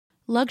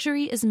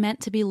Luxury is meant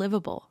to be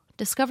livable.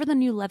 Discover the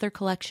new leather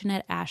collection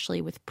at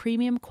Ashley with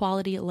premium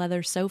quality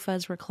leather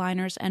sofas,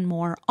 recliners, and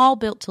more, all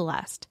built to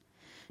last.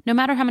 No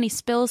matter how many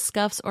spills,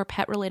 scuffs, or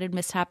pet-related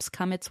mishaps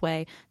come its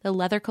way, the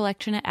leather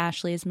collection at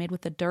Ashley is made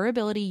with the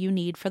durability you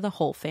need for the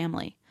whole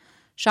family.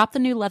 Shop the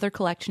new leather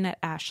collection at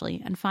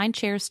Ashley and find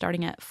chairs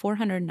starting at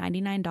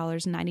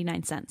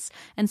 $499.99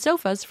 and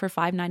sofas for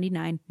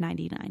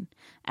 $599.99.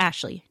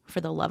 Ashley,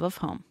 for the love of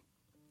home.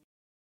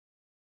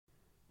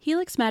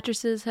 Helix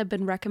mattresses have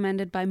been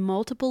recommended by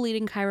multiple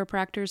leading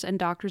chiropractors and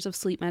doctors of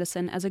sleep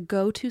medicine as a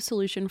go-to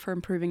solution for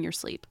improving your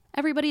sleep.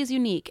 Everybody is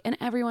unique, and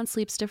everyone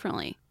sleeps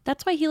differently.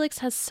 That's why Helix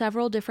has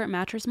several different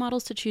mattress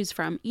models to choose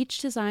from, each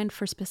designed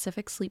for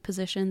specific sleep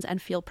positions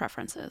and feel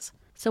preferences.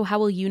 So how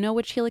will you know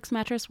which Helix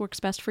mattress works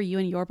best for you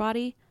and your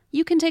body?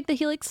 You can take the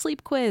Helix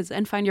Sleep Quiz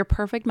and find your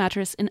perfect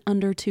mattress in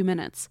under 2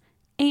 minutes.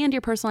 And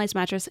your personalized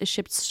mattress is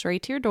shipped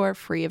straight to your door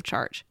free of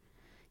charge.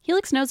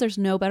 Helix knows there's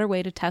no better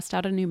way to test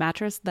out a new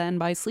mattress than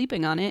by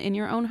sleeping on it in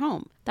your own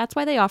home. That's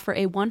why they offer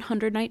a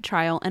 100-night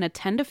trial and a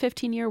 10 to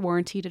 15-year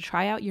warranty to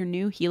try out your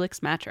new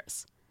Helix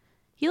mattress.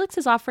 Helix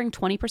is offering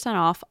 20%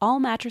 off all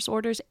mattress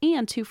orders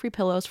and 2 free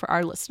pillows for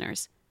our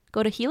listeners.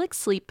 Go to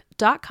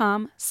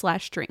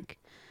helixsleep.com/drink.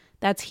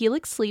 That's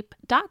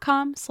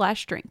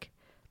helixsleep.com/drink.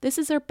 This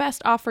is their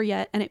best offer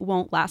yet, and it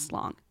won't last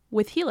long.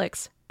 With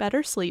Helix,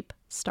 better sleep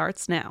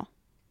starts now.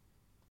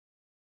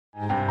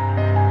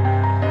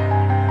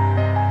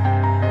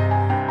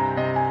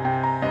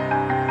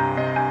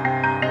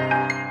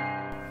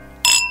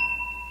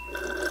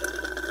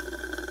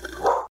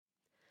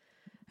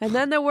 And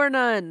then there were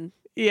none.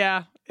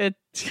 Yeah,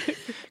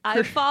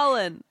 I've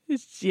fallen.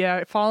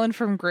 Fallen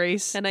from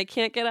grace. And I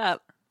can't get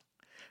up.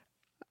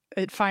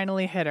 It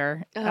finally hit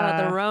her.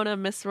 The Rona,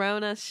 Miss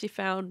Rona, she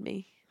found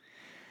me.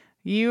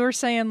 You were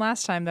saying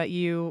last time that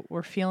you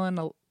were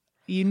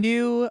you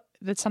knew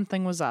that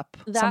something was up.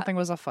 Something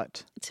was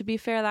afoot. To be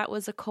fair, that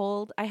was a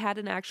cold. I had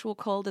an actual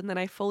cold, and then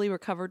I fully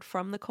recovered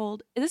from the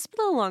cold. This has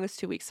been the longest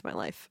 2 weeks of my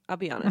life, I'll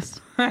be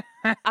honest. By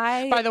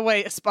the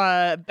way,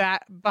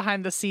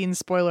 behind the scenes,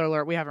 spoiler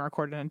alert, we haven't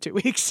recorded in 2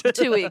 weeks.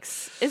 2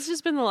 weeks. It's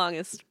just been the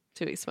longest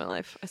 2 weeks of my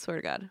life, I swear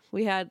to God.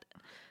 We had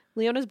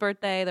Leona's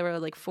birthday. There were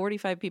like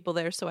 45 people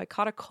there, so I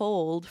caught a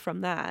cold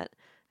from that.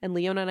 And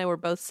Leona and I were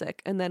both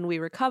sick. And then we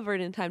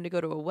recovered in time to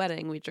go to a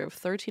wedding. We drove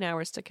 13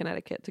 hours to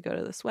Connecticut to go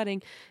to this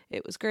wedding.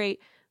 It was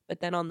great. But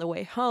then on the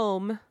way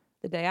home,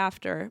 the day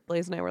after,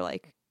 Blaze and I were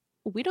like,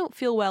 we don't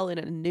feel well in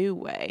a new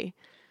way.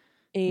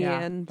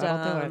 And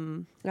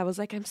I was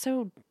like, I'm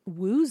so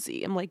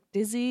woozy. I'm like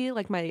dizzy.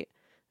 Like my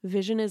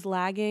vision is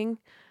lagging.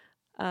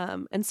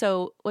 And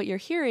so what you're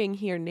hearing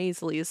here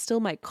nasally is still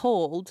my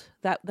cold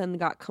that then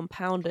got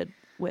compounded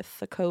with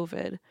the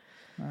COVID.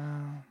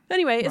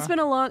 Anyway, it's been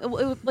a long...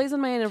 Blaze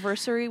and my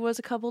anniversary was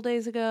a couple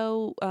days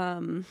ago.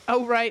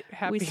 Oh, right.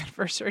 Happy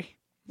anniversary.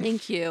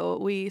 Thank you.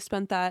 We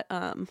spent that...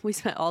 we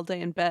spent all day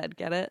in bed,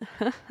 get it?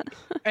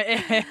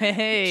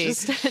 Hey.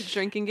 Just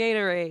drinking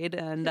Gatorade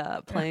and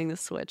playing the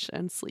Switch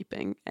and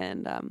sleeping.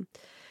 And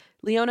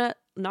Leona,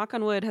 knock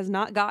on wood, has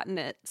not gotten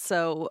it.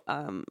 So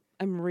I'm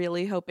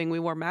really hoping we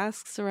wore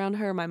masks around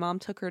her. My mom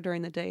took her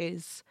during the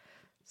days.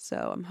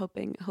 So I'm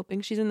hoping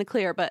she's in the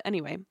clear. But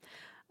anyway...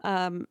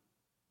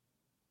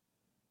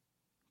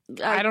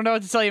 I don't know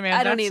what to tell you, man.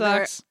 I don't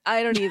either.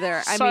 I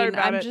mean,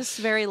 I'm just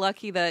very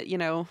lucky that,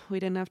 we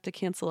didn't have to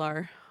cancel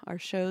our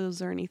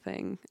shows or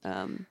anything.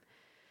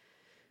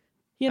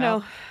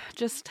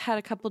 Just had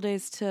a couple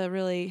days to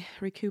really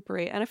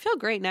recuperate. And I feel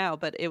great now,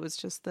 but it was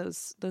just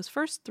those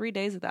first 3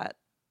 days of that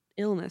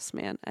illness,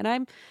 man. And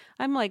I'm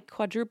like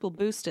quadruple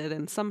boosted,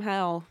 and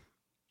somehow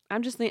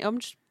I'm just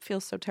feel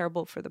so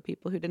terrible for the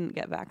people who didn't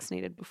get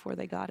vaccinated before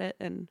they got it.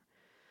 And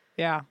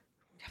yeah,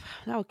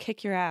 that will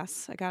kick your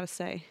ass, I gotta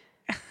say.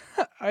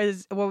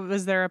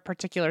 Was there a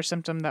particular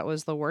symptom that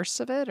was the worst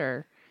of it,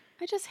 or?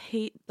 I just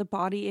hate the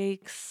body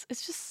aches.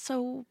 It's just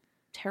so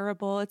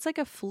terrible. It's like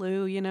a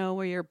flu,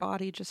 where your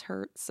body just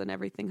hurts and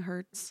everything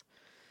hurts.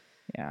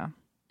 Yeah.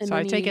 And so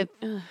I take it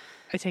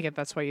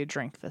that's why you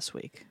drink this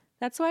week.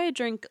 That's why I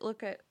drink.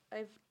 Look, I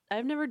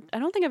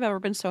don't think I've ever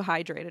been so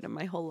hydrated in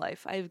my whole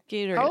life. I have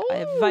Gatorade. I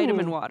have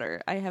vitamin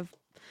water. I have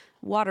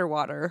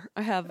water.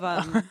 I have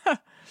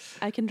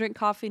I can drink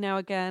coffee now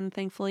again,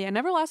 thankfully. I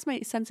never lost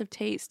my sense of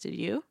taste. Did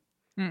you?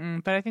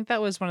 But I think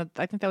that was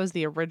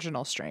the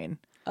original strain.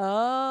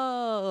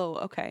 Oh,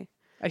 okay.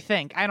 I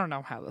think. I don't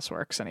know how this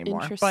works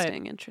anymore.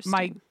 Interesting.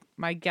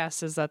 My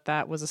guess is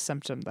that was a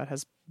symptom that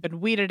has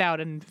been weeded out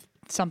and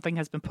something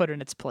has been put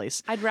in its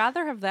place. I'd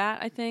rather have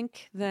that, I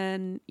think,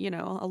 than,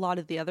 a lot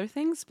of the other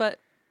things, but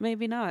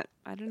maybe not.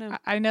 I don't know.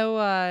 I know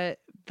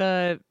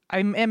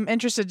I'm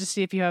interested to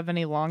see if you have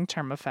any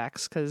long-term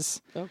effects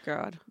because, oh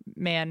God,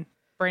 man,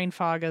 brain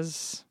fog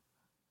is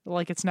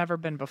like it's never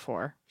been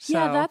before. So.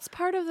 Yeah, that's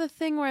part of the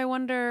thing where I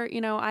wonder,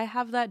 I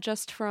have that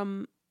just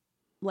from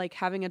like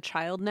having a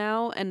child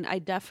now, and I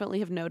definitely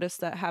have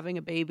noticed that having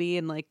a baby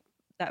and like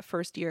that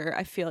first year,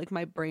 I feel like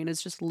my brain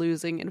is just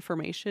losing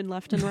information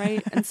left and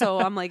right. And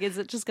so I'm like, is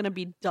it just going to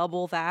be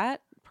double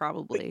that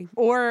probably.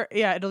 Or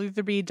it'll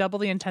either be double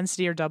the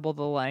intensity or double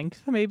the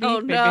length. Maybe. Oh,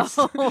 no.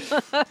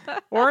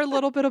 Or a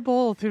little bit of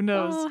both. Who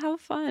knows? Oh, how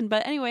fun.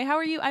 But anyway, how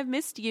are you? I've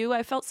missed you.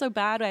 I felt so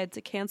bad. I had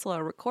to cancel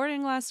our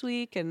recording last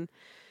week. And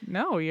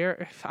No,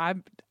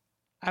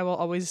 I will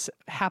always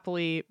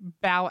happily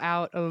bow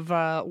out of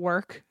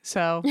work.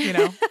 So,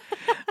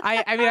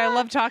 I mean, I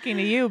love talking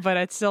to you, but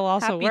it's still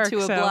also happy work.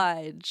 to so,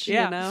 oblige,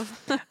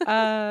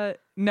 yeah.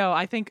 No,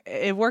 I think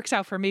it works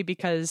out for me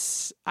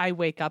because I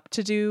wake up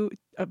to do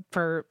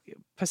for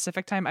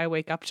Pacific time. I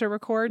wake up to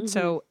record.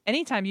 So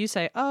anytime you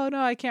say, "Oh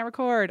no, I can't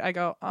record," I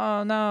go,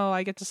 "Oh no,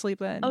 I get to sleep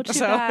then." Oh, too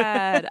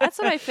bad. That's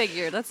what I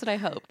figured. That's what I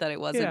hoped, that it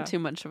wasn't too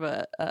much of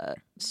a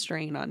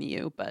strain on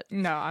you. But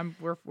no, I'm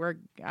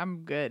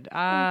good.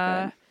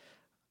 Okay.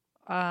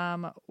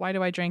 Why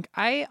do I drink?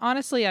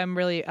 I'm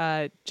really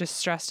just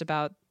stressed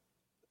about.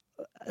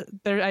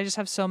 I just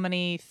have so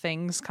many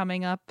things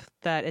coming up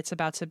that it's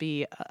about to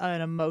be an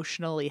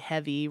emotionally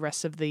heavy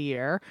rest of the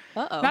year.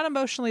 Uh-oh. Not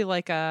emotionally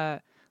like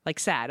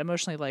sad,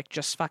 emotionally like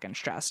just fucking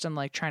stressed and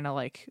like trying to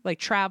like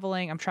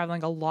traveling. I'm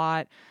traveling a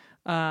lot.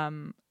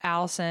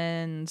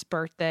 Allison's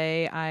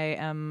birthday, I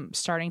am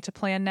starting to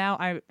plan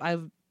now.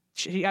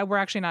 We're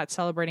actually not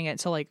celebrating it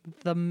until like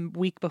the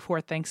week before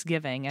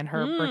Thanksgiving, and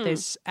her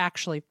birthday's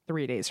actually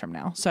 3 days from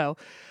now. So,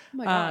 oh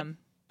my God.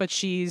 but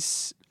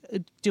she's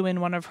doing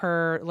one of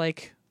her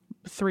like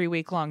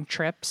 3-week long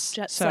trips.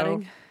 Jet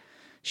setting.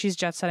 She's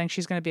jet setting.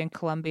 She's going to be in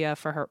Colombia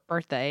for her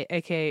birthday,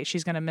 aka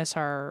she's going to miss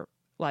our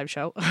live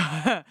show.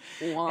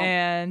 Wow.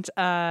 And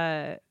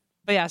but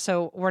yeah,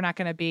 so we're not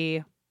going to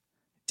be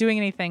doing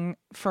anything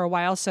for a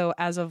while. So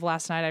as of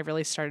last night, I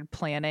really started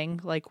planning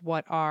like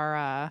what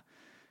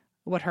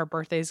her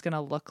birthday is going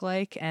to look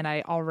like. And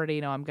I already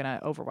know I'm going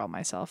to overwhelm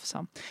myself.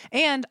 So,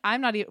 and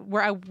I'm not,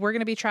 we're going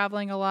to be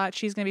traveling a lot.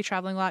 She's going to be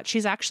traveling a lot.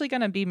 She's actually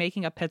going to be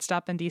making a pit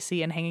stop in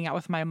DC and hanging out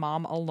with my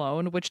mom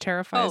alone, which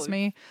terrifies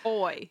me.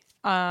 Boy.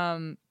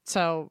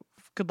 So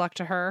good luck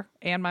to her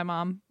and my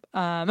mom.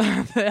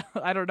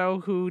 I don't know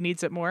who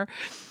needs it more.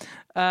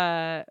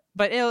 But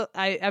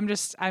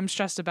I'm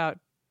stressed about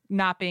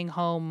not being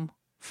home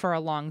for a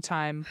long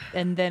time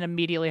and then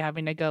immediately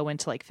having to go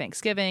into like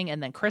Thanksgiving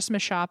and then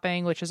Christmas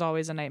shopping, which is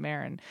always a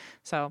nightmare. And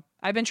so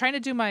I've been trying to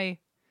do my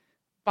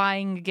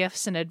buying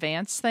gifts in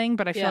advance thing,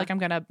 but I feel like I'm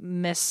gonna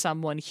miss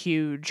someone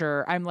huge,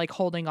 or I'm like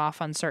holding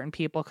off on certain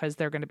people because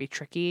they're gonna be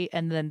tricky,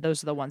 and then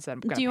those are the ones that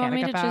I'm gonna Do you want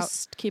panic me to about.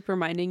 just keep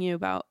reminding you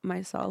about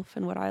myself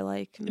and what I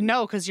like?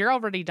 No, because you're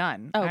already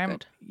done. Oh,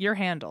 good. You're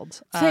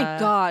handled. Thank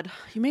God.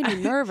 You made me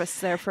nervous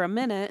there for a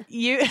minute.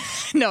 You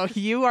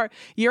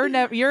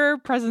your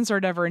presents are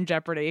never in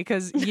jeopardy,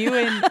 because you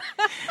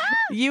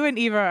and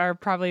Eva are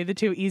probably the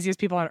two easiest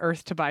people on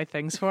earth to buy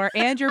things for,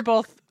 and you're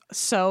both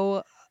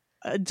so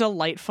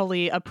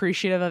delightfully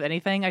appreciative of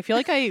anything. I feel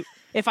like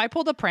if I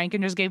pulled a prank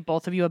and just gave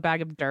both of you a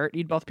bag of dirt,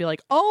 you'd both be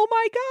like, "Oh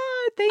my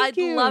God, thank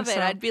you." I'd love it.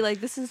 I'd be like,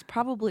 this is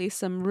probably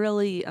some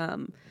really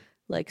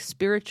like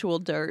spiritual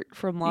dirt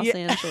from Los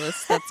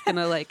Angeles that's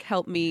gonna like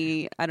help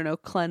me, I don't know,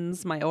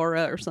 cleanse my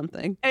aura or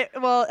something.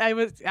 I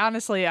was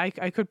honestly, I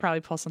could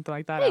probably pull something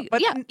like that out.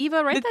 But yeah,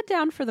 Eva, write that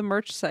down for the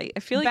merch site. I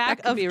feel like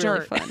that could be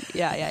really fun.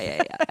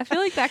 Yeah. I feel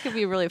like that could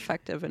be really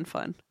effective and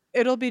fun.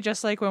 It'll be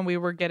just like when we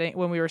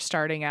were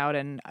starting out,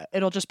 and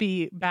it'll just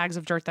be bags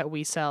of dirt that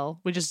we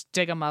sell. We just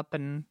dig them up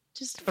and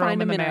just throw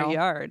find them them in the our mail.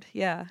 yard.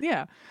 Yeah.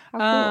 Yeah.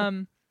 How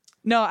cool.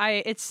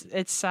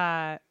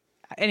 No,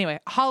 anyway,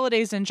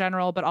 holidays in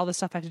general, but all the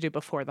stuff I have to do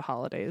before the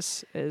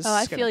holidays is. Oh,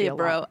 I gonna feel be you, a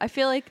bro. lot. I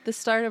feel like the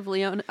start of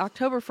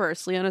October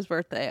 1st, Leona's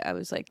birthday, I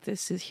was like,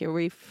 this is here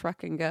we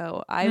fucking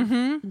go. I've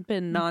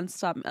been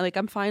nonstop. Like,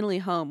 I'm finally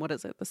home. What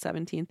is it? The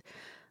 17th.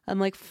 I'm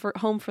like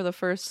home for the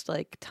first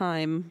like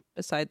time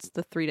besides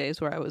the 3 days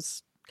where I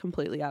was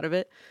completely out of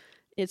it.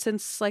 It's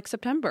since like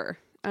September.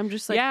 I'm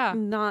just like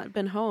not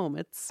been home.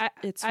 It's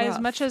rough. As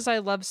much as I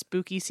love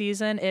spooky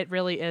season, it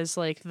really is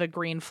like the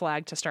green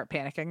flag to start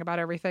panicking about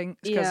everything.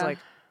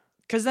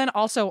 Because then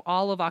also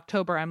all of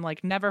October, I'm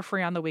like never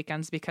free on the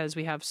weekends because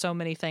we have so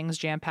many things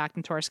jam packed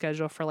into our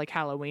schedule for like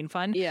Halloween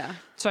fun. Yeah.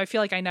 So I feel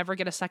like I never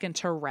get a second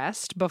to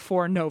rest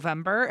before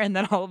November. And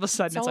then all of a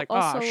sudden it's like,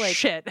 oh, like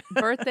shit.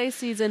 Birthday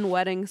season,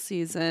 wedding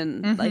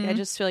season. Like I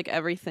just feel like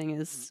everything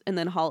is, and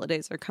then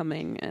holidays are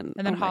coming. And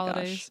then oh my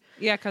holidays. gosh.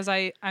 Yeah, because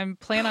I'm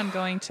planning on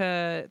going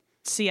to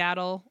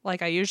Seattle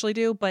like I usually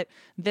do. But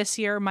this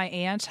year my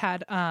aunt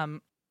had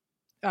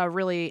a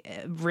really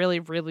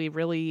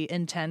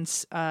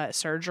intense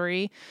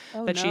surgery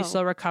that she's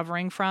still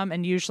recovering from,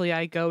 and usually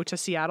I go to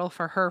Seattle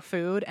for her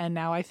food, and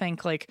now I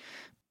think like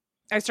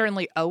I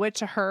certainly owe it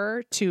to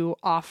her to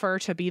offer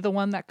to be the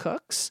one that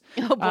cooks.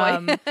 Oh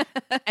boy.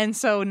 And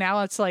so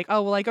now it's like,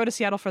 oh well, I go to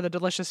Seattle for the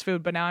delicious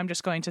food, but now I'm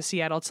just going to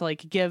Seattle to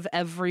like give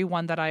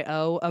everyone that I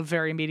owe a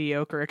very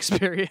mediocre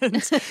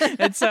experience.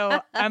 And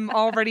so I'm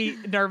already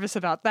nervous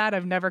about that.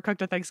 I've never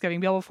cooked a Thanksgiving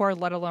meal before,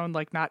 let alone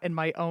like not in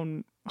my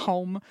own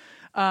home.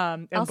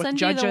 And I'll with send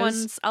judges. you the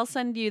ones. I'll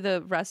send you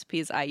the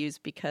recipes I use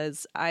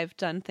because I've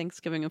done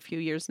Thanksgiving a few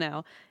years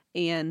now,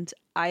 and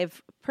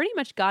I've pretty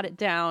much got it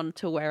down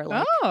to where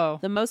like Oh.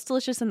 the most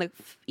delicious and the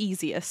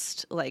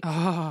easiest. Like,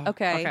 Oh.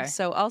 okay,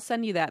 so I'll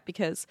send you that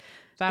because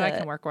That I the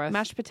can work with.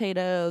 mashed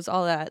potatoes,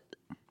 all that.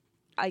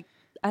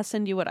 I'll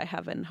send you what I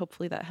have, and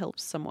hopefully that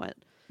helps somewhat.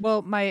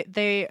 Well,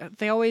 they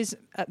always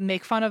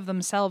make fun of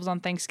themselves on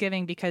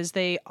Thanksgiving because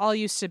they all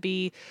used to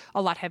be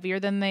a lot heavier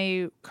than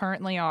they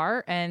currently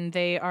are, and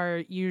they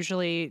are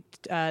usually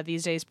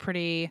these days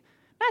pretty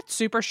not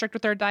super strict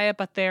with their diet,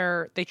 but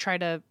they try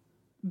to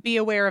be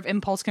aware of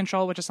impulse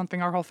control, which is something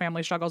our whole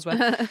family struggles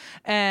with.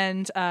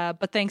 And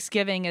but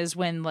Thanksgiving is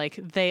when like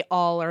they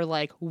all are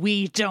like,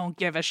 we don't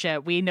give a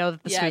shit. We know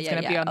that this food's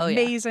going to be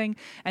amazing.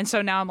 And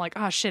so now I'm like,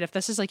 oh shit, if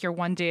this is like your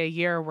one day a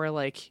year where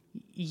like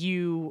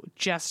you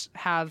just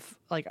have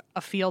like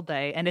a field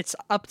day and it's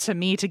up to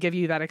me to give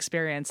you that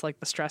experience, like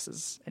the stress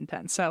is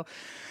intense. So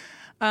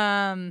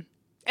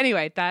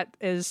anyway, that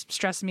is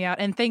stressing me out.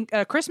 And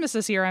Christmas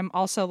this year, I'm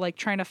also like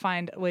trying to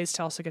find ways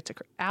to also get to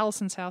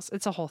Allison's house.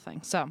 It's a whole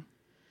thing. So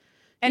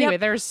anyway,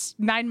 there's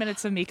 9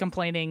 minutes of me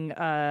complaining in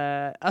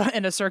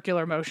a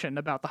circular motion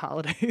about the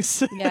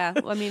holidays. Yeah,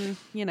 well, I mean,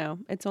 you know,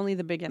 it's only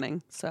the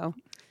beginning. So,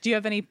 do you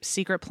have any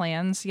secret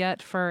plans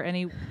yet for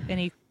any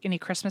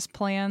Christmas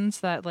plans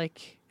that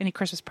like any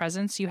Christmas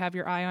presents you have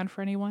your eye on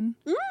for anyone?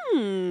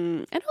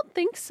 I don't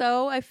think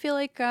so. I feel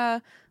like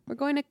we're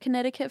going to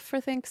Connecticut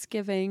for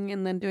Thanksgiving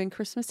and then doing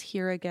Christmas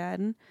here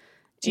again.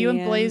 Do you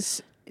and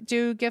Blaze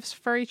do gifts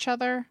for each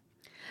other?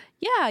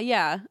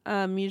 Yeah.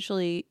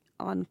 Usually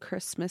on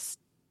Christmas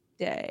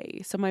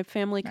Day. So my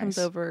family comes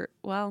over.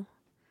 Well,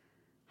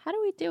 how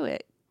do we do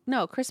it?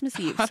 No, Christmas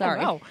Eve.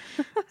 Sorry. I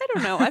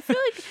don't know. I feel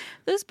like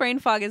this brain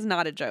fog is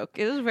not a joke.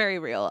 It is very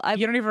real.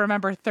 You don't even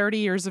remember 30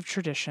 years of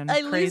tradition.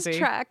 I Crazy. lose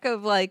track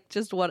of like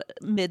just what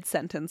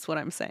mid-sentence what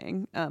I'm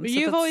saying.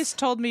 You've always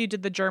told me you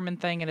did the German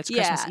thing and it's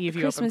Christmas Eve.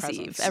 You Christmas open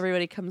presents. Eve.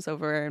 Everybody comes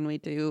over and we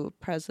do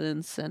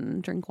presents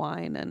and drink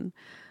wine and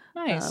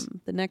nice.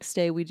 The next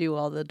day we do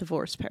all the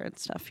divorced parent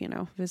stuff, you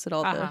know, visit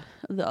all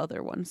the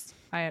other ones.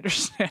 I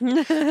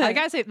understand. I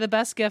gotta say, the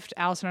best gift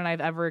Allison and I have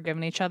ever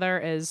given each other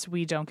is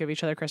we don't give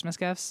each other Christmas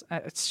gifts.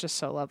 It's just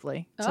so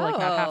lovely to like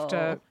not have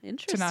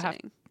to not have.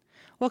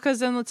 Well, because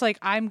then it's like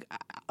I'm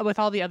with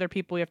all the other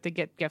people we have to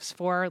get gifts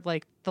for.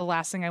 Like the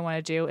last thing I want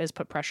to do is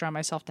put pressure on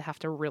myself to have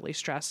to really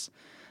stress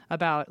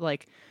about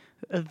like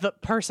the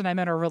person I'm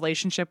in a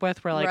relationship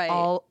with, where like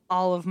all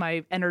of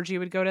my energy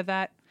would go to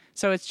that.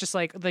 So it's just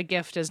like the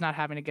gift is not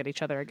having to get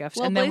each other a gift.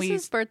 Well, and then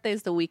Blaze's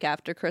birthday's the week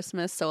after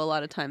Christmas, so a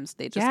lot of times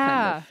they just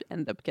kind of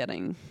end up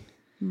getting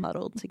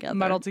muddled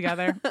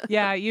together.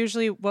 Yeah,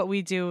 usually what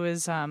we do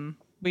is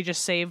we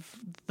just save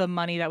the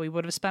money that we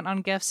would have spent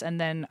on gifts, and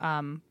then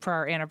for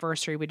our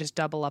anniversary, we just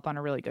double up on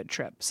a really good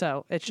trip.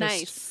 So it's just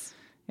nice.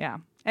 Yeah.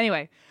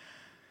 Anyway.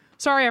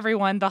 Sorry,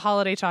 everyone. The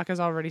holiday talk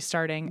is already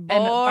starting.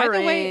 Boring. And by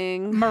the way,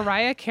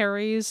 Mariah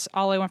Carey's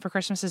All I Want for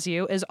Christmas Is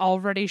You is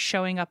already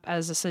showing up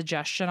as a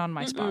suggestion on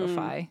my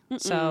Spotify.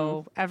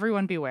 So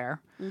everyone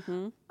beware.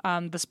 The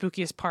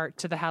spookiest part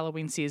to the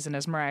Halloween season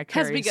is Mariah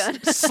Carey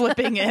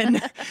slipping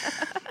in.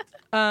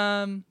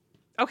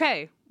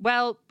 Okay.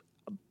 Well,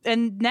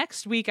 and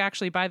next week,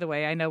 actually, by the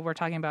way, I know we're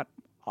talking about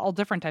all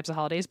different types of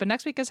holidays, but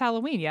next week is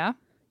Halloween, yeah?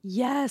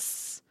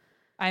 Yes.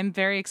 I'm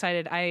very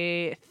excited.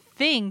 I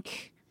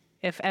think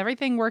if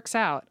everything works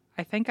out,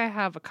 I think I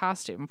have a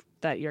costume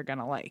that you're going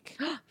to like.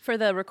 For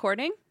the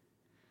recording?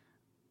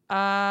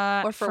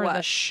 Or for what?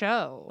 The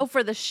show. Oh,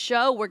 for the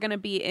show, we're going to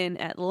be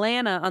in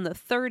Atlanta on the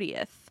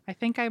 30th. I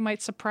think I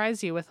might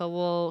surprise you with a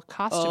little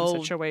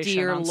costume situation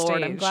dear on Lord,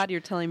 stage. I'm glad you're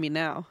telling me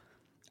now.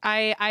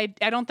 I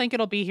don't think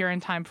it'll be here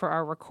in time for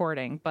our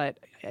recording, but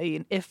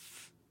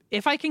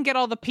if I can get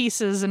all the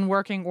pieces in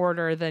working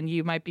order, then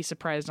you might be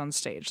surprised on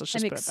stage. Let's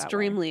just put it that way. I'm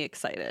extremely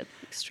excited.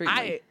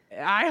 Extremely.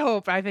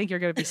 I think you're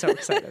going to be so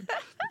excited.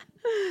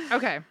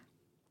 Okay.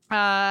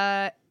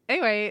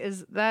 Anyway,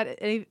 is that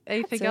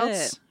anything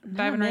else?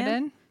 Diving right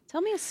in?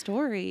 Tell me a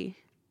story.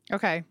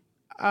 Okay.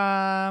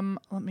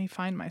 Let me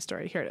find my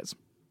story. Here it is.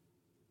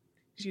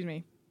 Excuse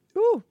me.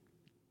 Ooh.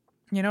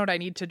 You know what I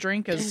need to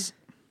drink is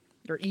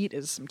or eat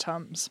is some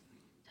Tums.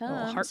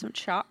 Some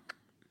chalk.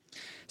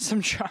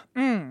 Some chalk.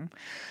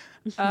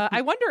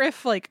 I wonder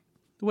if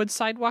would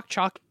sidewalk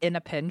chalk in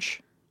a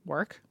pinch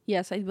work?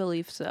 Yes, I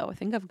believe so. I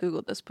think I've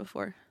Googled this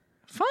before.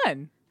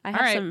 Fun. I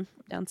have some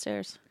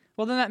downstairs.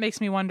 Well, then that makes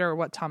me wonder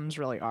what Tums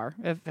really are,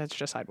 if it's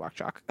just sidewalk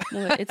chalk.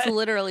 No, it's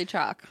literally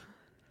chalk.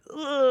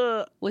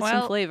 With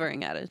some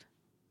flavoring added.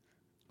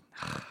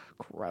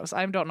 Gross.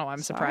 I don't know why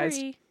I'm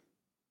surprised.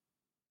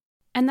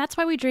 And That's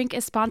Why We Drink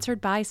is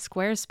sponsored by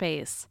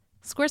Squarespace.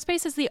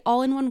 Squarespace is the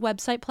all-in-one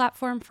website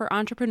platform for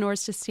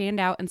entrepreneurs to stand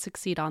out and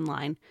succeed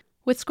online.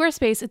 With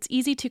Squarespace, it's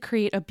easy to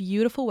create a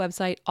beautiful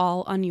website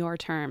all on your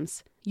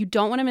terms. You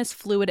don't want to miss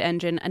Fluid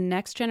Engine, a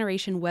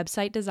next-generation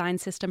website design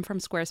system from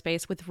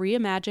Squarespace with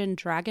reimagined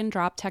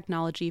drag-and-drop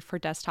technology for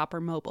desktop or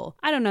mobile.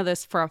 I don't know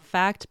this for a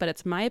fact, but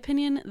it's my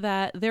opinion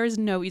that there is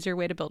no easier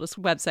way to build a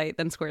website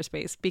than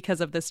Squarespace because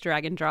of this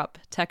drag-and-drop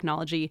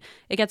technology.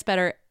 It gets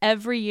better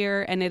every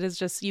year, and it is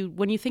just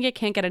when you think it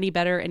can't get any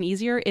better and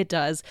easier, it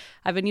does.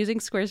 I've been using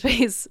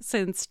Squarespace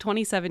since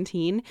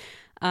 2017.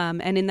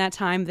 And in that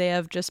time, they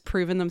have just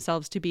proven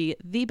themselves to be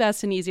the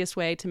best and easiest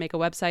way to make a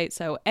website.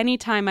 So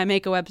anytime I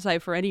make a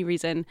website for any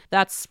reason,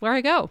 that's where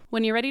I go.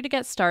 When you're ready to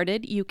get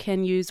started, you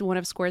can use one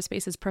of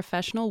Squarespace's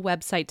professional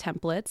website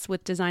templates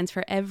with designs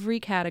for every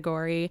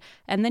category,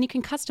 and then you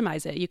can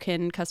customize it. You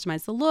can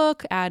customize the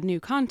look, add new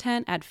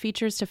content, add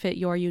features to fit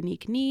your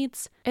unique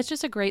needs. It's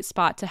just a great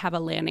spot to have a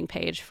landing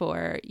page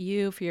for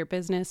you, for your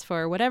business,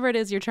 for whatever it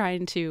is you're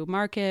trying to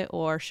market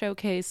or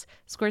showcase.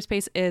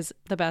 Squarespace is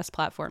the best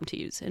platform to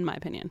use, in my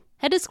opinion.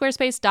 Head to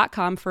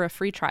squarespace.com for a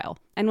free trial.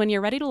 And when you're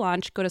ready to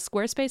launch, go to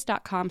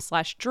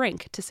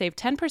squarespace.com/drink to save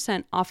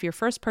 10% off your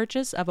first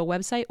purchase of a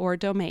website or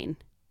domain.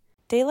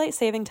 Daylight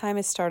saving time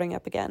is starting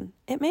up again.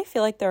 It may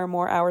feel like there are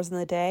more hours in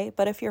the day,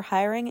 but if you're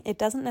hiring, it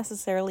doesn't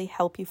necessarily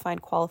help you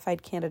find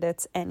qualified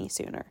candidates any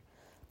sooner.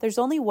 There's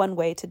only one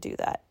way to do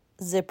that: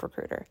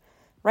 ZipRecruiter.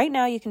 Right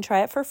now, you can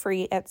try it for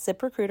free at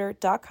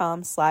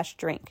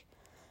ziprecruiter.com/drink.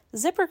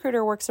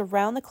 ZipRecruiter works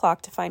around the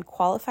clock to find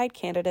qualified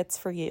candidates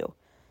for you.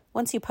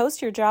 Once you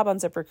post your job on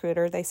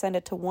ZipRecruiter, they send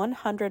it to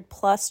 100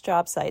 plus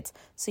job sites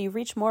so you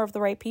reach more of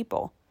the right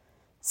people.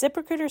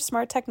 ZipRecruiter's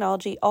smart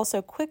technology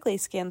also quickly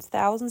scans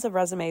thousands of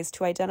resumes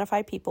to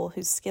identify people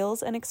whose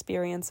skills and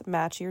experience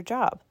match your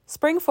job.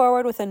 Spring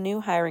forward with a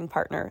new hiring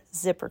partner,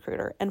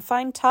 ZipRecruiter, and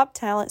find top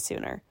talent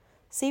sooner.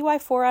 See why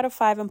 4 out of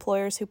 5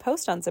 employers who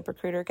post on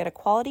ZipRecruiter get a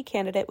quality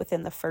candidate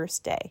within the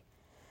first day.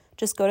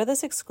 Just go to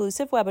this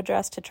exclusive web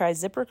address to try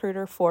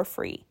ZipRecruiter for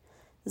free.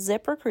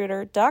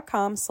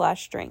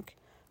 ZipRecruiter.com/drink.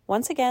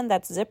 Once again,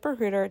 that's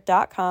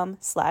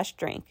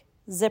ziprecruiter.com/drink.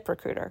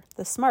 ZipRecruiter,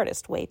 the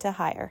smartest way to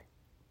hire.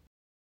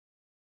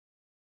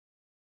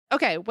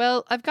 Okay,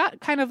 well, I've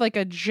got kind of like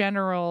a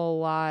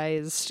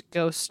generalized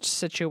ghost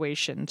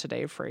situation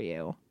today for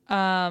you.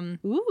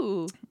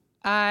 Ooh.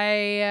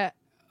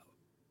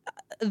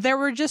 There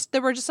were just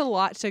a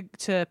lot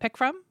to pick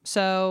from,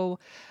 so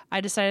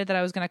I decided that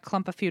I was going to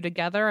clump a few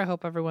together. I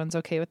hope everyone's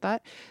okay with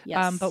that.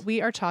 Yes. But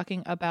we are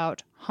talking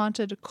about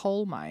haunted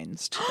coal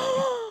mines today.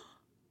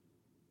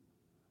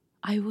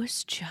 I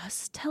was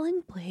just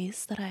telling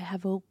Blaze that I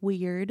have a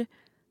weird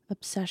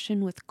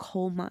obsession with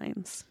coal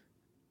mines.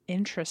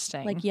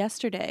 Interesting. Like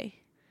yesterday.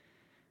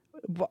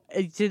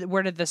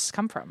 Where did this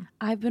come from?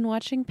 I've been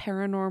watching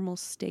Paranormal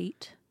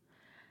State.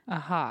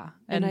 Aha.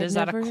 And And is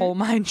that a coal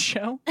mine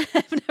show?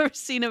 I've never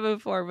seen it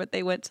before, but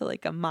they went to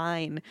like a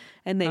mine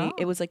and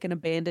it was like an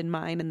abandoned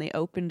mine and they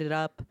opened it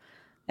up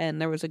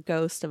and there was a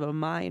ghost of a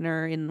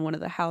miner in one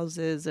of the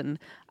houses. And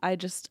I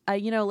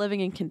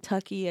living in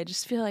Kentucky, I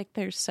just feel like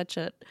there's such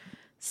a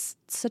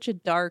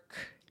dark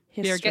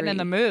history. You're getting in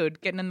the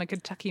mood, getting in the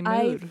Kentucky mood.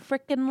 I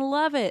freaking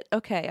love it.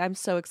 Okay, I'm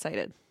so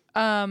excited.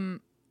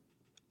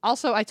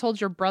 Also, I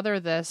told your brother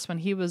this when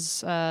he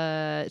was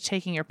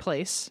taking your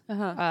place.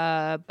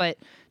 But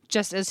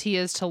just as he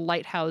is to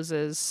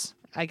lighthouses,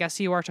 I guess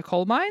you are to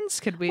coal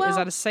mines. Is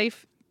that a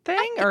safe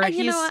thing? I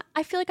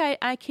feel like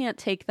I can't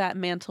take that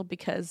mantle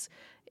because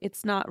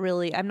it's not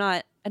really. I'm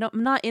not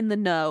in the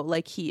know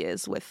like he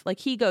is with. Like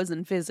he goes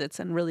and visits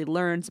and really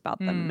learns about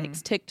them, and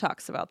makes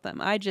TikToks about them.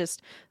 I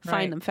just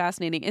find them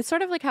fascinating. It's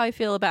sort of like how I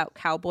feel about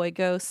cowboy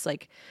ghosts,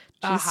 like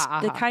just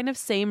the kind of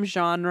same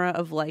genre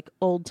of like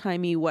old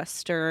timey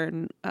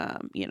Western.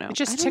 It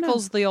just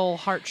tickles the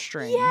old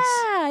heartstrings.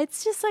 Yeah,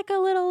 it's just like a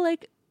little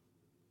like,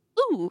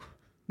 ooh.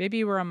 Maybe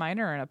you were a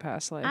miner in a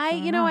past life.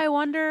 I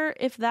wonder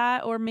if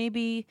that, or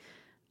maybe,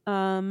 I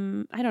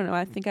don't know.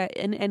 I think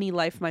in any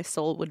life, my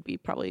soul would be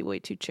probably way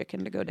too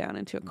chicken to go down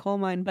into a coal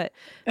mine, but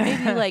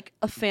maybe like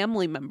a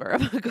family member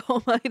of a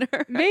coal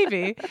miner.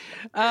 Maybe.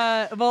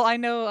 Well, I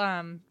know,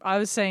 I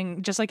was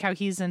saying just like how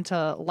he's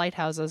into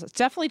lighthouses, it's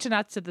definitely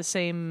not to the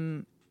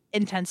same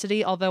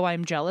intensity, although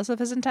I'm jealous of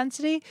his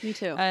intensity. Me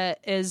too.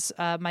 Is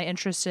my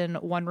interest in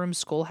one-room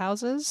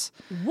schoolhouses.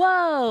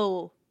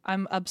 Whoa.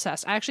 I'm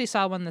obsessed. I actually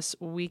saw one this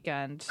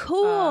weekend.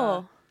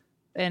 Cool.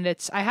 And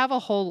I have a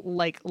whole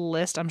like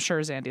list. I'm sure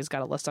Zandy's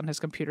got a list on his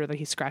computer that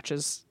he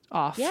scratches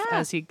off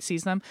as he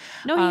sees them.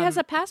 No, he has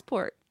a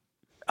passport.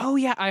 Oh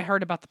yeah, I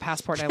heard about the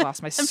passport. I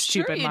lost my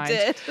stupid sure you mind.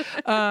 Did.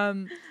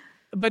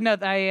 But no,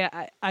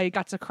 I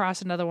got to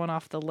cross another one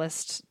off the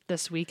list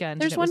this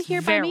weekend. There's and it one was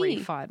here by very me.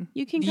 fun.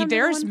 You can come.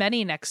 There's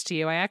many next to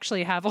you. I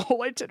actually have a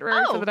whole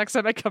itinerary for the next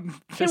time I come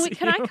visit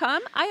Can you. I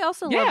come? I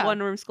also love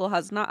one room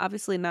schoolhouses. Not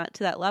obviously not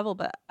to that level,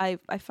 but I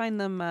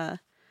find them.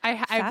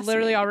 I've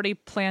literally already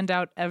planned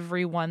out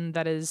every one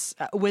that is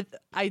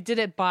I did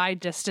it by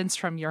distance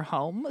from your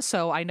home,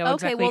 so I know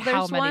exactly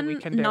how many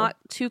we can do. Not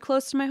too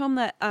close to my home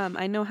that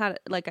I know how to,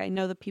 like, I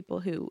know the people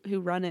who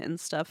run it and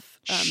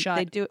stuff.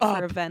 They do it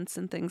for events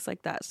and things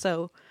like that.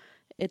 So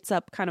it's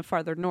up kind of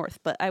farther north,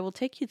 but I will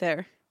take you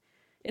there.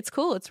 It's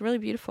cool. It's really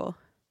beautiful.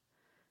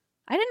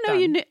 I didn't know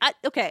Done. you knew.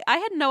 Okay, I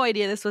had no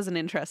idea this was an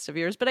interest of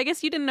yours, but I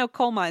guess you didn't know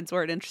coal mines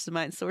were an interest of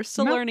mine, so we're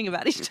still Nope. learning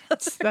about each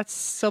other. That's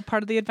still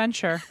part of the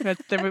adventure.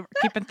 We're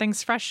keeping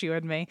things fresh, you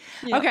and me.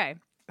 Yeah. Okay.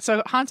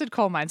 So haunted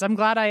coal mines. I'm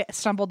glad I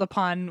stumbled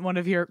upon one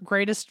of your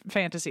greatest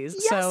fantasies.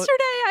 Yesterday, So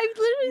I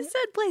literally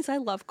said, Blaze, I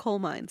love coal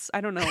mines.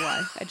 I don't know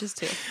why. I just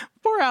do.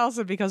 poor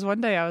Allison, because one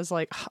day I was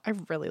like, "Oh, I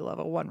really love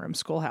a one-room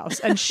schoolhouse.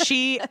 And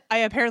I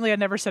apparently had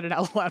never said it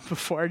out loud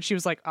before. And she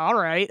was like, all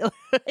right.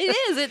 It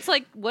is. It's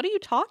like, what are you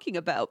talking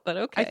about? But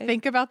okay. I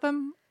think about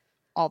them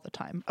all the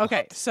time.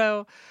 Okay.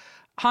 So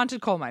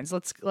haunted coal mines.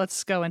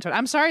 Let's go into it.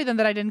 I'm sorry then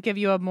that I didn't give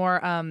you a more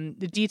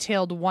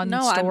detailed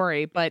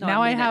story, but no,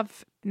 now I I mean it.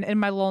 have in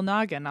my little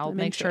noggin. I'll I'm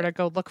make into sure it. to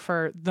go look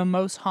for the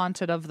most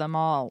haunted of them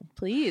all.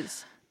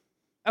 Please.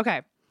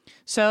 Okay.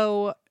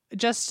 So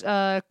just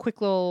a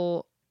quick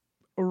little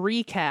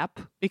recap,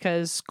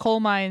 because coal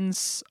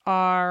mines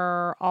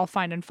are all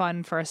fine and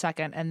fun for a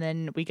second, and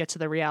then we get to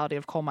the reality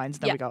of coal mines,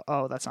 and then Yeah. we go,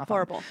 oh, that's not fun.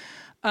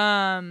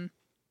 Horrible.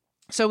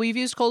 So we've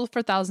used coal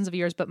for thousands of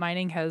years, but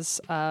mining has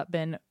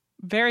been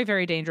very,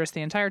 very dangerous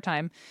the entire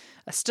time,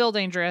 still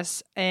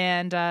dangerous.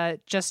 And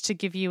just to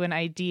give you an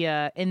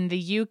idea, in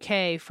the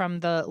UK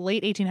from the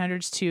late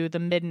 1800s to the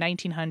mid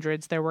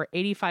 1900s, there were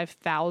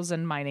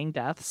 85,000 mining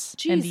deaths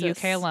in the Jesus.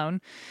 UK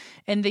alone.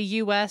 In the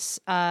US,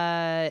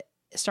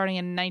 starting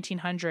in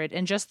 1900,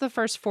 in just the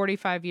first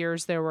 45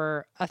 years, there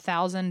were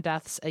 1,000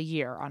 deaths a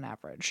year on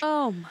average.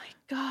 Oh my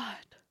God.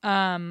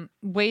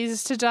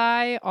 Ways to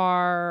die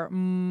are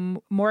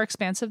more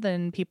expansive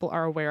than people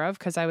are aware of,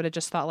 because I would have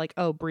just thought like,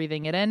 oh,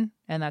 breathing it in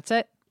and that's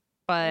it.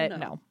 But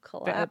no.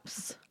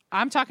 Collapse.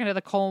 I'm talking to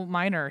the coal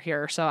miner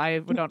here, so I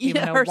don't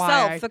even know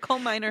herself, why. the coal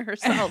miner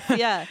herself.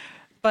 Yeah.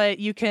 But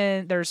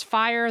there's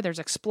fire, there's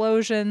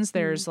explosions,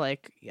 there's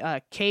like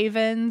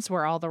cave-ins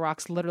where all the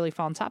rocks literally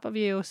fall on top of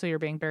you, so you're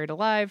being buried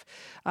alive.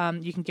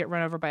 You can get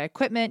run over by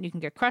equipment, you can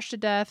get crushed to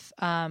death,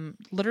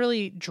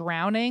 literally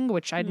drowning,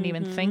 which I didn't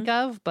even think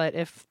of, but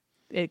if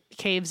it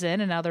caves in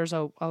and now there's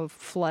a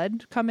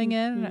flood coming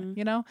in,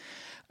 you know.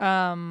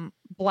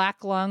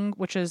 Black lung,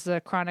 which is the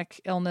chronic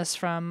illness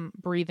from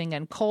breathing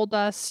in coal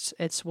dust.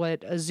 It's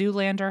what a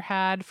Zoolander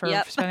had for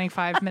spending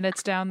 5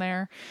 minutes down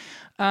there.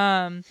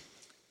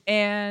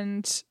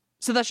 And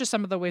so that's just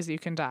some of the ways that you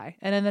can die.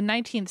 And in the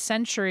 19th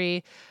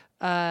century,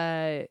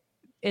 in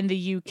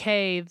the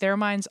UK, their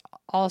mines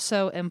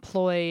also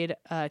employed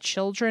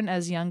children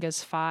as young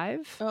as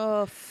 5.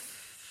 Oh,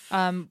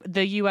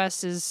 The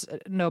US is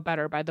no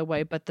better, by the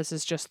way, but this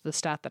is just the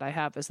stat that I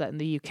have, is that in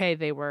the UK,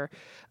 they were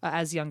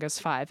as young as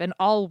 5. And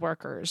all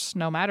workers,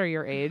 no matter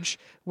your age,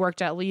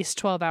 worked at least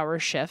 12-hour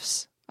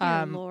shifts.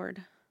 dear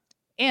Lord.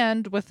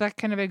 And with that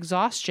kind of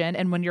exhaustion,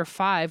 and when you're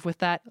 5 with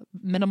that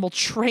minimal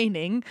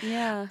training,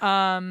 Yeah.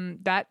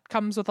 that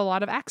comes with a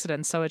lot of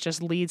accidents. So it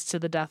just leads to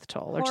the death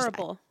toll, or just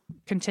Horrible.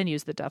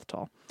 continues the death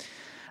toll.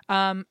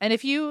 And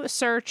if you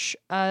search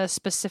a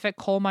specific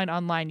coal mine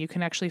online, you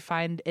can actually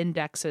find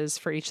indexes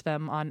for each of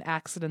them on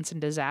accidents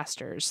and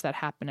disasters that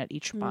happen at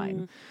each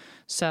mine.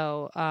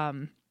 So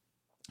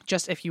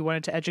just if you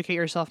wanted to educate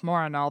yourself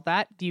more on all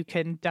that, you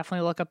can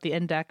definitely look up the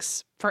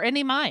index for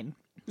any mine.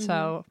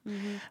 So,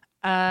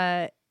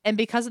 and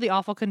because of the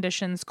awful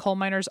conditions, coal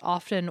miners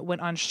often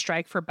went on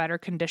strike for better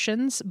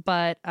conditions,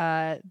 but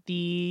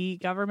the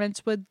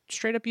governments would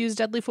straight up use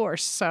deadly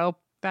force. So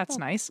that's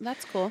nice.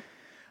 That's cool.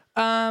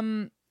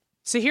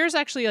 So here's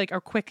actually like a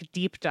quick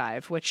deep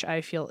dive, which I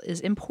feel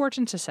is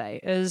important to say,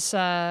 is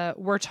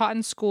we're taught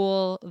in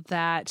school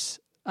that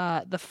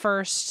the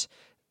first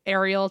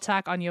aerial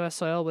attack on U.S.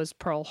 soil was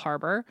Pearl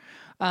Harbor,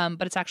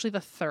 but it's actually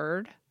the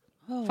third.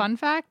 Fun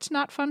fact,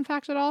 not fun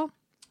fact at all.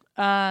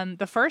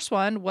 The first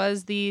one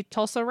was the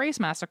Tulsa Race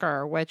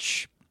Massacre,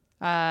 which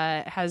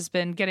has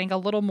been getting a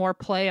little more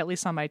play, at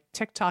least on my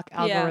TikTok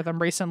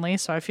algorithm recently.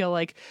 So I feel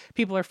like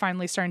people are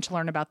finally starting to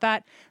learn about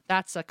that.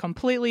 That's a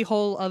completely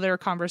whole other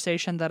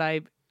conversation that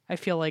I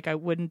feel like I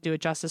wouldn't do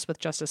it justice with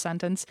just a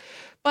sentence.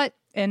 But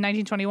in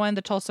 1921,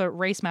 the Tulsa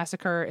Race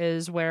Massacre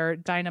is where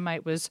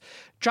dynamite was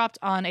dropped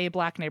on a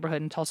black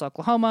neighborhood in Tulsa,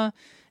 Oklahoma.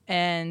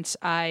 And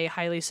I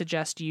highly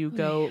suggest you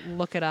go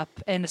look it up.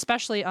 And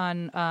especially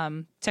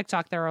on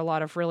TikTok, there are a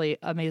lot of really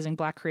amazing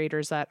black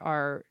creators that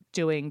are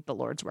doing the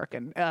Lord's work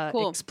and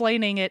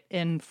explaining it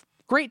in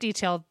great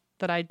detail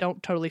that I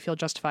don't totally feel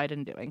justified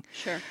in doing.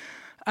 Sure.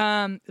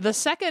 The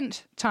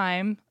second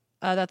time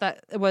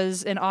that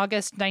was in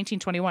August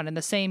 1921, in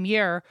the same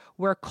year,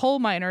 where coal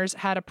miners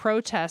had a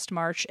protest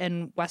march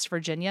in West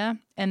Virginia,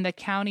 and the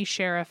county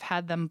sheriff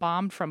had them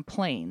bombed from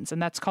planes,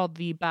 and that's called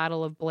the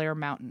Battle of Blair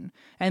Mountain.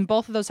 And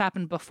both of those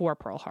happened before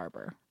Pearl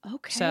Harbor.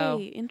 Okay. So-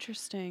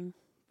 Interesting.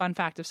 Fun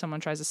fact, if someone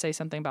tries to say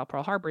something about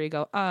Pearl Harbor, you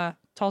go,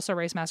 Tulsa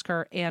Race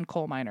Massacre and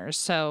coal miners.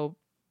 So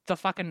the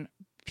fucking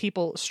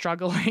people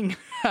struggling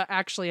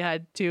actually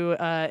had two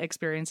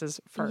experiences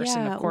first.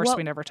 And Yeah, of course, what-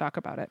 we never talk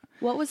about it.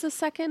 What was the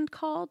second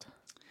called?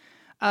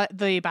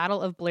 The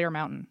Battle of Blair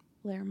Mountain.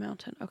 Blair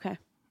Mountain. Okay.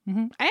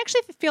 I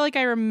actually feel like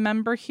I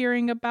remember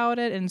hearing about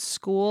it in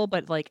school,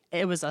 but like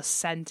it was a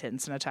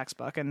sentence in a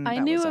textbook. And I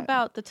that knew was it.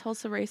 about the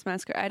Tulsa Race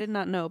Massacre. I did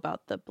not know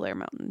about the Blair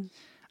Mountain.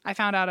 I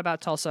found out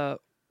about Tulsa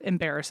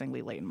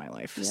embarrassingly late in my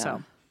life. Yeah.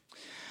 So,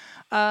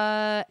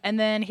 and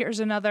then here's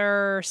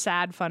another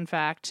sad fun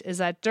fact is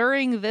that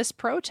during this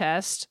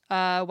protest,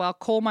 while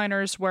coal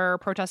miners were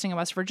protesting in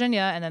West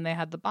Virginia and then they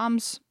had the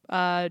bombs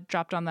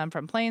dropped on them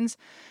from planes,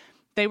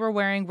 they were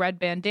wearing red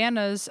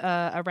bandanas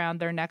around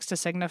their necks to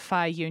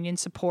signify union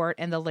support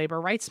and the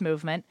labor rights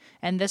movement.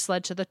 And this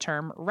led to the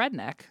term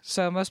redneck.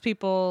 So most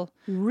people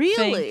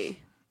think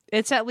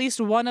it's at least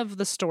one of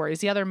the stories.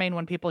 The other main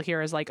one people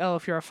hear is like, oh,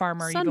 if you're a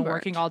farmer, you've been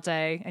working all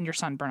day and you're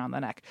sunburned on the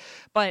neck.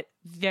 But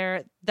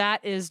that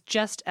is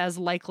just as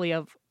likely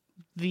of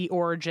the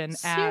origin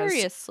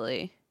as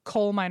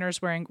coal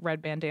miners wearing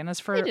red bandanas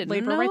for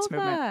labor rights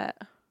movement.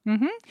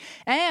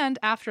 And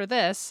after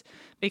this,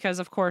 because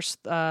of course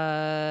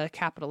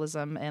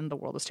capitalism and the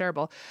world is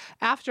terrible,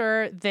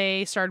 after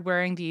they started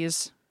wearing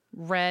these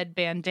red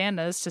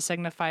bandanas to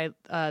signify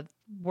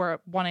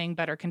were wanting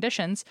better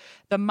conditions,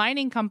 the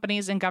mining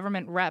companies and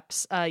government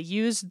reps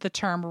used the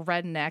term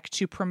redneck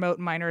to promote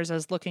miners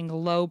as looking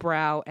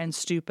lowbrow and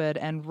stupid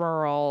and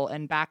rural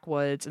and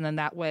backwoods, and then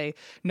that way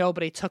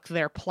nobody took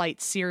their plight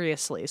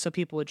seriously, so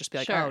people would just be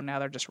like, oh, now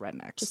they're just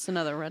rednecks, just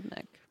another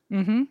redneck.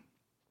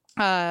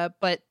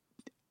 But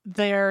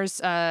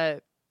there's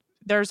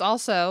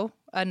also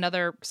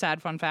another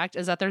sad fun fact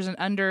is that there's an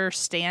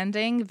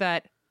understanding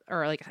that,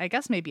 or like I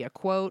guess maybe a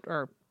quote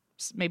or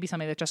maybe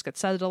something that just gets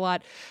said a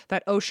lot,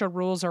 that OSHA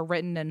rules are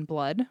written in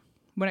blood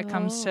when it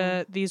comes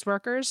to these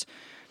workers.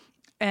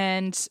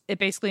 And it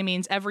basically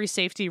means every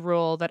safety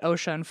rule that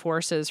OSHA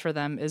enforces for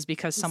them is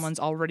because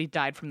someone's already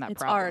died from that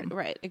problem.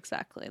 Right,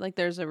 exactly. Like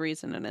there's a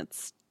reason, and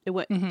it's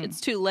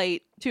too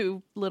late,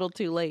 too little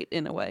too late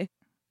in a way.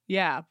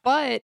 Yeah,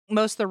 but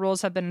most of the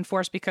rules have been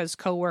enforced because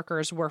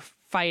coworkers were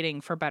fighting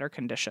for better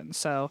conditions.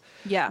 So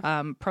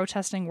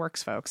protesting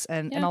works, folks.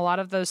 And in a lot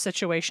of those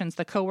situations,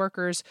 the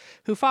coworkers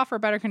who fought for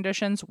better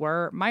conditions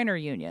were miner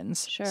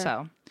unions. Sure.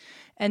 So,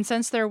 and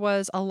since there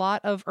was a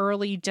lot of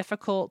early and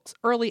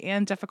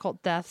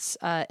difficult deaths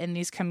in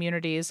these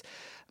communities,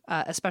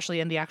 especially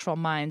in the actual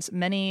mines,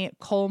 many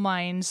coal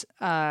mines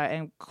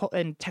and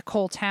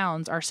coal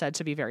towns are said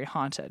to be very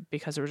haunted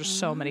because there were just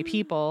so many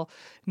people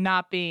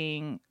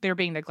being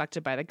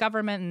neglected by the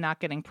government and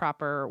not getting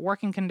proper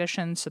working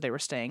conditions. So they were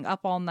staying up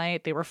all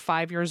night. They were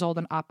 5 years old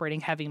and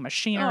operating heavy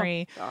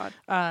machinery. Oh,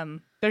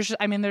 God. There's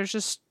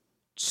just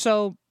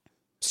so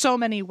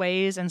many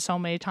ways and so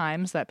many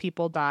times that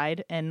people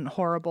died in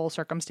horrible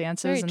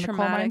circumstances in the coal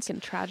mines. Traumatic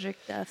and tragic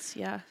deaths.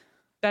 Yeah.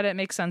 That it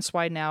makes sense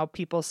why now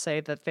people say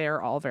that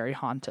they're all very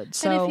haunted.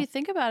 So, and if you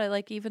think about it,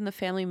 like even the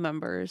family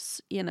members,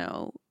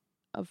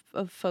 of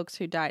folks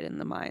who died in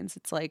the mines,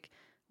 it's like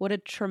what a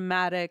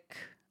traumatic,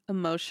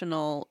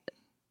 emotional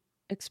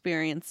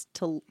experience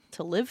to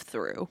live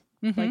through,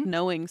 like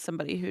knowing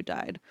somebody who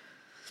died.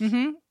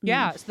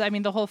 Yeah, so, I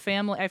mean, the whole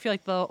family. I feel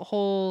like the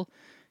whole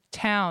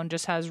town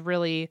just has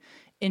really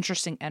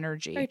interesting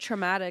energy. Very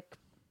traumatic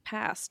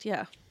past.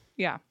 Yeah.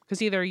 Yeah,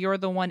 because either you're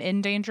the one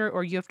in danger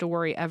or you have to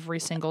worry every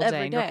single day.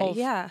 Every day,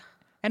 yeah.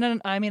 And then,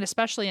 I mean,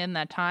 especially in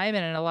that time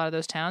and in a lot of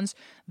those towns,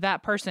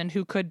 that person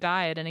who could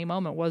die at any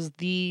moment was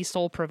the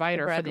sole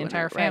provider for the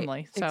entire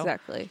family. Right. So,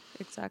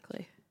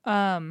 Exactly.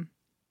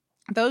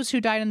 Those who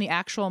died in the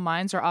actual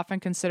mines are often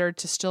considered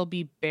to still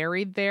be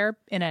buried there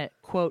in a,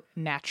 quote,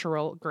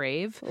 natural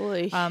grave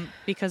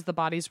because the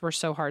bodies were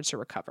so hard to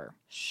recover.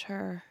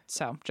 Sure.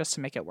 So just to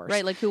make it worse.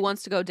 Right, like who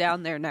wants to go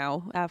down there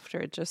now after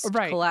it just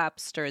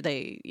collapsed or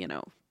they,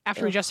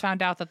 After we just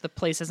found out that the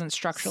place isn't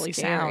structurally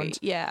sound.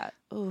 Yeah.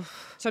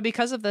 Oof. So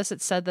because of this,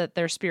 it's said that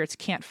their spirits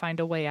can't find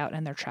a way out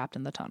and they're trapped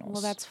in the tunnels.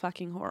 Well, that's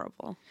fucking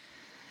horrible.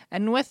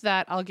 And with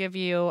that, I'll give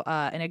you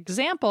an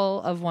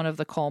example of one of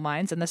the coal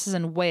mines, and this is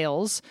in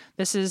Wales.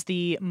 This is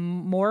the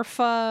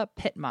Morfa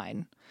Pit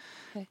Mine,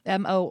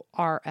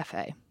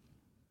 Morfa.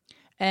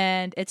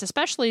 And it's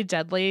especially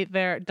deadly.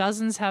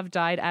 Dozens have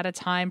died at a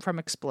time from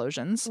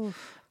explosions.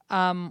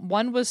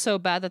 One was so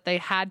bad that they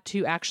had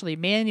to actually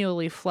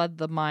manually flood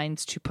the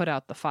mines to put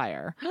out the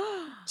fire.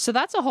 So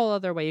that's a whole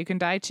other way you can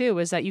die, too,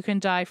 is that you can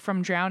die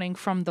from drowning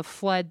from the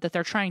flood that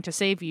they're trying to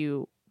save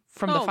you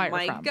from the fire from.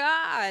 Oh, my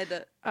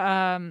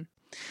God.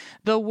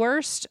 The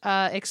worst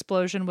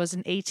explosion was in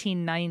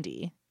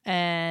 1890.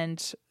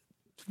 And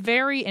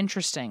very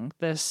interesting,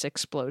 this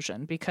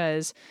explosion,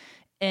 because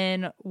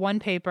in one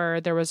paper,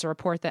 there was a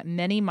report that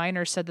many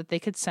miners said that they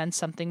could sense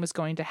something was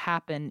going to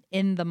happen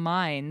in the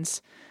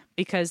mines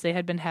because they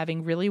had been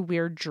having really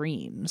weird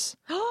dreams.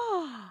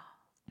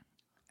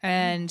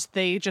 And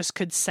they just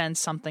could sense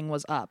something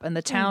was up. And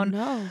the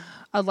town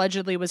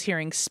allegedly was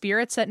hearing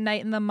spirits at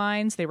night in the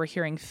mines. They were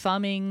hearing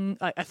thumping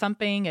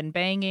and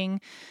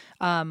banging.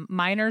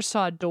 Miners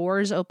saw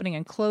doors opening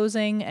and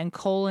closing, and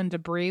coal and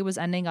debris was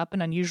ending up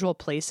in unusual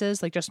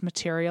places, like just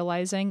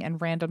materializing in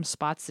random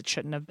spots that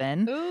shouldn't have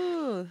been.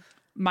 Ooh.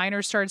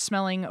 Miners started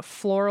smelling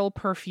floral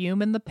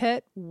perfume in the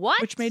pit,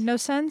 which made no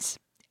sense.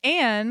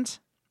 And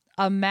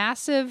a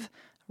massive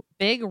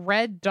big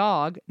red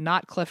dog,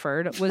 not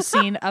Clifford, was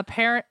seen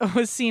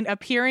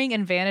appearing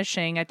and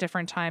vanishing at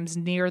different times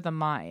near the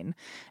mine.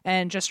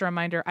 And just a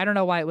reminder, I don't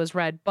know why it was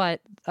red,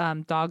 but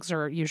dogs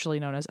are usually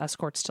known as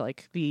escorts to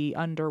like the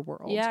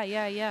underworld.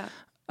 Yeah.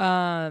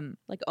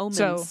 Like omens.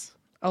 So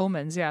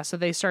omens, yeah. So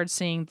they started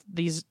seeing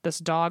this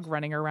dog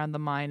running around the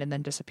mine and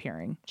then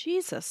disappearing.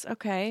 Jesus.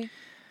 Okay.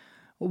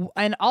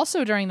 And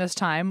also during this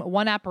time,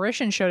 one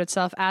apparition showed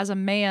itself as a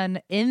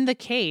man in the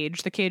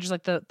cage. The cage is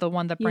like the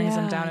one that brings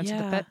him down into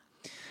the pit.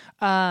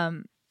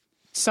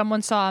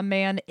 Someone saw a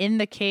man in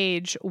the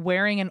cage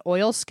wearing an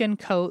oilskin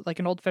coat, like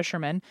an old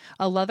fisherman,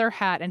 a leather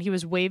hat, and he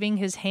was waving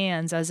his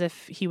hands as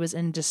if he was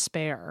in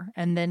despair.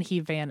 And then he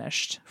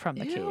vanished from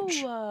the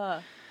cage.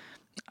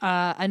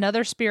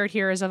 Another spirit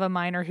here is of a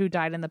miner who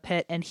died in the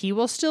pit, and he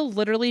will still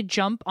literally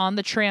jump on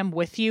the tram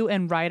with you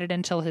and ride it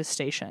until his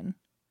station.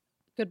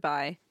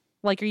 Goodbye.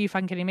 Like, are you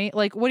fucking kidding me?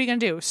 Like, what are you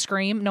going to do?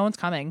 Scream? No one's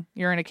coming.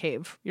 You're in a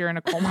cave. You're in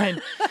a coal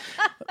mine.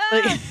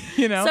 Like,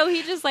 you know? So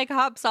he just like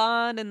hops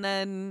on and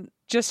then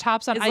just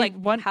hops on. is like,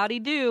 how'd he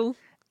do?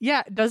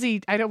 Yeah. Does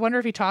he? I don't wonder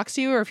if he talks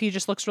to you or if he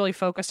just looks really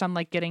focused on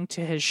like getting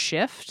to his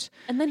shift.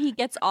 And then he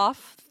gets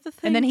off the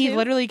thing. And then he too?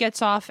 literally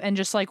gets off and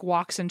just like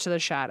walks into the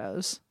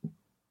shadows.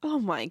 Oh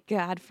my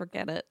God.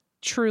 Forget it.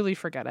 Truly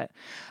forget it.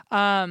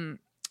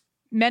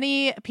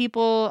 Many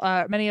people,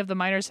 many of the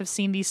miners have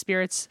seen these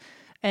spirits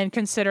and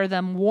consider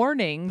them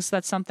warnings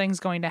that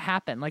something's going to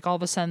happen. Like all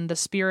of a sudden the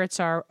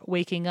spirits are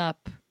waking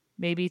up,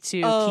 maybe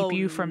to keep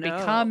you from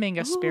becoming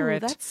a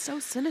spirit. Ooh, that's so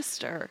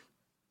sinister.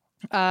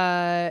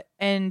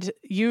 And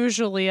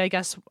usually I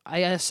guess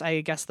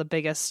the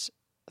biggest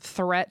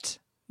threat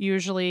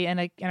usually in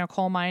a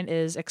coal mine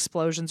is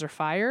explosions or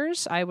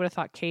fires. I would have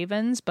thought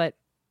cave-ins, but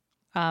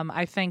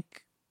I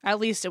think at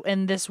least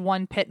in this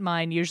one pit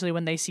mine, usually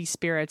when they see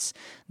spirits,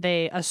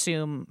 they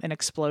assume an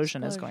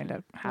explosion is going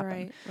to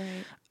happen.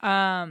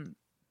 Right.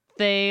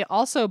 They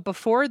also,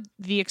 before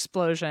the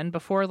explosion,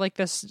 before like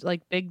this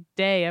like big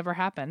day ever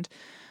happened,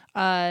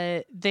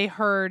 they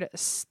heard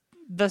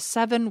the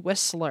 7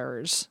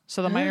 whistlers.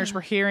 So the miners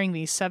were hearing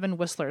these 7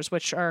 whistlers,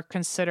 which are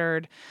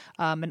considered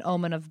an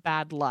omen of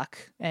bad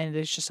luck. And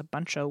it's just a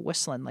bunch of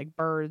whistling, like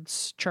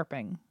birds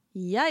chirping.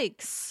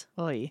 Yikes.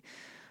 Oy.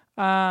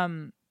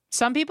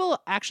 Some people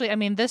actually, I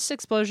mean, this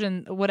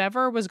explosion,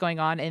 whatever was going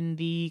on in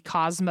the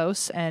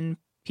cosmos and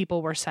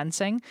people were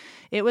sensing,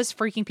 it was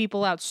freaking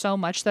people out so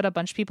much that a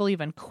bunch of people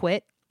even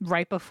quit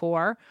right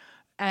before.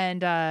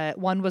 And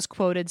one was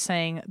quoted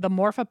saying, "The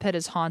Morpha pit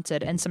is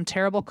haunted and some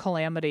terrible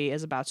calamity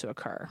is about to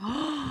occur."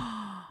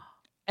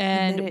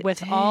 And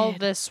with all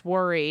this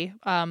worry,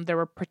 there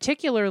were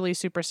particularly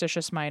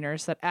superstitious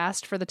miners that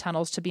asked for the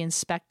tunnels to be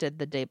inspected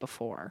the day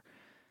before.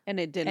 And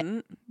it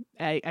didn't.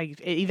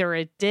 Either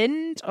it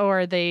didn't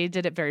or they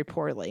did it very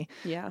poorly.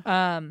 Yeah.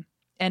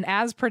 And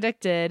as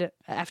predicted,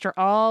 after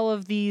all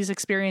of these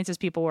experiences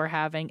people were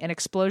having, an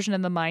explosion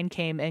in the mine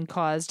came and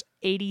caused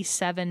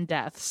 87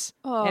 deaths.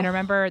 Oh. And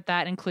remember,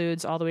 that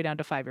includes all the way down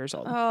to 5 years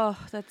old. Oh,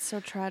 that's so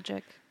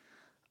tragic.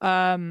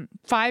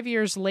 5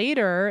 years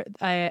later,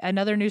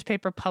 another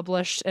newspaper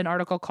published an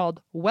article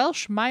called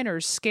 "Welsh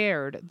Miners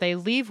Scared. They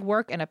Leave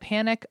Work in a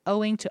Panic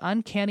Owing to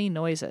Uncanny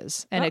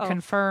Noises." And it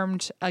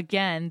confirmed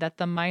again that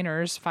the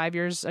miners 5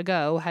 years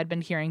ago had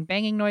been hearing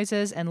banging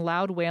noises and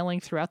loud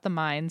wailing throughout the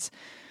mines.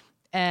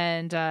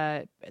 And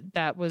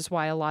that was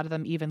why a lot of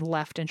them even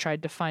left and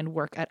tried to find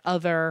work at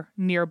other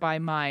nearby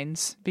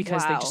mines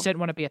because they just didn't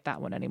want to be at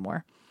that one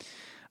anymore.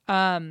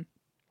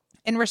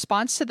 In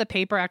response to the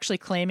paper actually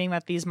claiming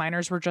that these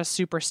miners were just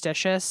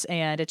superstitious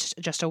and it's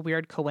just a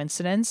weird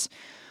coincidence,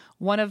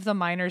 one of the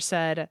miners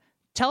said,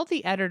 "Tell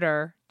the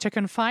editor to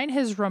confine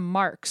his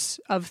remarks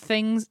to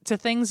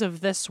things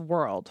of this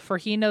world, for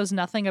he knows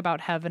nothing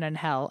about heaven and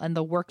hell and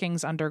the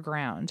workings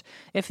underground.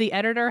 If the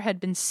editor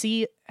had been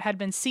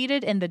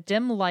seated in the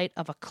dim light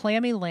of a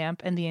clammy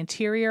lamp in the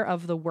interior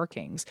of the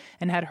workings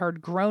and had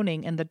heard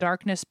groaning in the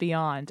darkness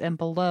beyond and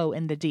below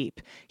in the deep,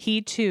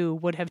 he too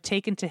would have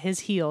taken to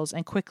his heels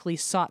and quickly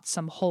sought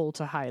some hole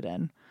to hide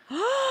in."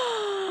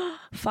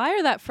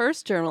 Fire that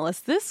first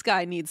journalist. This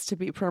guy needs to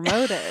be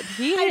promoted.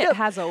 He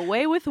has a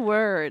way with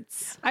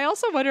words. I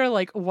also wonder,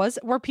 like,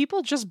 were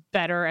people just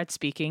better at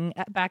speaking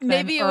back then?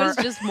 Maybe it was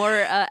just more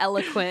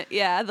eloquent.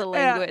 Yeah, the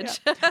language.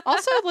 Yeah.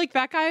 Also, like,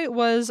 that guy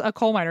was a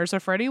coal miner. So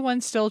for anyone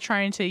still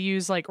trying to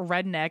use, like,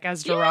 redneck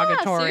as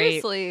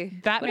derogatory, seriously.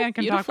 that What a man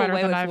can talk beautiful better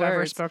way than with I've ever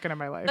words. spoken in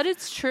my life. But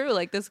it's true.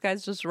 Like, this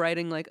guy's just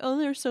writing like, "Oh,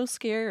 they're so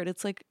scared."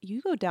 It's like, you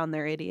go down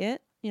there,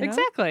 idiot. You know?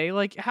 Exactly.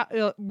 Like,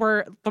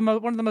 we're one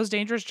of the most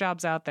dangerous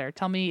jobs out there.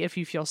 Tell me if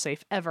you feel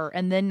safe ever.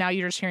 And then now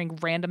you're just hearing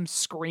random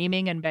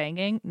screaming and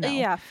banging. No.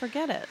 Yeah,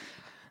 forget it.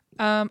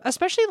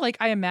 Especially, like,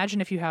 I imagine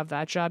if you have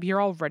that job,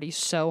 you're already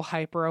so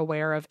hyper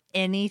aware of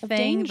anything.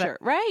 Danger,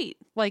 right?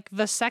 Like,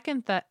 the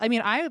second that, I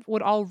mean, I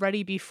would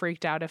already be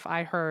freaked out if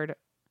I heard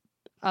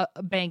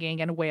banging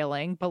and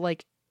wailing. But,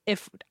 like,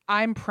 if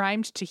I'm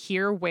primed to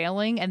hear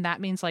wailing and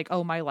that means, like,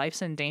 oh, my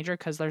life's in danger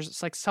because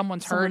there's, like,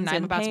 someone's hurt and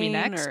I'm about to be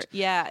next.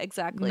 Yeah,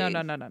 exactly. No.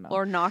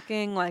 Or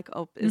knocking, like,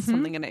 oh, is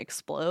something going to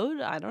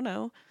explode? I don't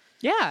know.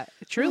 Yeah,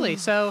 truly.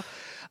 So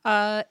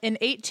in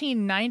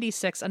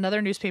 1896,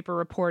 another newspaper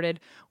reported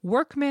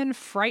workmen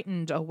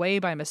frightened away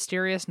by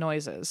mysterious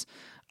noises.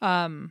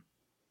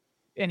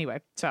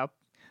 Anyway, so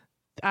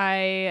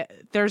I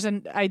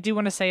do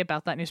want to say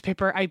about that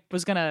newspaper. I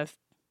was going to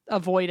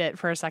avoid it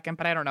for a second,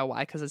 but I don't know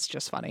why, because it's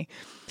just funny.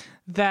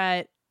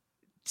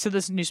 So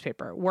this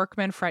newspaper,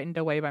 workmen frightened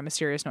away by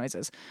mysterious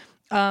noises.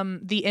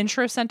 The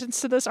intro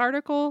sentence to this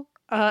article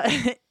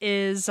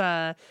is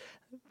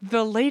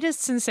the latest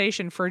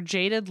sensation for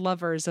jaded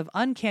lovers of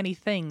uncanny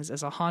things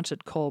is a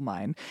haunted coal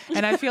mine.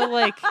 And I feel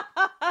like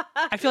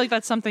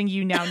that's something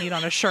you now need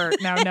on a shirt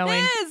now,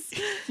 knowing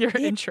your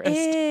interest.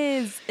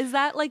 Is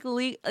that like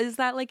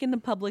in the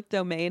public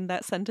domain,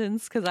 that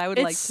sentence? Because I would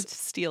like to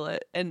steal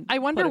it. And I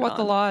wonder what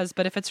the on. law is,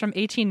 but if it's from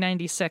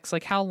 1896,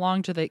 like how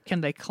long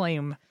can they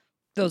claim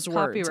those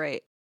words?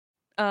 Copyright.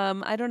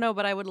 I don't know,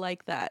 but I would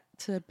like that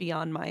to be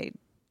on my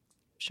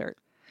shirt.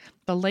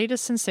 The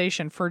latest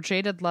sensation for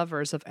jaded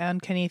lovers of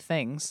uncanny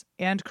things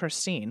and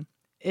Christine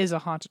is a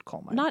haunted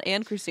coal mine. Not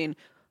Anne Christine,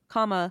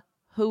 comma,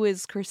 who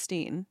is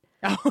Christine?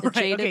 Oh, The right,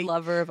 jaded okay.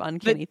 lover of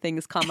uncanny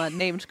things, comma,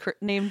 named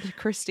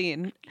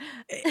Christine.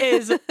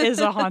 is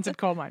a haunted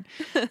coal mine.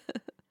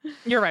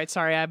 You're right.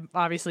 Sorry.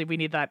 Obviously we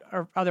need that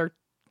or other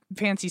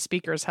fancy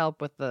speakers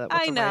help with the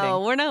I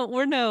know. writing.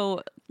 We're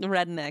no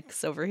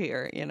rednecks over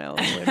here, you know.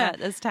 We're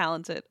not as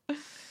talented.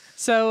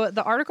 So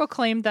the article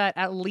claimed that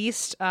at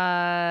least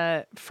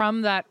from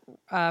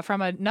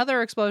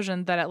another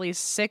explosion that at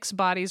least 6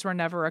 bodies were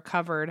never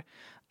recovered.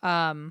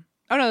 It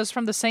was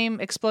from the same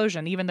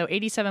explosion. Even though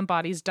 87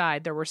 bodies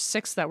died, there were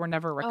 6 that were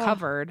never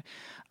recovered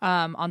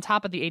on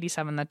top of the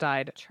 87 that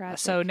died. Tragic.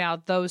 So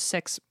now those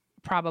 6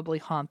 probably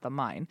haunt the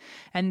mine.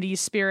 And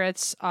these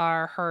spirits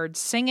are heard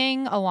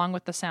singing along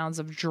with the sounds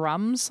of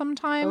drums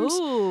sometimes.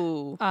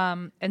 Ooh.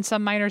 And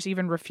some miners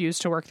even refuse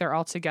to work there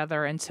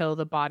altogether until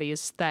the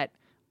bodies that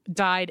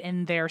died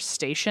in their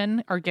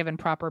station are given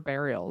proper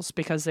burials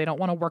because they don't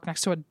want to work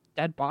next to a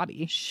dead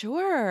body.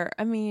 Sure.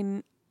 I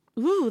mean,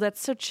 ooh,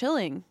 that's so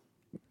chilling.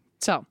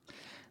 So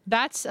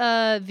that's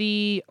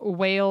the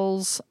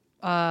Wales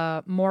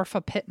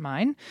Morpha pit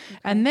mine. Okay.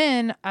 And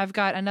then I've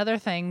got another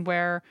thing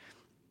where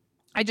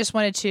I just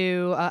wanted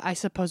to, I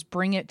suppose,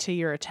 bring it to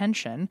your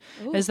attention.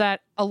 Ooh. Is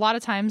that a lot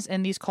of times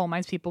in these coal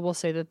mines, people will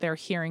say that they're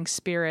hearing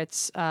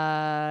spirits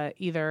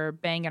either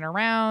banging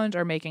around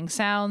or making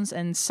sounds.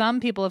 And some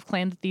people have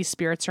claimed that these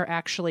spirits are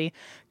actually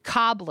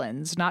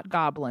coblins, not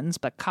goblins,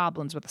 but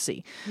coblins with a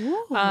C.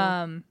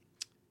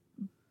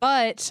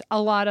 But a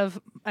lot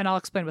of, and I'll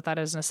explain what that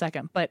is in a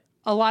second, but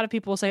a lot of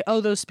people will say, oh,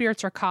 those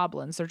spirits are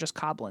coblins. They're just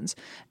coblins.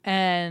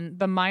 And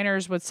the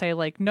miners would say,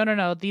 like,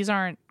 no, these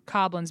aren't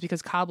coblins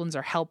because coblins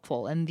are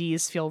helpful and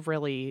these feel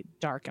really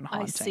dark and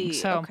haunting. I see.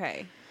 So,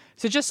 okay.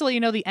 So just to let you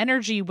know, the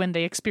energy when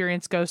they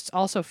experience ghosts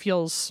also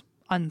feels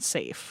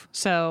unsafe.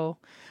 So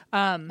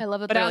I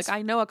love it. They're like,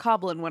 I know a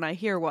coblin when I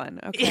hear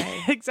one.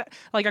 Okay. Exactly.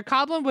 Like a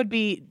coblin would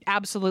be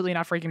absolutely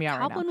not freaking me out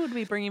right now. Coblin would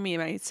be bringing me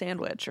my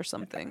sandwich or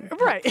something.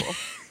 Right.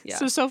 Yeah.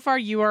 So far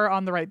you are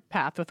on the right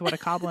path with what a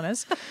coblin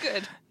is.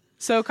 Good.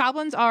 So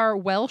coblins are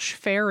Welsh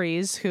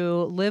fairies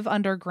who live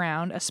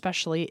underground,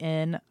 especially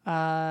in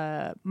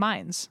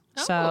mines.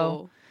 Oh.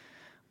 So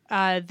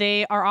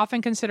they are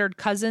often considered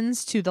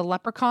cousins to the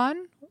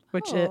leprechaun,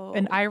 which is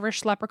an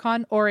Irish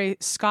leprechaun, or a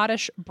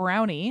Scottish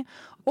brownie,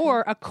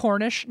 or a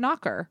Cornish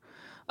knocker.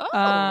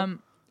 Oh.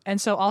 And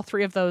so all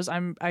 3 of those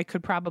I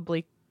could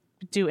probably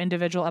do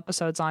individual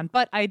episodes on,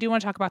 but I do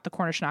want to talk about the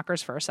Cornish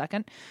knockers for a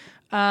second.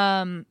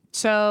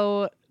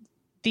 So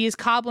these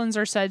coblins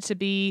are said to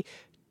be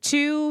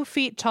 2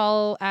 feet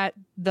tall at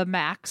the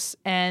max,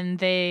 and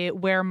they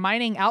wear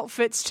mining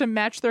outfits to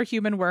match their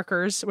human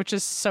workers, which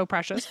is so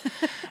precious.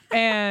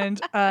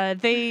 And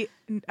they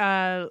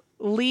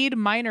lead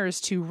miners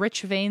to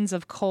rich veins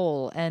of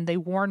coal, and they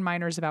warn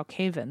miners about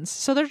cave-ins.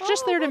 So they're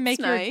just there to make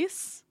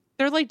nice.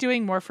 They're like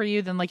doing more for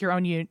you than like your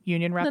own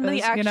union rep Than the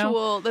is, actual, you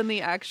know? than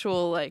the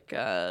actual like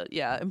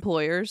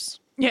employers.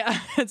 Yeah,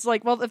 it's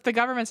like, well, if the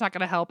government's not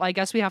going to help, I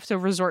guess we have to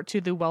resort to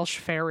the Welsh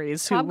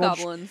fairies who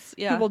Hobgoblins,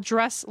 who will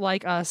dress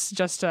like us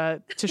just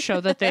to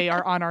show that they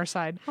are on our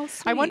side. How I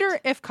sweet. wonder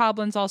if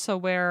coblins also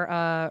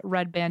wear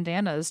red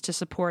bandanas to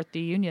support the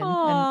union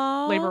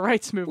and labor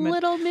rights movement.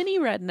 Little mini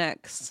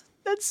rednecks.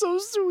 That's so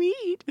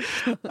sweet.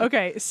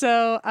 Okay,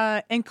 so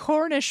in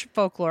Cornish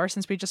folklore,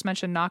 since we just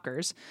mentioned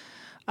knockers,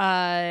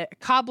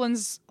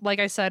 coblins, like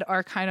I said,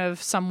 are kind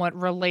of somewhat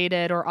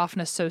related or often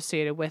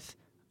associated with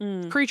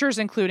creatures,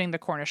 including the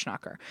Cornish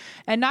knocker.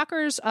 And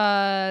knockers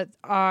they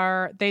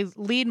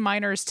lead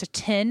miners to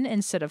tin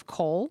instead of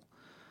coal,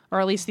 or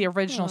at least the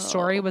original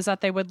story was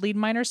that they would lead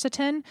miners to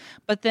tin.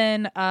 But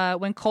then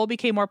when coal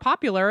became more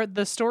popular,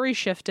 the story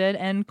shifted,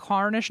 and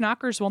Cornish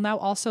knockers will now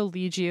also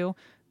lead you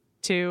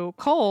to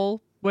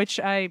coal,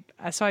 which I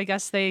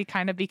guess they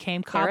kind of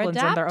became coblins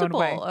in their own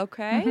way.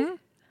 Okay.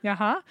 Mm-hmm.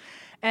 Uh-huh.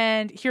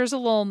 And here's a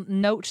little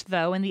note,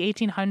 though. In the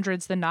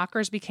 1800s, the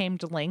knockers became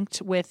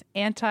linked with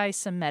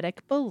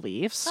anti-Semitic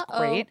beliefs. Uh-oh.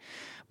 Great.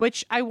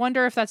 which I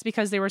wonder if that's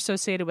because they were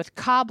associated with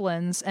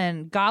goblins,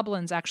 and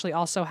goblins actually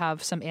also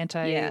have some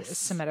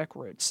anti-Semitic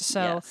roots.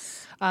 So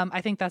Yes. I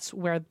think that's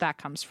where that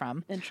comes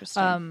from.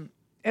 Interesting.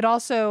 It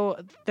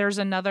also, there's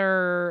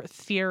another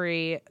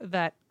theory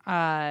that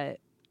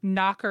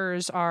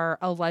knockers are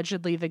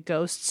allegedly the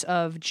ghosts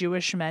of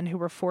Jewish men who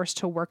were forced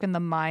to work in the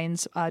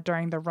mines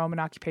during the Roman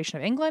occupation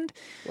of England.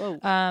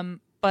 Whoa.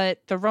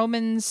 But the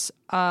Romans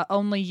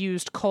only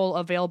used coal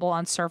available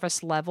on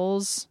surface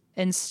levels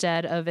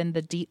instead of in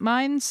the deep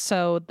mines,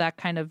 so that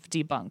kind of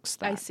debunks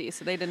that. I see.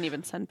 So they didn't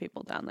even send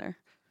people down there.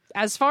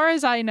 As far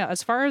as I know,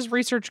 as far as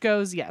research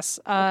goes, yes.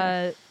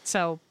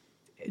 So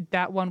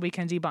that one we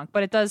can debunk,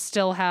 but it does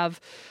still have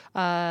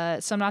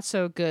some not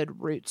so good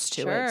roots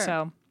to Sure. it.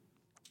 So,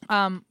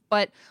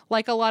 but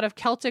like a lot of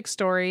Celtic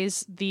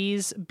stories,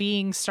 these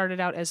beings started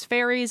out as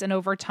fairies, and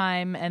over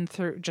time and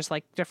through just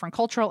like different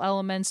cultural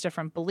elements,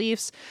 different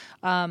beliefs,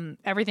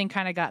 everything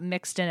kind of got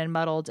mixed in and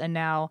muddled, and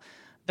now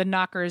the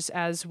knockers,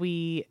 as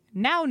we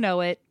now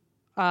know it,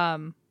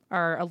 are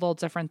a little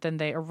different than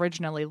they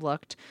originally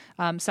looked.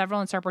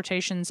 Several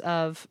interpretations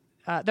of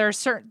there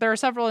are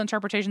several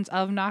interpretations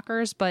of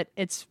knockers, but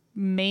it's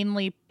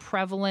mainly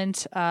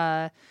prevalent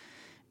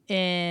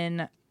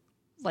in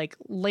like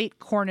late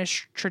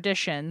Cornish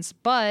traditions.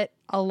 But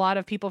a lot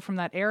of people from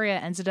that area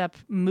ended up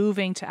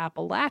moving to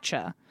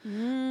Appalachia.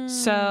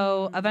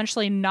 So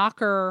eventually,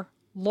 knocker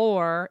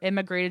lore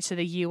immigrated to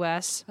the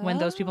U.S. when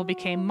those people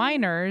became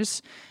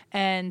miners,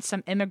 and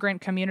some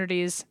immigrant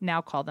communities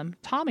now call them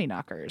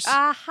Tommyknockers.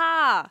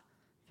 Aha!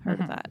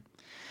 Heard of that.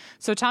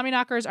 So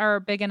Tommyknockers are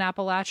big in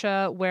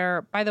Appalachia,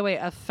 where, by the way,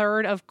 a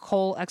third of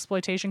coal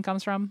exploitation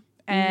comes from.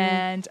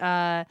 And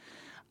a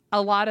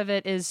lot of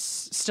it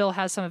still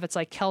has some of its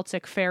like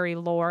Celtic fairy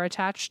lore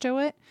attached to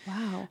it.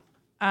 Wow.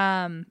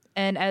 And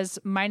as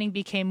mining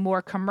became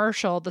more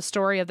commercial, the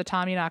story of the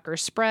Tommyknockers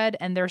spread,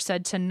 and they're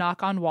said to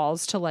knock on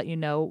walls to let you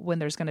know when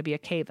there's going to be a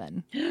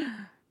cave-in.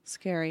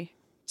 Scary.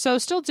 So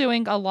still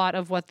doing a lot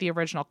of what the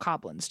original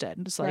goblins did.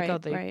 It's like,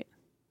 Right,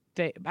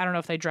 right. I don't know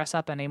if they dress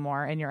up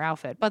anymore in your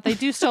outfit, but they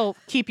do still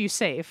keep you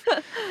safe.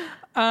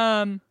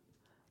 Or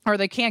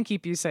they can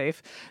keep you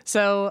safe.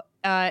 So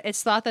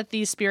it's thought that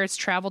these spirits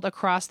traveled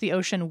across the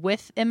ocean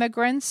with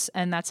immigrants,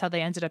 and that's how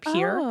they ended up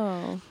here.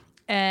 Oh.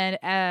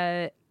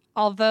 And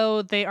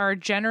although they are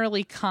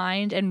generally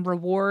kind and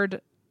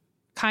reward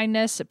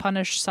kindness,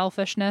 punish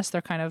selfishness,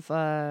 they're kind of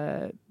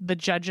the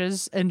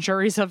judges and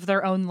juries of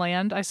their own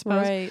land, I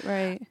suppose. Right,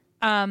 right.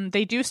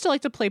 They do still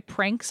like to play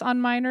pranks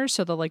on miners,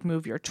 so they'll like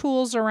move your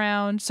tools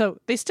around. So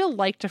they still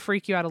like to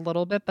freak you out a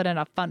little bit, but in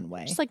a fun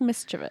way. Just like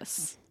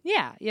mischievous.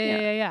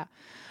 Yeah.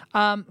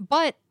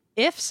 But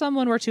if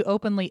someone were to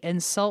openly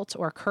insult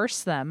or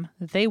curse them,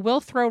 they will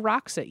throw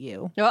rocks at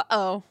you.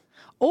 Uh-oh.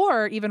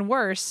 Or even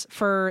worse,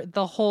 for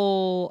the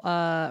whole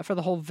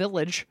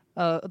village,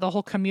 the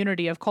whole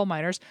community of coal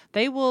miners,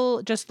 they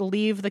will just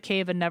leave the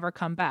cave and never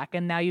come back.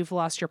 And now you've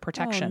lost your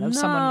protection of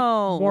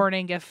someone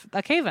warning if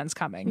a cave-in's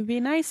coming. Be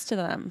nice to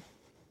them.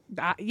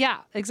 Yeah,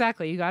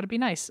 exactly. You got to be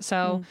nice.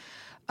 So,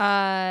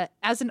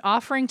 as an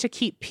offering to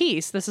keep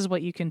peace, this is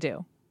what you can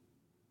do.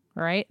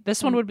 All right.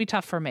 This one would be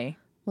tough for me.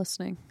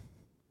 Listening.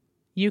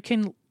 You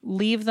can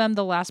leave them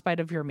the last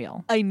bite of your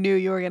meal. I knew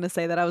you were going to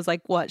say that. I was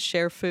like, what,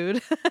 share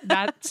food?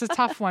 That's a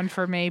tough one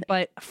for me,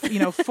 but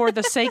for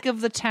the sake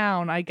of the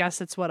town, I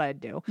guess it's what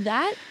I'd do.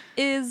 That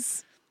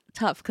is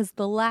tough because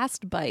the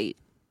last bite's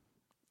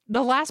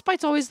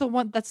always the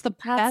one that's the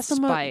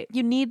best bite.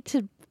 You need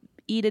to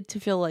eat it to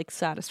feel like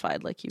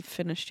satisfied, like you've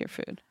finished your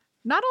food.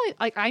 Not only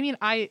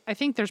I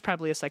think there's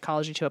probably a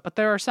psychology to it, but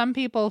there are some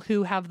people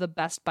who have the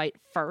best bite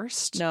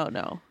first.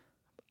 No.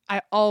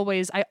 I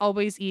always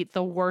eat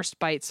the worst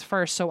bites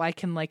first, so I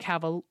can like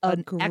have an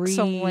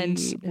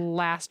excellent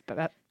last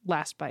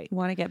bite. You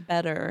want to get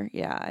better.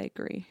 Yeah, I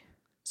agree.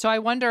 So I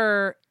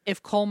wonder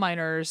if coal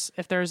miners,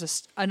 if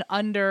there's an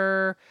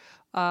underspoken,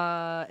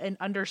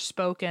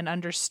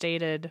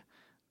 understated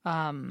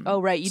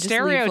oh right, you just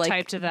stereotype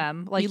leave, to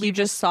them, like you leave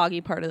just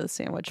soggy part of the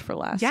sandwich for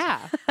last. Yeah,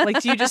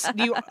 like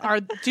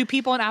do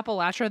people in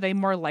Appalachia, are they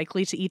more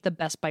likely to eat the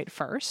best bite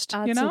first?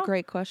 That's a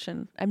great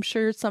question. I'm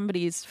sure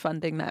somebody's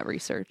funding that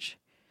research.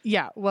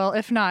 Yeah, well,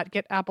 if not,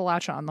 get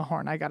Appalachia on the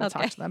horn. I gotta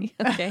talk to them.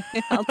 Okay,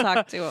 I'll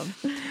talk to them.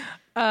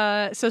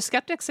 So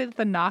skeptics say that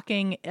the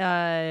knocking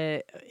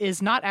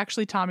is not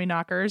actually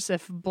Tommyknockers.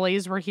 If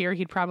Blaze were here,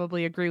 he'd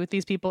probably agree with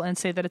these people and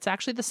say that it's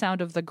actually the sound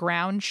of the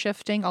ground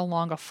shifting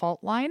along a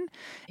fault line,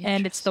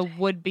 and it's the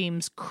wood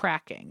beams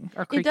cracking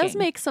or creaking. It does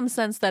make some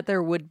sense that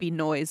there would be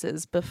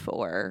noises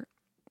before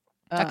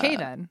a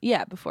cave-in.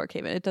 Yeah, before a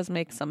cave-in. It does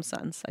make some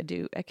sense.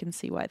 I can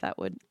see why that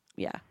would,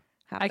 happen.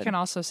 I can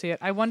also see it.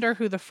 I wonder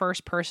who the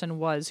first person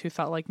was who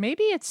thought like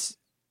maybe it's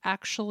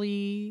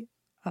actually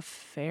a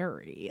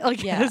fairy.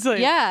 Like, yeah, it's like,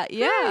 yeah.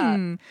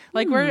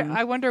 Like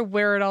I wonder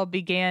where it all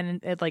began.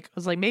 It like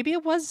was like maybe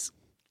it was.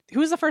 Who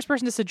was the first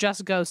person to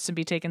suggest ghosts and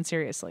be taken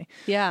seriously?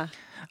 Yeah.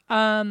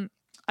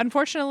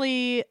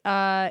 Unfortunately,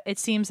 it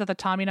seems that the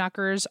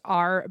Tommyknockers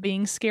are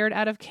being scared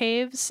out of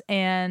caves,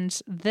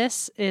 and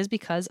this is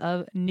because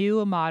of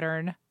new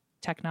modern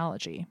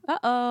technology.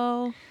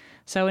 Uh-oh.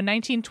 So in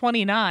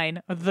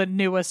 1929, the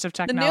newest of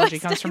technology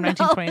comes from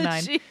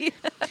 1929.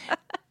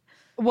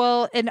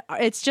 Well, and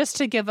it's just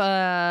to give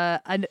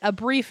a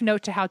brief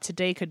note to how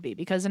today could be,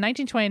 because in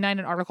 1929,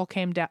 an article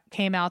came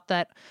out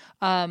that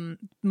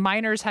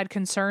miners had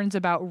concerns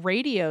about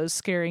radios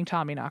scaring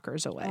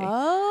Tommyknockers away.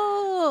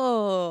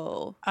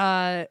 Oh.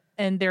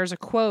 And there's a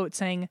quote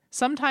saying,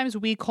 "Sometimes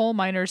we coal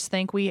miners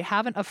think we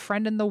haven't a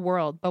friend in the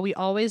world, but we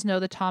always know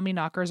the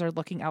Tommyknockers are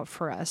looking out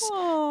for us.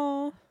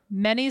 Oh.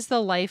 Many's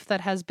the life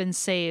that has been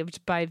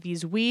saved by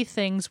these wee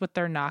things with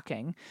their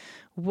knocking."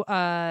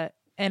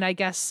 And I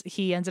guess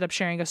he ended up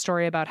sharing a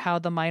story about how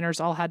the miners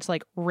all had to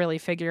like really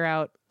figure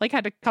out, like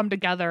had to come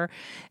together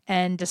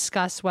and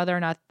discuss whether or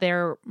not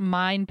their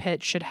mine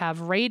pit should have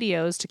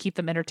radios to keep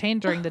them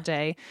entertained during the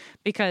day,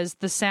 because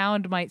the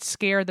sound might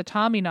scare the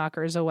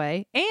Tommyknockers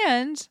away.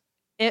 And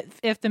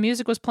if the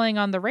music was playing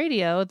on the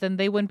radio, then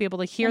they wouldn't be able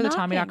to hear the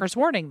Tommyknockers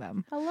warning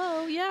them.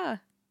 Hello, yeah.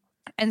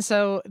 And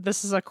so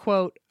this is a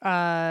quote,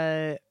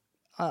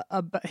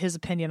 his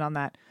opinion on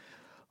that.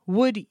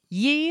 "Would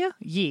ye,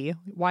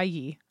 why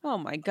ye? Oh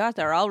my God,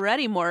 they're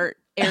already more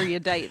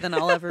erudite than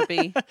I'll ever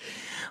be.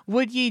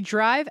 Would ye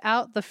drive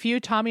out the few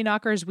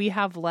Tommyknockers we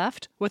have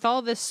left? With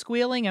all this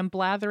squealing and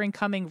blathering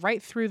coming right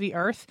through the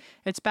earth,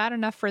 it's bad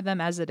enough for them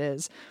as it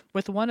is.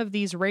 With one of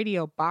these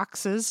radio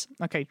boxes,"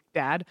 okay,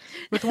 Dad,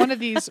 "with one of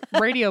these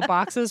radio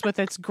boxes with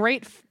its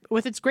great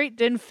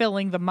din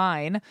filling the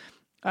mine,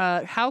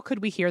 how could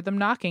we hear them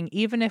knocking,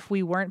 even if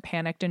we weren't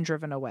panicked and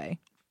driven away?"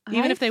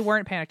 Even if they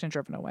weren't panicked and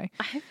driven away.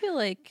 I feel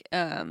like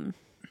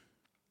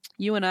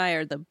you and I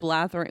are the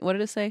blathering. What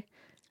did it say?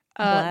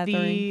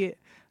 With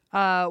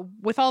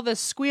all this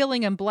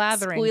squealing and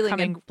blathering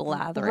coming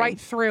right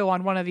through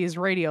on one of these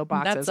radio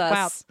boxes. That's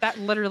wow, us. that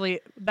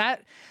literally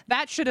that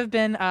should have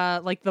been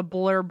like the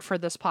blurb for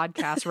this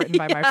podcast written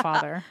by my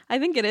father. I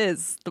think it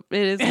is.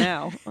 It is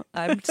now.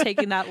 I'm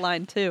taking that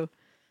line too.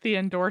 The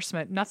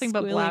endorsement. Nothing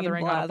but Squealing and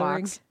blathering on a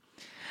box.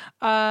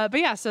 But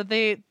yeah, so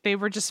they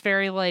were just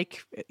very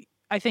like,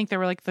 I think they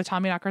were like, the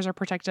Tommyknockers are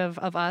protective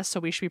of us, so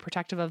we should be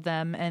protective of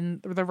them,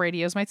 and the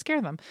radios might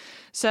scare them.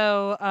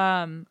 So,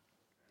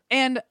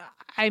 and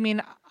I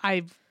mean,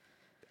 I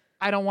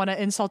don't want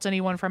to insult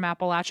anyone from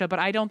Appalachia, but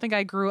I don't think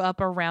I grew up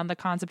around the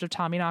concept of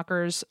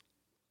Tommyknockers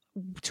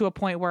to a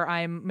point where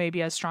I'm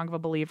maybe as strong of a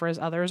believer as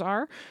others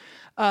are.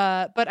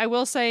 But I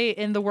will say,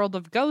 in the world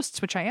of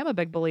ghosts, which I am a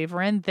big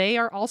believer in, they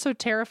are also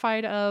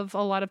terrified of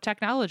a lot of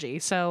technology.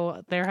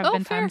 So there have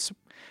been times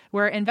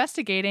where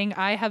investigating,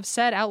 I have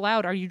said out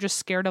loud, "Are you just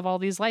scared of all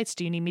these lights?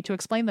 Do you need me to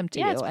explain them to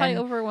you?" Yeah, it's probably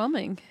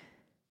overwhelming.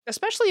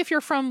 Especially if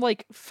you're from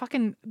like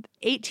fucking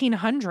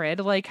 1800,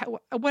 like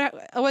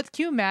what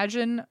can you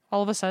imagine?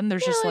 All of a sudden,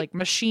 there's just like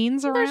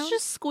machines around. There's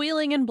just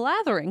squealing and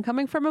blathering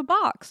coming from a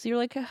box. You're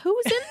like,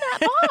 who's in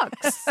that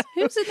box?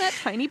 Who's in that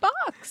tiny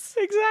box?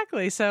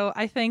 Exactly. So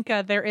I think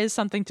there is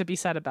something to be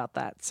said about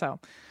that. So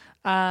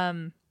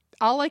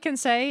all I can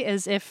say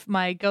is, if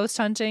my ghost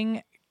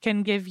hunting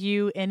can give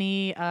you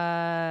any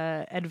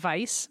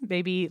advice,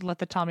 maybe let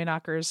the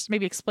Tommyknockers,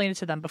 maybe explain it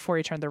to them before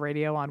you turn the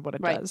radio on what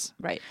it does.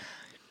 Right.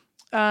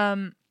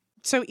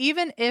 So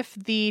even if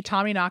the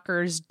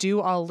Tommyknockers do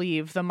all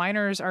leave, the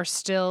miners are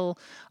still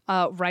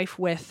rife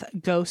with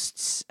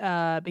ghosts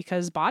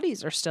because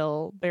bodies are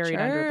still buried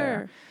under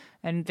there,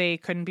 and they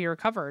couldn't be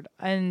recovered.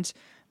 And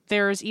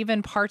there's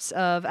even parts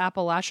of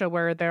Appalachia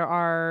where there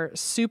are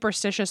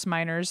superstitious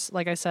miners,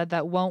 like I said,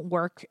 that won't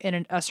work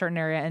in a certain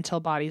area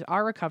until bodies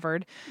are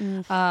recovered.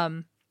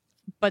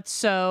 But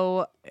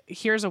so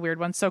here's a weird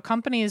one. So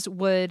companies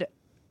would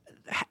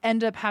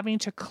end up having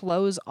to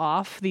close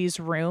off these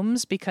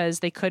rooms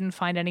because they couldn't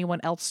find anyone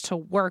else to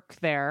work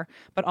there,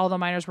 but all the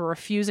miners were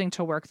refusing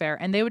to work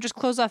there, and they would just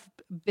close off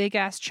big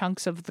ass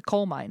chunks of the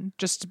coal mine,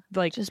 just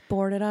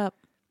board it up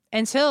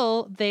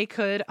until they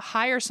could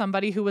hire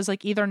somebody who was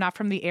like either not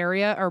from the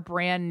area or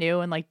brand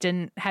new and like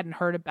hadn't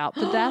heard about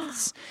the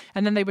deaths,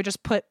 and then they would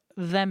just put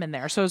them in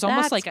there. So it was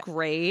almost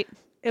great.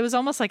 It was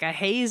almost like a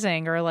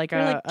hazing or like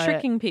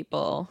tricking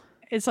people.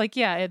 It's like,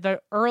 yeah,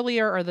 the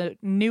earlier or the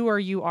newer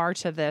you are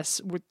to this,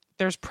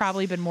 there's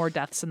probably been more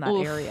deaths in that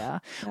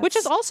area, which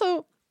is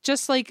also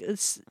just like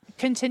it's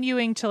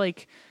continuing to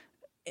like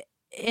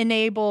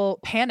enable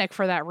panic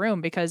for that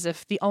room, because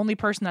if the only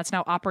person that's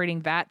now operating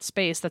that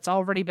space that's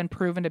already been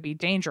proven to be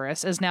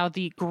dangerous is now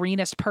the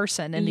greenest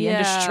person in the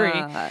industry.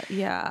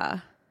 Yeah.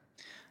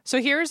 So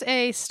here's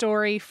a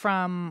story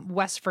from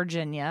West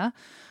Virginia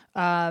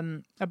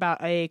about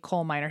a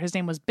coal miner. His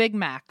name was Big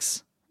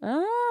Max. Oh,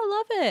 I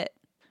love it.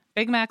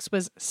 Big Max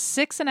was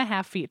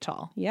 6.5 feet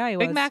tall. Yeah, he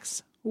was. Big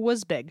Max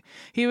was big.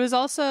 He was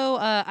also,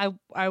 I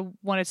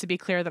wanted to be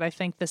clear that I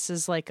think this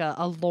is like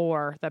a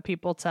lore that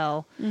people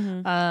tell,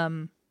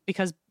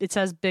 because it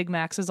says Big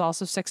Max is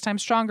also 6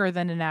 times stronger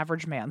than an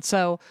average man.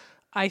 So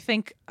I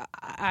think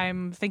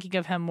I'm thinking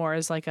of him more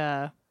as like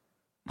a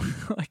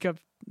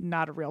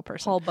not a real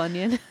person. Paul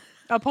Bunyan.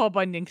 A Paul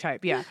Bunyan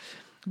type, yeah.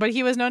 But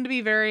he was known to be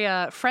very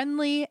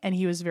friendly, and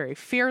he was very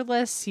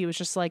fearless. He was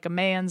just like a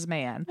man's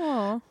man.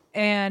 Aww.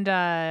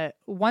 And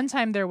one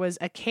time there was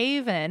a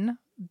cave-in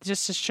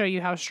just to show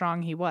you how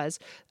strong he was,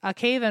 a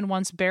cave-in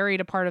once buried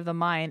a part of the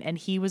mine, and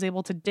he was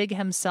able to dig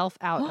himself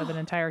out of an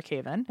entire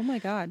cave-in. Oh my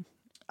God.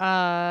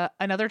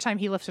 Another time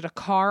he lifted a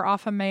car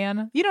off a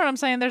man. You know what I'm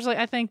saying? There's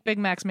I think Big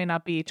Macs may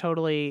not be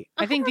totally.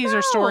 I think these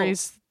are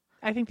stories.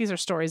 I think these are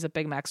stories that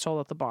Big Macs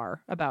told at the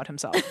bar about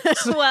himself.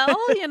 Well,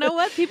 you know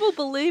what? People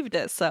believed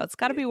it, so it's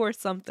got to be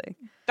worth something.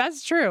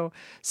 That's true.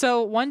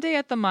 So one day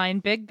at the mine,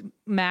 Big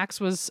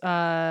Macs was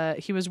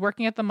he was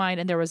working at the mine,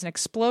 and there was an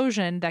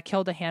explosion that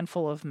killed a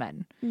handful of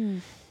men.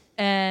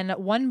 And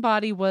one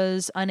body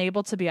was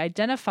unable to be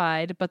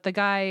identified, but the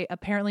guy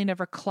apparently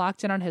never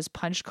clocked in on his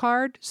punch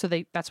card, so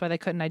that's why they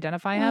couldn't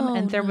identify him.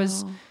 And there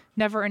was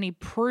never any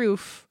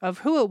proof of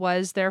who it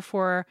was.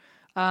 Therefore,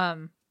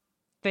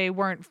 they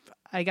weren't.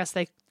 I guess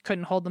they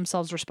couldn't hold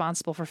themselves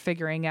responsible for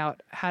figuring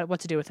out what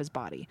to do with his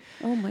body.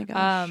 Oh my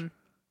gosh.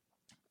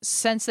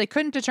 Since they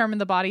couldn't determine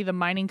the body, the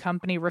mining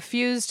company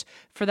refused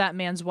for that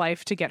man's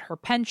wife to get her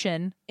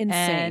pension.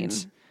 Insane.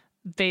 And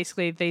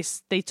basically,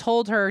 they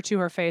told her to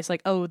her face,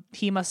 like, "Oh,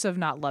 he must have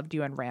not loved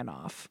you and ran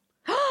off."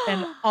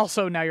 And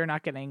also, now you're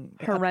not getting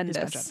his Horrendous.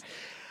 pension.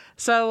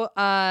 So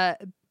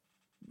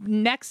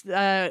next,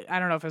 I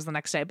don't know if it was the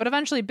next day, but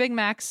eventually, Big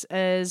Macs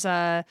is.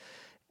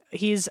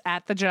 He's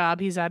at the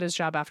job. He's at his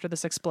job after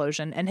this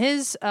explosion. And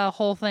his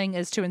whole thing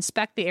is to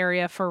inspect the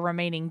area for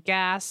remaining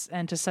gas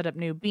and to set up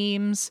new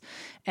beams.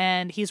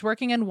 And he's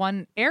working in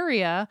one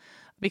area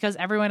because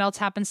everyone else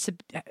happens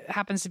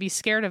to be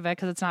scared of it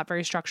because it's not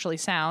very structurally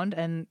sound.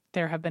 And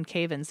there have been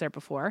cave-ins there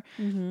before.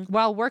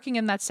 While working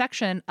in that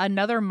section,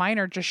 another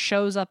miner just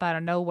shows up out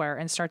of nowhere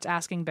and starts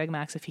asking Big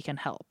Macs if he can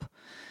help.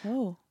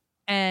 Oh.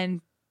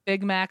 And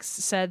Big Macs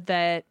said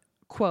that,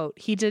 quote,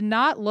 he did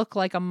not look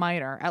like a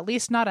miner, at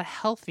least not a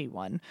healthy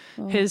one.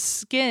 His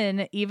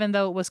skin, even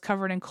though it was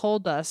covered in coal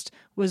dust,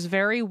 was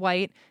very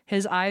white.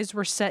 His eyes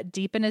were set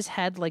deep in his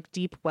head like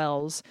deep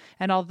wells.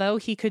 And although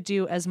he could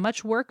do as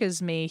much work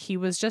as me, he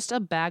was just a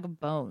bag of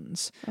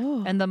bones.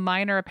 And the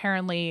miner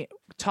apparently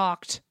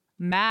talked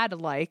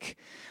mad-like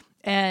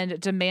and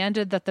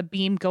demanded that the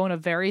beam go in a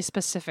very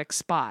specific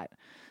spot.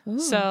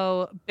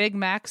 So Big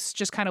Macs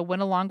just kind of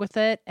went along with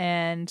it,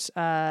 and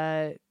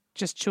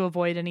just to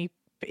avoid any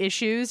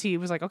issues, he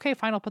was like, okay,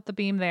 fine, I'll put the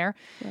beam there.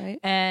 Right.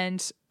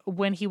 And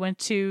when he went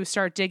to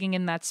start digging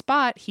in that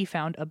spot, he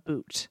found a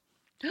boot.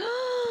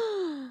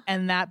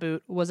 And that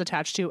boot was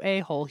attached to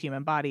a whole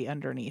human body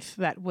underneath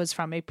that was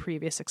from a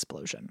previous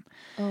explosion.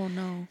 Oh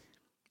no.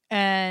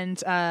 And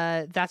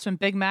that's when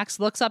Big Macs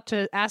looks up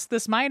to ask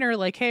this miner,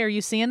 like, hey, are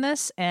you seeing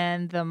this?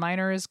 And the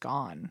miner is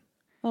gone.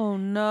 Oh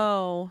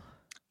no.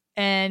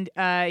 And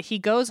he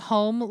goes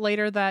home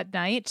later that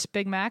night,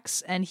 Big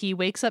Macs, and he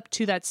wakes up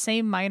to that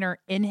same miner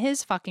in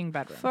his fucking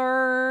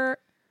bedroom.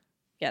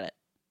 Get it.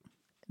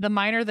 The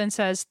miner then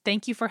says,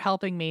 thank you for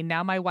helping me.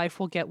 Now my wife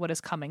will get what is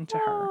coming to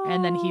her.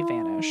 And then he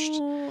vanished.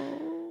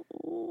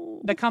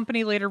 The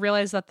company later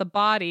realized that the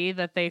body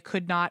that they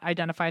could not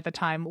identify at the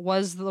time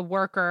was the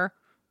worker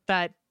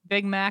that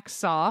Big Macs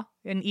saw.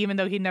 And even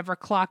though he never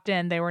clocked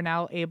in, they were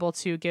now able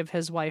to give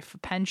his wife a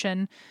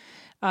pension.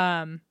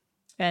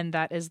 And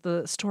that is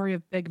the story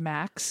of Big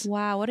Macs.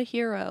 Wow, what a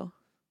hero.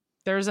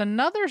 There's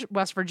another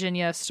West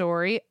Virginia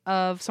story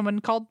of someone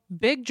called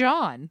Big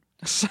John.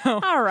 So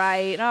All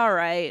right.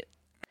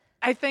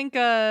 I think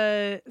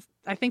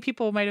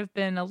people might have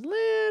been a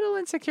little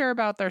insecure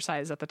about their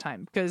size at the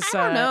time because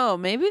I don't know.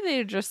 Maybe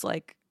they're just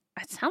like,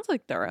 it sounds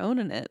like they're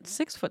owning it.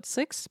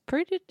 6'6",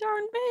 pretty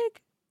darn big.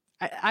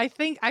 I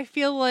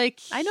feel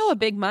like I know a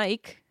Big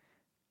Mike,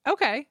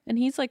 okay, and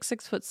he's like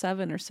 6'7"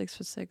 or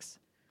 6'6".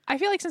 I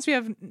feel like since we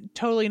have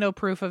totally no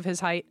proof of his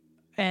height,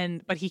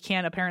 but he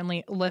can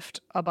apparently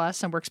lift a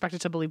bus, and we're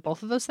expected to believe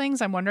both of those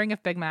things. I'm wondering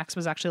if Big Macs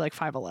was actually like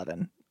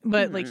 5'11",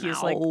 but like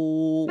he's like, I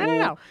don't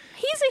know.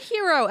 He's a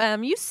hero.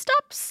 You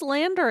stop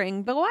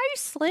slandering, but why are you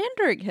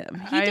slandering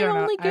him? He I did don't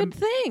know. only good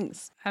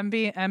things. I'm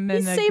in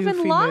He's a saving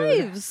goofy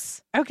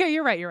lives. mood. Okay,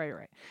 you're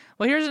right.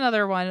 Well, here's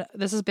another one.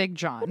 This is Big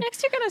John. But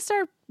next, you're gonna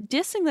start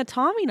dissing the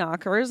Tommy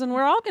knockers, and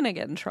we're all gonna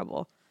get in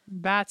trouble.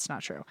 That's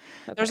not true.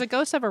 There's a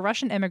ghost of a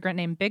Russian immigrant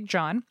named Big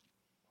John.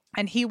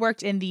 And he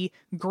worked in the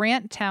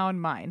Grant Town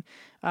mine,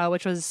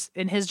 which was,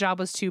 and his job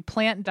was to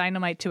plant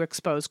dynamite to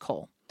expose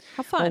coal.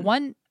 How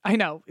fun. I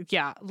know.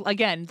 Yeah.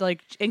 Again,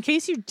 like in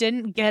case you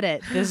didn't get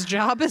it, this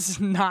job is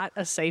not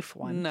a safe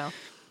one. No.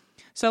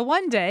 So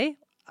one day,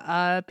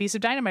 a piece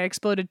of dynamite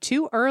exploded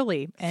too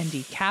early and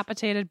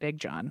decapitated Big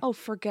John. Oh,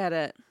 forget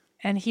it.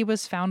 And he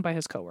was found by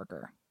his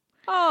coworker.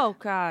 Oh,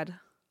 God.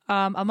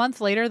 A month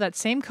later, that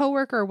same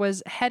coworker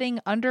was heading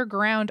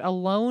underground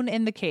alone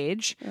in the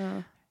cage.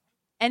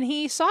 And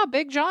he saw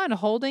Big John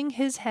holding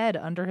his head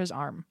under his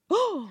arm.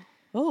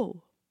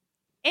 Oh.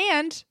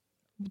 And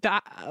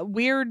that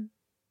weird,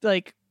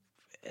 like,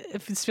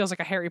 if this feels like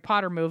a Harry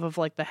Potter move of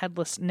like the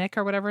headless Nick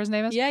or whatever his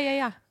name is.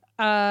 Yeah.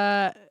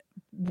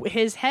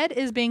 His head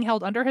is being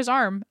held under his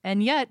arm,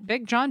 and yet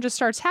Big John just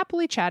starts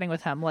happily chatting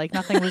with him like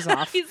nothing was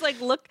off. He's like,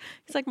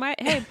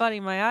 hey, buddy,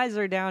 my eyes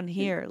are down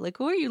here. Like,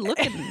 who are you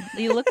looking?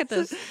 You look at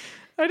this.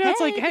 I know, it's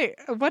like, hey,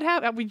 what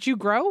happened? Did you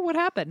grow? What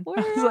happened?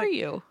 Where are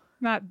you?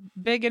 not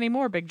big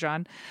anymore, Big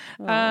John.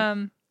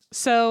 Oh.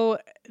 So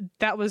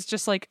that was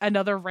just like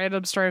another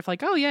random story of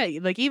like, oh yeah,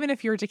 like even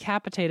if you're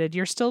decapitated,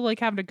 you're still like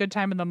having a good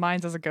time in the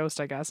mines as a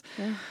ghost, I guess.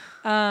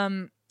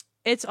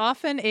 It's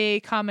often a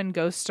common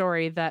ghost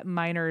story that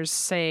miners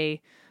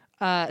say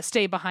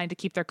stay behind to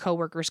keep their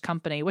coworkers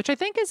company, which I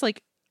think is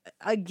like,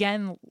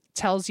 again,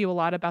 tells you a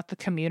lot about the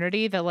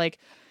community, that like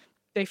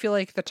they feel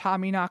like the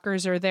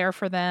Tommyknockers are there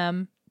for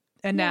them.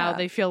 And now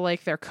they feel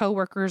like their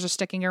coworkers are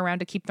sticking around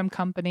to keep them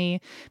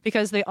company,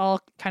 because they all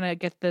kind of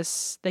get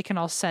this, they can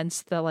all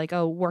sense that like,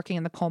 oh, working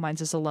in the coal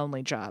mines is a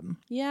lonely job.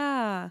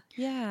 Yeah.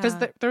 Because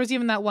there was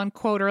even that one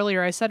quote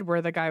earlier I said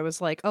where the guy was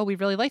like, oh, we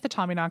really like the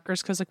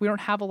Tommyknockers because like we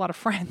don't have a lot of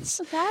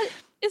friends. That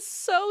is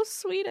so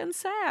sweet and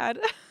sad.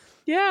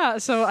 Yeah.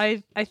 So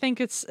I think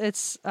it's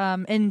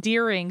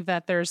endearing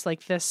that there's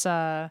like this,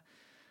 I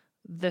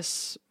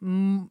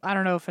don't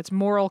know if it's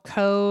moral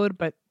code,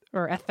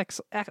 or ethics,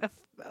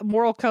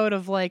 moral code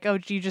of like, oh,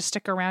 do you just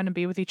stick around and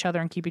be with each other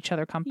and keep each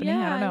other company?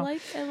 Yeah, I don't know.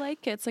 I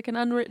like it. It's like an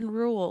unwritten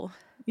rule.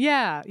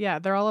 Yeah,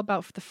 they're all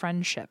about the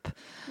friendship.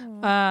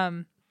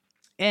 And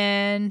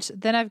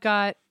then I've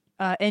got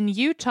in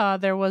Utah,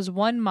 there was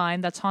one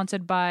mine that's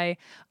haunted by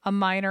a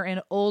miner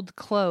in old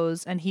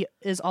clothes, and he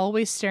is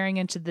always staring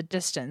into the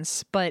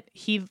distance. But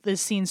he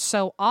is seen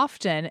so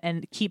often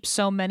and keeps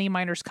so many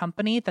miners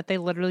company that they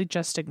literally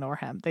just ignore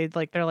him. They're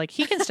like,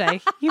 he can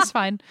stay, he's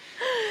fine.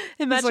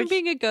 Imagine like,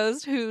 being a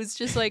ghost who's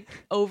just like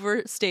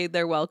overstayed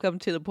their welcome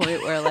to the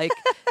point where like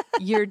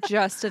you're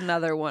just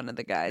another one of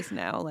the guys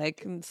now.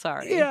 Like, I'm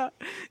sorry. Yeah.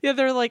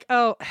 They're like,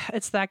 oh,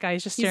 it's that guy.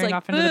 He's just staring like,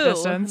 off into the "Boo."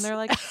 distance. And they're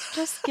like,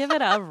 just give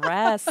it a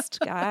rest,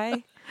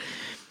 guy.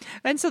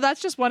 And so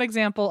that's just one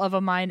example of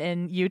a mine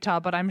in Utah,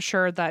 but I'm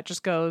sure that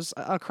just goes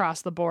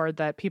across the board,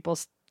 that people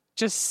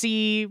just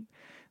see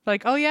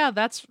like, oh yeah,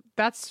 that's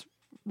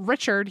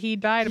Richard. He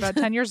died about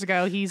 10 years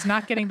ago. He's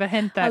not getting the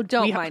hint that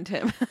don't mind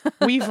him.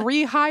 We've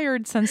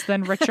rehired since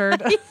then,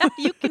 Richard. Yeah,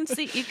 you can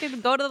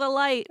go to the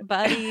light,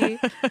 buddy.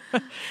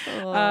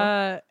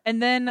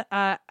 And then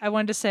I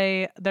wanted to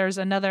say there's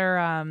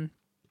another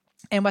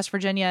in West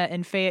Virginia,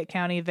 in Fayette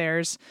County,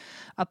 there's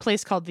a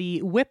place called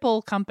the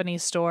Whipple Company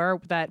Store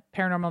that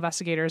paranormal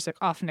investigators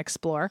often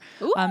explore.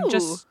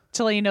 Just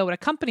to let you know what a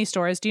company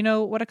store is. Do you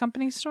know what a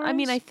company store is? I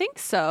mean, I think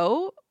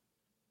so.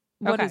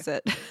 What Okay. is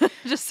it?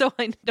 Just so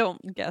I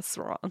don't guess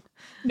wrong.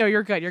 No,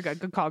 you're good. You're good.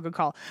 Good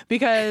call.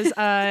 Because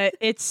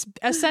it's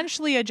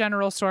essentially a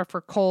general store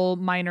for coal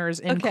miners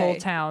in coal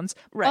towns.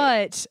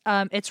 Right.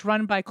 But it's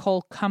run by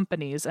coal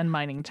companies and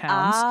mining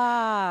towns.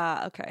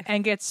 Ah, okay.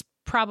 And gets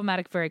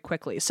problematic very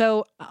quickly.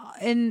 So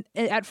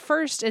at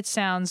first it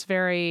sounds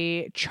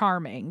very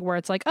charming, where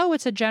it's like, oh,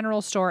 it's a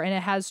general store and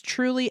it has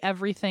truly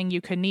everything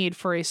you could need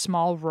for a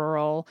small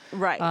rural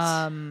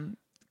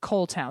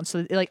coal town.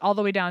 So like all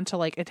the way down to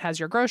like, it has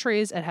your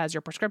groceries, it has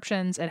your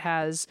prescriptions, it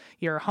has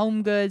your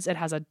home goods, it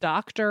has a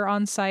doctor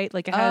on site.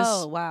 Like it has,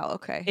 oh wow,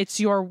 okay. It's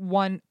your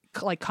one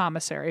like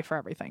commissary for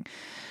everything.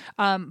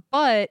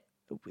 But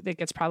it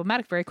gets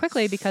problematic very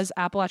quickly because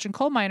Appalachian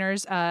coal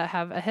miners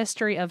have a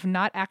history of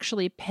not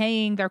actually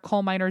paying their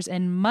coal miners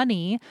in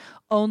money,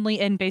 only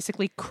in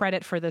basically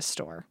credit for this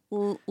store.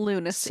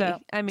 Lunacy. So,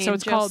 I mean, so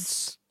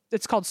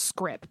it's called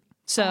scrip.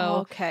 So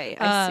okay,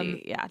 I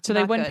see. Yeah. So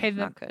they wouldn't pay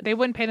them. They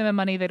wouldn't pay them in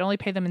money. They'd only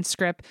pay them in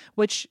scrip,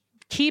 which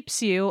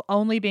keeps you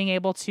only being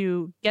able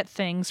to get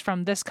things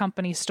from this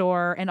company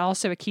store, and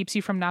also it keeps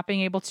you from not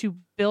being able to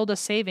build a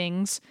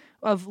savings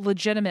of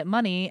legitimate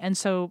money, and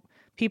so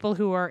people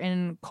who are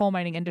in coal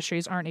mining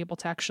industries aren't able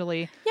to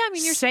actually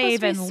you're save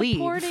supposed to be and leave.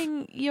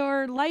 supporting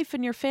your life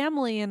and your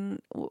family,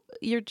 and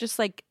you're just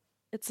like,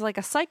 it's like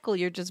a cycle.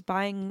 You're just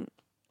buying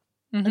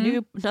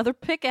another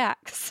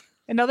pickaxe.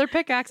 Another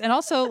pickaxe. And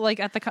also, like,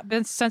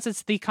 since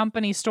it's the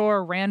company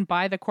store ran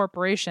by the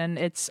corporation,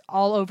 it's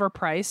all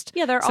overpriced.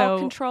 Yeah, they're all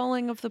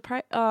controlling of the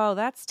price. Oh,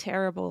 that's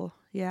terrible.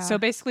 Yeah. So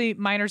basically,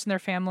 miners and their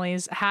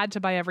families had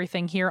to buy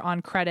everything here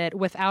on credit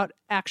without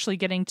actually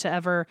getting to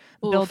ever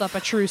build up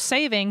a true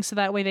savings, so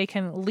that way they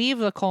can leave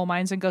the coal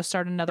mines and go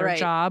start another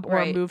job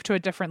or move to a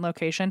different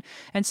location.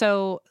 And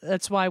so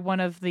that's why one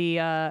of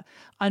the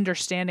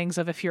understandings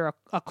of, if you're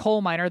a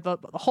coal miner, the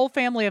whole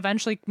family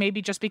eventually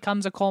maybe just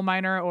becomes a coal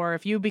miner, or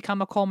if you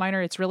become a coal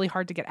miner, it's really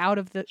hard to get out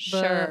of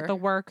the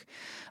work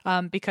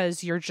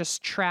because you're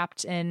just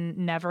trapped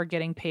in never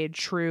getting paid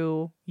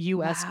true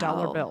U.S.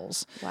 dollar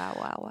bills.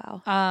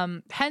 Wow.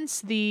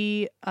 Hence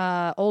the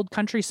old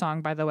country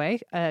song, by the way,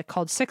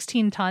 called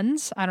 16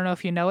 Tons. I don't know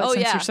if you know it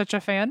since you're such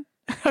a fan.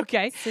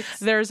 Okay.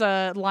 There's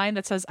a line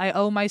that says, I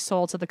owe my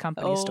soul to the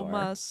company store. Owe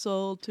my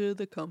soul to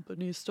the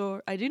company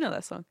store. I do know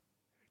that song.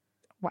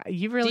 Wow,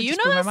 you really do you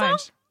just know blew that my mind.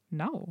 song?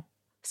 No.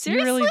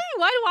 Seriously?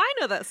 Why do I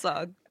know that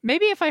song?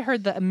 Maybe if I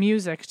heard the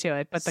music to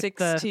it, but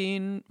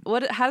 16.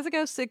 What? How does it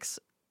go?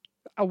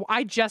 Oh,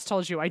 I just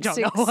told you I don't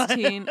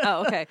 16. know.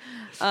 Oh, okay.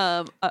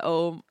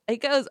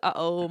 It goes, I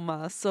owe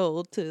my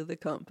soul to the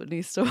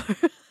company store.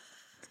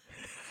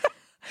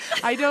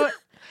 I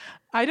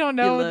don't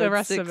know the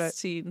rest of it.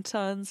 16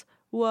 tons.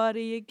 What do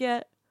you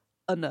get?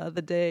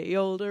 Another day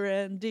older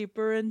and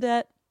deeper in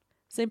debt.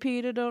 St.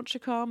 Peter, don't you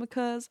call me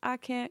 'cause I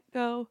can't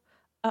go.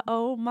 I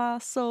owe my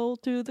soul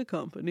to the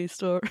company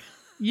store.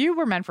 You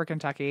were meant for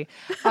Kentucky.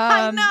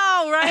 I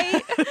know,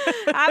 right?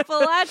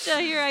 Appalachia,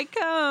 here I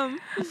come.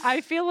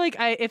 I feel like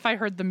if I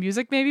heard the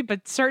music, maybe,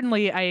 but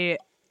certainly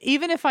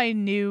even if I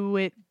knew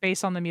it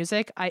based on the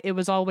music, it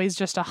was always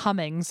just a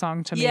humming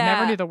song to me. Yeah.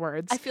 Never knew the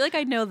words. I feel like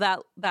I know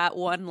that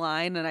one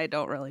line, and I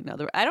don't really know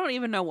I don't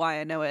even know why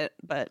I know it.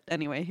 But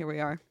anyway, here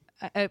we are.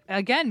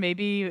 Again,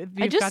 maybe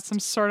you've got some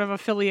sort of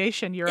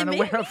affiliation you're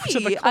unaware of to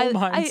the coal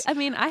mines. I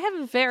mean, I have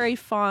a very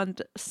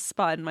fond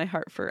spot in my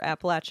heart for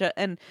Appalachia,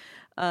 and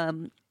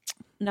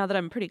now that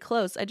I'm pretty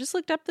close, I just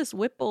looked up this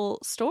Whipple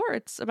store.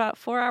 It's about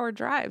 4-hour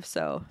drive.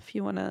 So if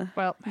you want to,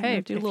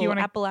 do a little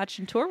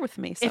Appalachian tour with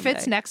me someday. If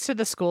it's next to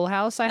the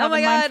schoolhouse I have my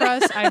in mind God.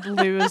 for us, I'd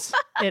lose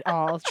it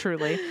all,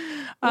 truly.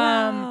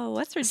 Wow,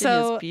 West Virginia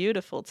so- is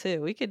beautiful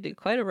too. We could do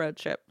quite a road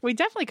trip. We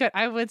definitely could.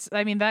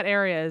 I mean, that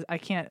area is,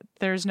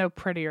 there's no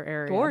prettier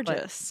area.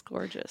 Gorgeous.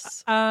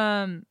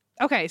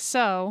 Okay,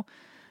 so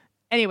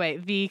anyway,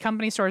 the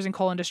company stores in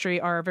coal industry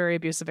are very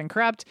abusive and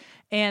corrupt,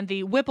 and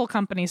the Whipple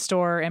Company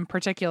store in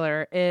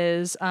particular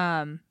is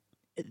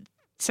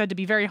said to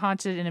be very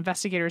haunted, and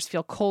investigators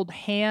feel cold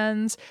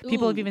hands.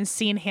 People have even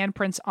seen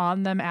handprints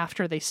on them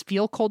after they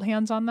feel cold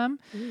hands on them.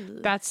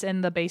 That's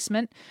in the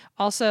basement.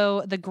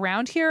 Also, the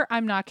ground here,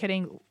 I'm not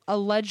kidding,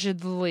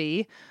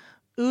 allegedly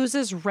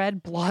oozes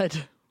red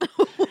blood.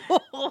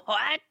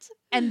 What?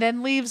 And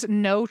then leaves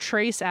no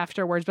trace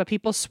afterwards, but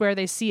people swear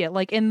they see it.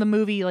 Like in the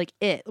movie, like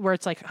It, where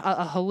it's like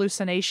a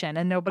hallucination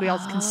and nobody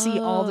else can see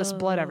all this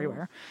blood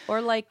everywhere. Or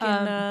like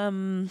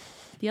in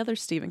the other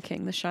Stephen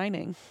King, The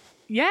Shining.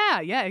 Yeah,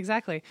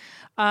 exactly.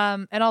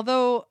 And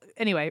although,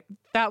 anyway,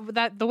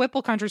 that the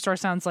Whipple Country Store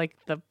sounds like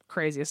the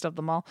craziest of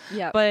them all.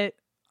 Yeah. But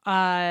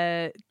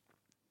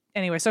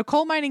anyway, so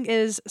coal mining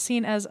is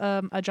seen as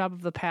a job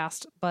of the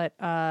past, but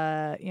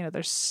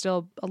there's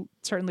still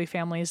certainly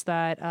families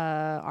that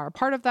are a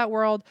part of that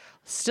world.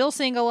 Still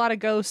seeing a lot of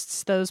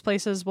ghosts. Those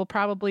places will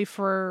probably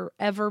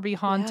forever be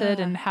haunted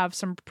and have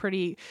some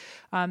pretty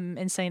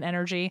insane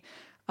energy.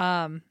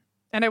 And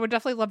I would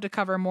definitely love to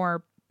cover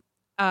more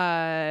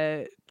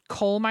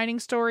coal mining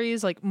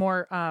stories, like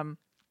more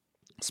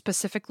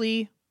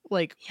specifically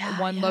like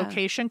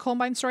location coal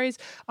mine stories.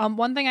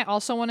 One thing I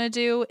also want to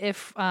do,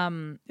 if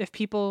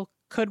people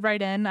could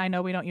write in, I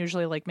know we don't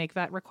usually like make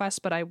that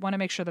request, but I want to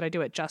make sure that I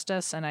do it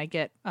justice and I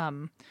get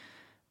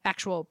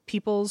actual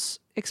people's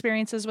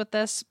experiences with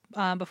this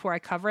before I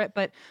cover it.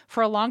 But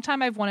for a long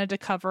time, I've wanted to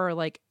cover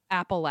like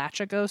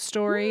Appalachia ghost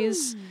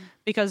stories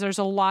because there's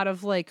a lot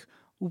of like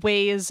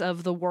ways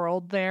of the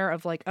world there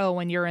of like, oh,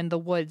 when you're in the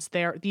woods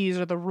there, these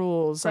are the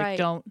rules, like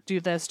don't do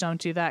this, don't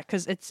do that,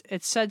 because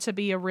it's said to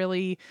be a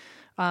really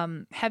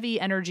heavy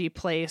energy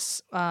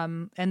place,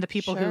 and the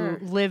people who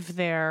live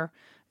there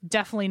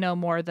definitely know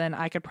more than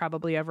I could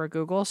probably ever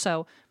Google.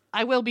 So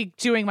I will be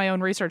doing my own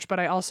research, but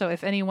I also,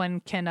 if anyone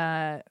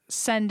can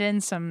send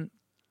in some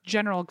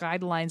general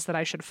guidelines that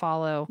I should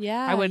follow,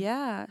 I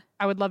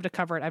would love to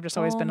cover it. I've just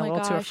always been a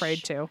little too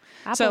afraid to.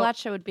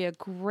 Appalachia would be a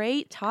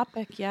great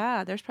topic.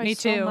 Yeah, there's probably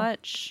so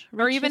much.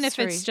 Or even if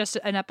it's just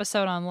an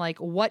episode on like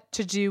what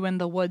to do in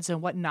the woods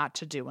and what not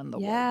to do in the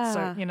woods.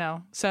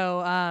 Or,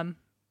 so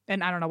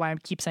and I don't know why I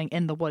keep saying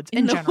in the woods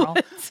in general,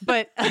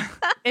 but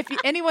if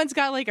anyone's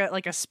got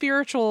like a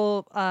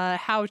spiritual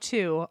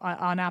how-to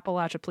on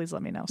Appalachia, please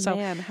let me know. So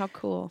man, how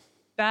cool.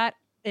 That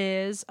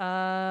is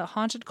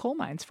haunted coal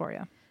mines for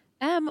you.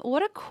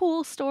 What a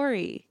cool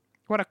story.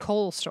 What a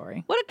coal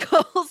story. What a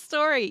cool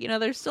story.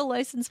 There's still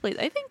license plates.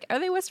 I think, are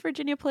they West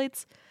Virginia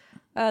plates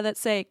that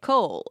say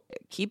coal,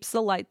 it keeps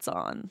the lights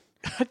on?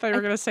 I thought you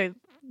were going to say,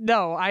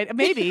 no, I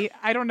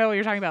don't know what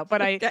you're talking about,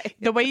 but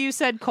the way you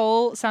said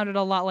coal sounded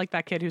a lot like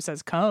that kid who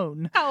says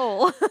cone.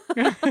 Coal.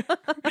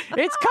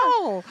 It's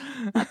coal.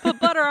 I put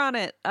butter on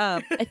it.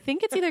 I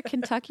think it's either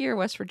Kentucky or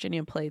West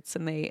Virginia plates,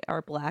 and they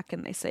are black,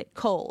 and they say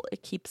coal,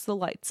 it keeps the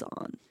lights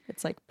on.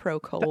 It's like pro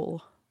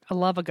coal. I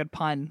love a good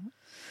pun.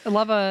 I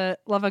love a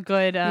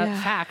good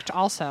fact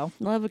also.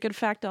 Love a good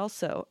fact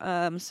also.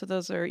 So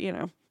those are,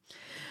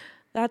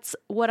 that's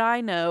what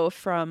I know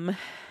from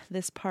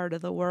this part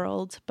of the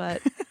world.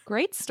 But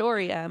great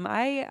story, Em.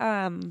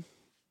 I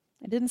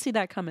didn't see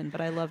that coming,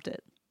 but I loved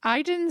it.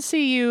 I didn't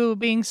see you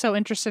being so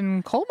interested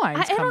in coal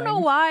mines. I don't know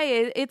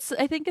why.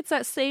 I think it's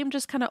that same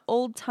just kind of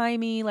old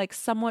timey, like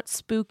somewhat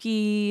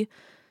spooky,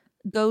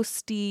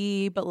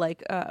 ghosty, but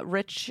like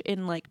rich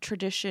in like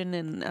tradition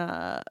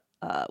and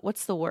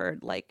what's the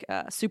word? Like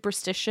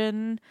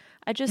superstition.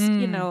 I just,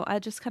 I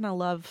just kind of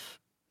love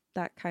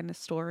that kind of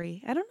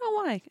story. I don't know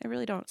why. I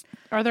really don't.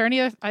 Are there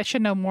any I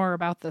should know more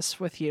about this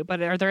with you,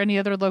 but are there any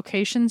other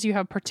locations you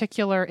have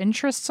particular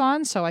interests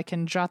on so I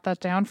can jot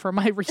that down for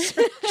my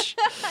research?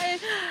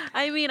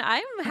 I mean,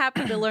 I'm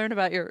happy to learn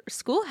about your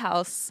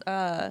schoolhouse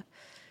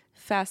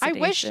fascination. I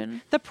wish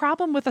the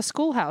problem with a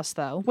schoolhouse,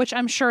 though, which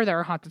I'm sure there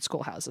are haunted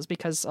schoolhouses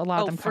because a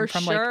lot of them come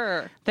from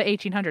like the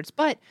 1800s,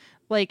 but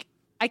like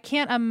I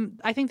can't.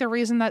 I think the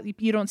reason that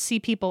you don't see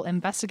people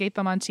investigate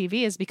them on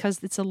TV is because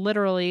it's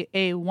literally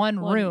a one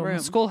room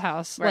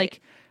schoolhouse. Right.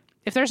 Like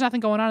if there's nothing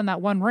going on in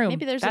that one room,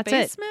 Maybe there's that's a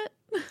basement.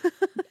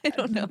 I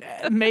don't know.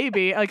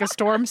 Maybe like a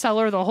storm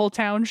cellar the whole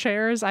town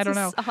shares. I don't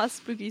know. A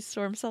spooky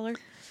storm cellar.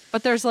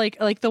 But there's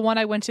like the one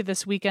I went to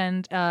this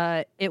weekend.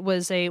 It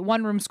was a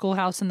 1-room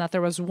schoolhouse, in that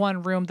there was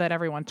one room that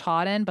everyone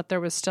taught in, but there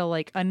was still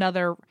like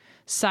another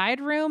side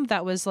room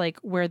that was like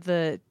where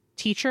the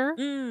teacher,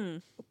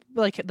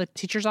 like the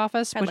teacher's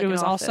office, Had which like it an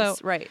was office,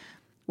 also right.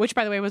 Which,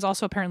 by the way, was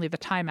also apparently the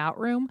timeout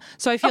room.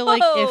 So I feel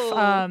like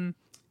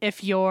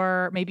if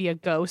you're maybe a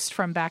ghost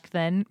from back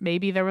then,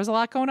 maybe there was a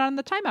lot going on in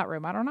the timeout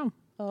room. I don't know.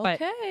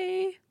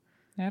 Okay.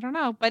 But I don't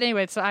know. But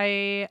anyway, so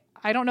I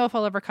don't know if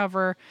I'll ever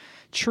cover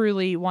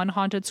truly one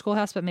haunted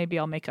schoolhouse, but maybe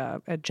I'll make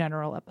a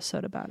general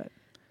episode about it.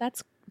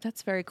 That's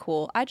very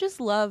cool. I just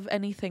love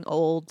anything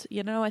old.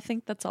 You know, I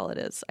think that's all it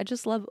is. I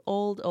just love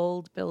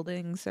old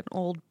buildings and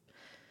old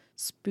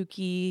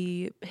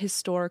spooky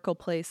historical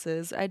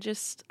places. I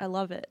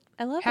love it.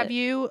 I love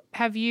it.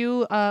 Have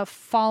you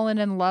fallen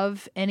in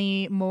love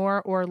any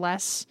more or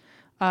less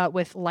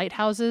with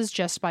lighthouses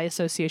just by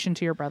association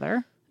to your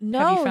brother?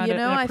 No, have you found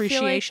an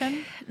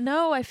appreciation?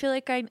 I feel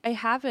like I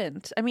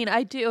haven't. I mean,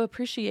 I do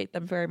appreciate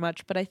them very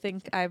much, but I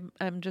think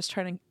I'm just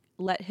trying to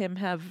let him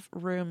have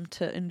room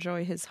to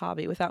enjoy his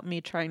hobby without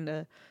me trying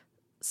to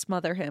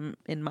smother him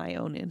in my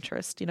own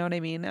interest. You know what I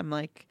mean? I'm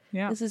like,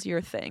 this is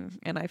your thing,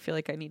 and I feel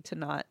like I need to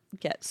not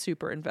get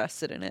super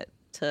invested in it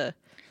to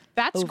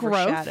That's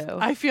overshadow.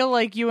 growth. I feel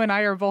like you and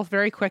I are both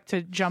very quick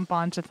to jump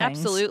onto things.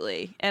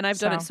 Absolutely. And I've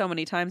done it so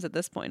many times at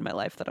this point in my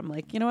life that I'm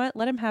like, you know what?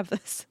 Let him have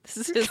this. This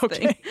is his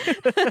thing.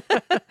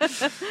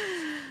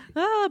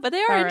 But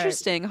they are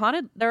interesting.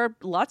 Haunted. There are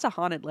lots of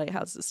haunted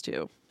lighthouses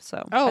too.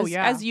 So,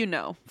 as you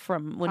know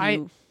from when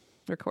you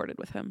recorded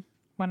with him.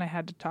 When I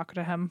had to talk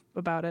to him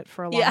about it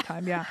for a long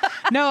time. Yeah.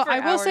 No, I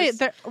will hours. say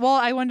that, well,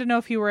 I wanted to know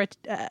if you were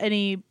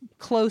any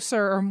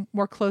closer or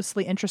more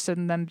closely interested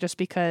in them, just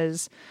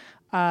because,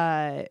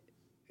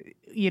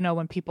 you know,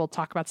 when people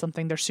talk about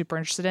something they're super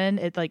interested in,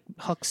 it like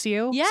hooks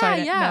you. Yeah. So I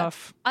didn't know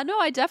if... No,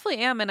 I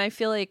definitely am. And I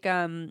feel like,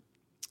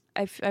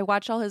 I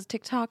watch all his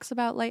TikToks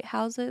about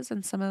lighthouses,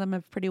 and some of them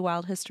have pretty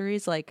wild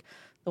histories, like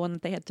the one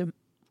that they had to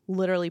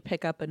literally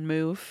pick up and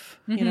move,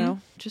 you know,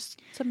 just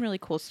some really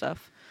cool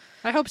stuff.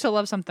 I hope to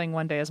love something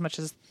one day as much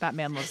as that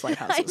man loves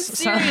lighthouses. I'm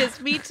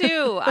serious. Me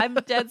too. I'm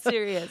dead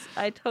serious.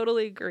 I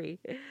totally agree.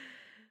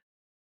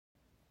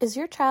 Is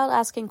your child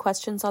asking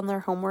questions on their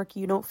homework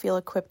you don't feel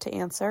equipped to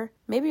answer?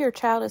 Maybe your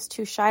child is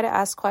too shy to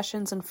ask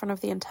questions in front of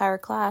the entire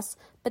class,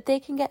 but they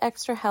can get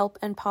extra help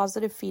and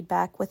positive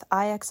feedback with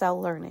IXL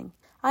Learning.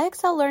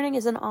 IXL Learning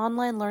is an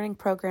online learning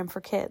program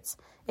for kids.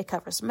 It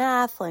covers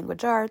math,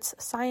 language arts,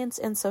 science,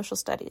 and social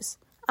studies.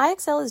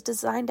 IXL is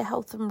designed to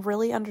help them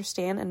really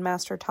understand and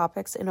master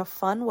topics in a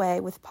fun way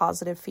with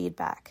positive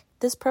feedback.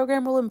 This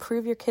program will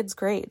improve your kids'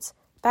 grades.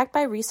 Backed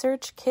by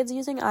research, kids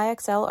using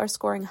IXL are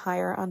scoring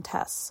higher on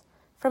tests.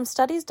 From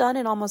studies done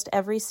in almost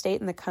every state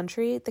in the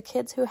country, the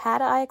kids who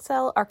had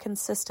IXL are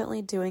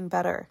consistently doing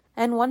better.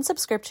 And one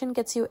subscription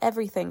gets you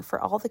everything for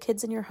all the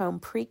kids in your home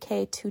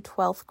pre-K to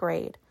 12th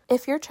grade.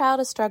 If your child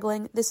is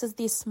struggling, this is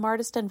the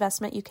smartest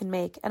investment you can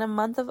make, and a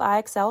month of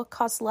IXL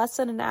costs less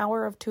than an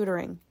hour of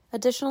tutoring.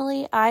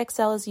 Additionally,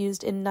 IXL is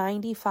used in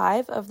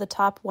 95 of the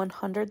top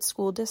 100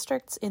 school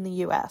districts in the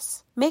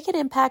U.S. Make an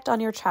impact on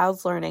your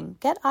child's learning.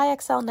 Get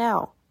IXL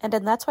now. And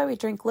That's Why We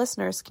Drink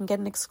listeners can get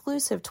an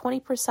exclusive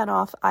 20%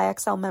 off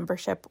IXL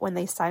membership when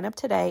they sign up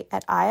today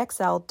at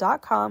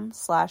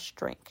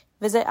IXL.com/drink.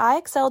 Visit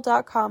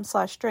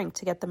IXL.com/drink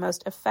to get the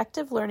most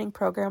effective learning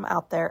program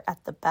out there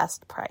at the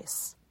best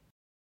price.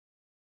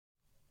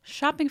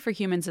 Shopping for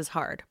humans is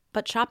hard,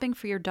 but shopping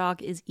for your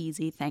dog is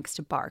easy thanks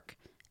to Bark.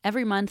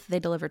 Every month, they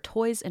deliver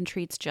toys and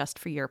treats just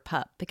for your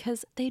pup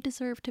because they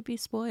deserve to be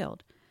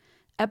spoiled.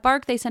 At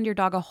Bark, they send your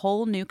dog a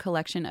whole new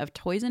collection of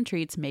toys and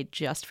treats made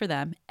just for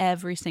them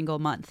every single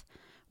month.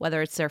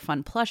 Whether it's their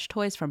fun plush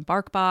toys from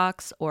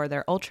BarkBox or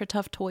their ultra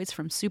tough toys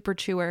from Super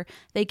Chewer,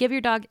 they give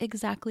your dog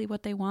exactly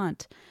what they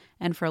want.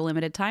 And for a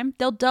limited time,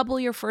 they'll double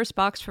your first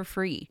box for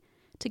free.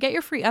 To get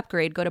your free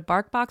upgrade, go to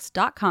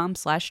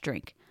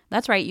barkbox.com/drink.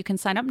 That's right, you can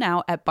sign up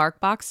now at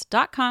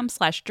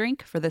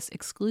barkbox.com/drink for this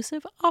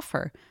exclusive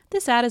offer.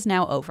 This ad is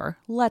now over.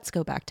 Let's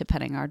go back to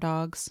petting our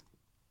dogs.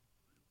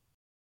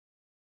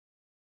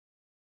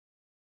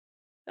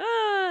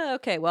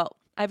 Okay, well,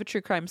 I have a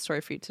true crime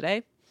story for you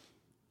today.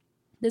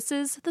 This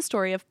is the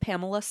story of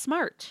Pamela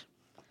Smart.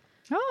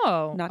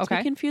 Oh, Not to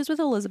be confused with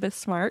Elizabeth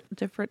Smart,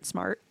 different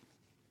Smart.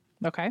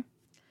 Okay.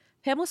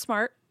 Pamela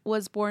Smart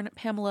was born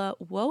Pamela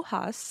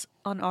Wohas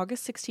on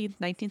August 16th,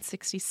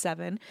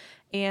 1967,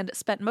 and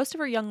spent most of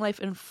her young life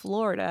in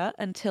Florida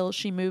until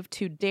she moved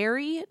to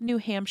Derry, New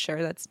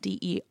Hampshire. That's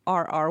Derry.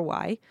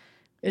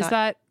 Is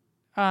that,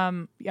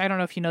 I don't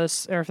know if you know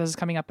this or if this is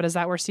coming up, but is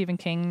that where Stephen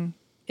King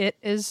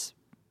is?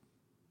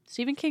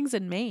 Stephen King's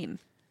in Maine.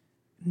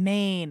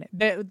 Maine.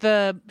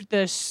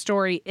 The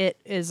story It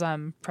is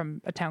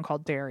from a town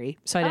called Derry.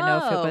 So I didn't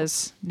know if it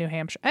was New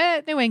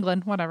Hampshire. New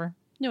England, whatever.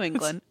 New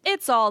England.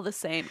 It's all the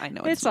same. I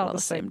know it's not all the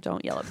same.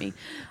 Don't yell at me.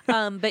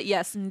 But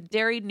yes,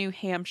 Derry, New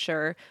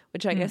Hampshire,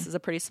 which I guess is a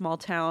pretty small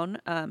town.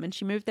 And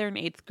she moved there in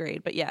 8th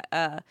grade. But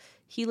yeah,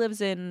 he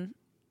lives in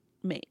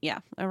Maine. Yeah,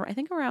 I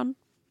think around.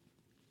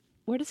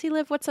 Where does he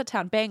live? What's that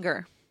town?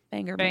 Bangor.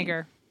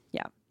 Maine.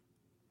 Yeah.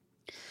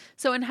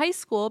 So in high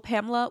school,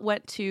 Pamela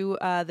went to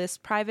this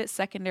private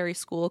secondary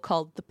school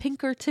called the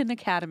Pinkerton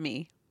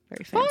Academy.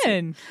 Very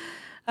fancy.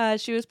 Fun.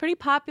 She was pretty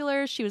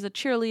popular. She was a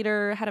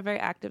cheerleader, had a very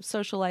active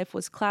social life,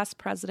 was class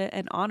president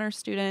and honor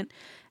student.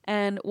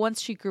 And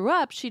once she grew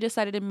up, she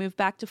decided to move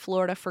back to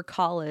Florida for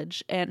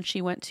college. And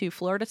she went to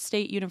Florida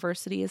State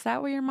University. Is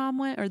that where your mom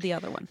went, or the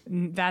other one?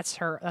 That's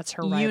her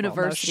rival.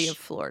 University of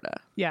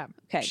Florida. Yeah.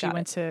 Okay, she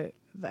went to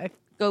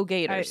Go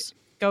Gators.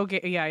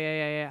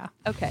 Yeah.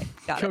 Okay,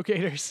 got it. Go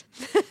Gators.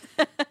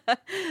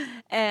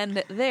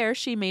 And there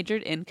she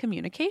majored in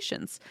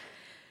communications.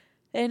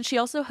 And she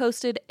also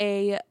hosted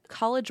a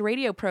college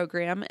radio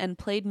program and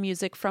played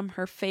music from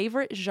her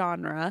favorite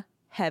genre,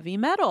 heavy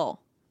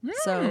metal.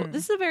 So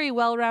this is a very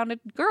well-rounded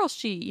girl.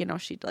 She's a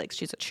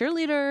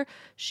cheerleader.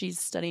 She's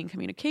studying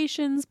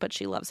communications, but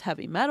she loves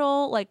heavy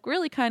metal. Like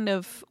really kind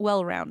of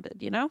well-rounded,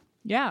 you know?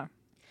 Yeah.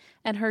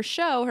 And her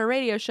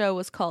radio show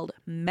was called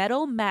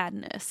Metal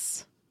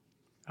Madness.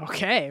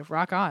 Okay,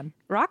 rock on.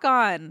 Rock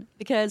on,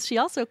 because she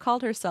also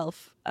called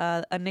herself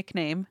a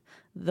nickname,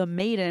 the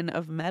Maiden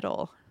of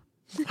Metal.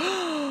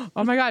 Oh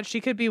my God,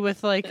 she could be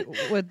with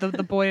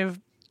the boy of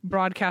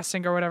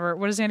broadcasting or whatever.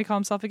 What does Andy call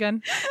himself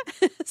again?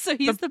 So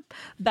he's the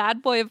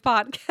bad boy of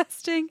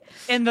podcasting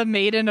and the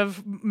Maiden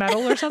of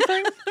Metal or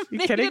something. You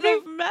kidding me? Maiden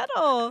of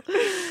Metal.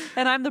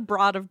 And I'm the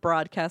broad of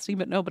broadcasting,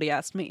 but nobody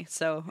asked me,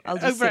 so I'll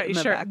just sit in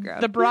the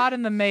background. The broad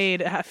and the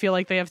maid feel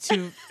like they have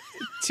two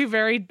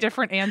very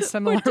different and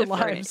similar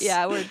lives.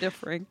 Yeah, we're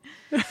differing.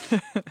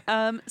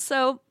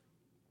 So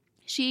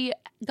she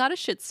got a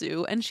Shih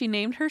Tzu, and she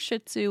named her Shih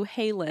Tzu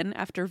Halen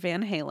after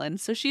Van Halen.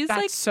 So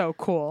that's so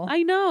cool.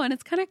 I know, and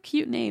it's kind of a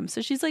cute name.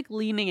 So she's like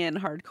leaning in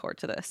hardcore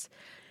to this.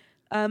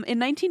 In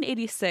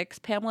 1986,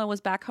 Pamela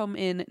was back home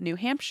in New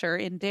Hampshire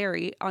in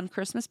Derry on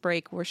Christmas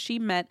break, where she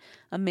met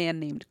a man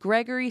named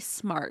Gregory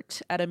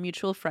Smart at a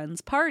mutual friend's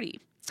party.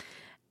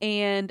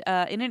 And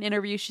in an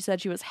interview, she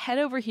said she was head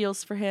over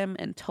heels for him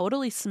and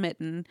totally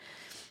smitten.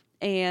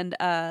 And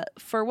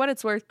for what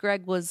it's worth,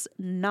 Greg was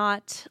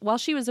not, while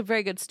she was a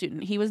very good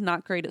student, he was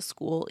not great at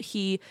school.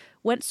 He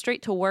went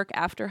straight to work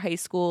after high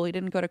school. He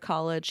didn't go to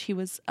college. He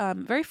was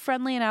very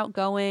friendly and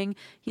outgoing.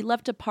 He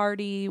loved to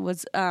party,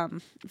 was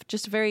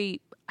just a very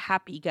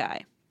happy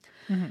guy.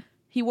 Mm-hmm.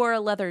 He wore a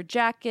leather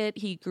jacket.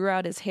 He grew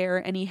out his hair,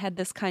 and he had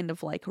this kind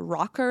of like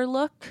rocker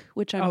look,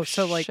 which I'm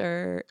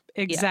sure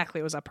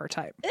exactly was up her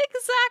type.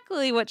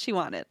 Exactly what she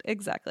wanted.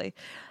 Exactly.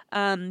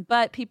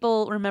 But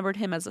people remembered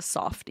him as a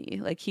softie.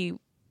 Like he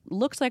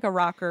looked like a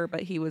rocker,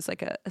 but he was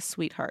like a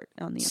sweetheart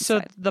on the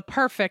inside. So the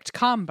perfect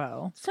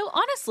combo. So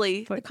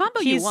honestly, the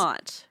combo you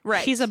want,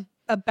 right? He's a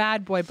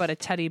bad boy, but a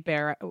teddy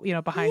bear,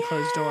 behind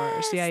closed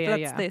doors. Yeah.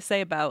 That's what they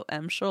say about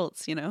M.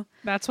 Schultz,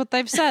 That's what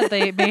they've said.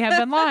 They may have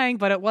been lying,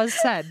 but it was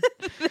said.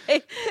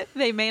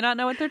 they may not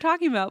know what they're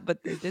talking about,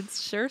 but they did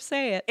sure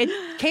say it.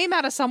 It came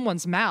out of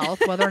someone's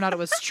mouth, whether or not it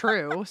was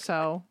true.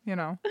 So,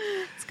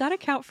 It's got to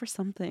count for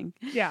something.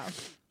 Yeah.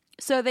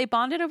 So they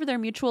bonded over their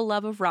mutual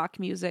love of rock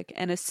music,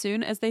 and as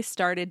soon as they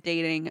started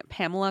dating,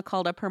 Pamela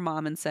called up her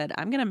mom and said,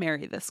 I'm going to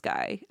marry this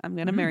guy. I'm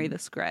going to marry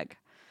this Greg.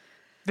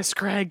 This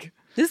Greg.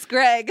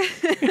 Okay.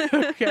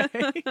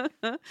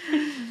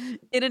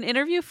 In an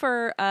interview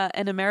for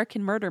an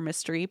American Murder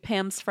Mystery,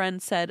 Pam's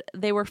friend said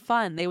they were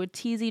fun. They would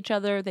tease each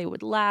other. They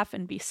would laugh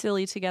and be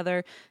silly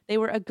together. They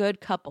were a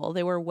good couple.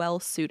 They were well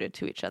suited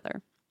to each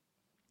other.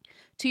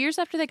 2 years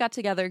after they got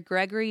together,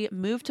 Gregory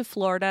moved to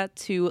Florida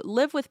to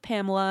live with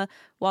Pamela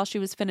while she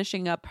was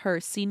finishing up her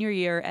senior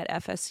year at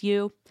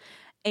FSU.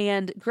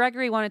 And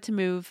Gregory wanted to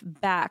move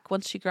back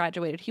once she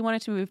graduated. He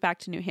wanted to move back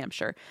to New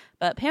Hampshire.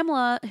 But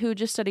Pamela, who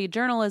just studied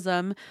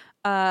journalism,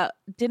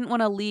 didn't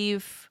want to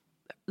leave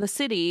the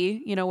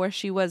city, where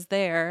she was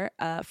there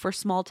for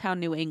small town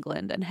New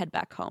England and head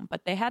back home.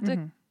 But they had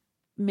to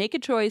make a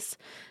choice.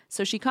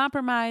 So she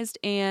compromised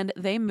and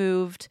they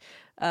moved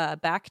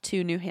back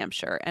to New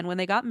Hampshire. And when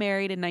they got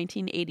married in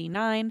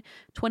 1989,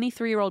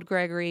 23-year-old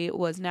Gregory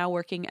was now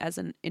working as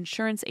an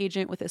insurance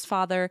agent with his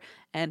father.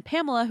 And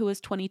Pamela, who was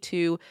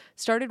 22,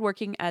 started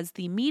working as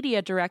the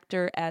media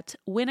director at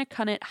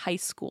Winnacunnet High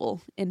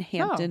School in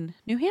Hampton,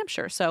 New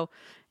Hampshire. So,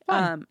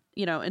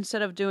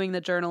 instead of doing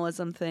the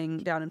journalism thing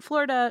down in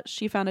Florida,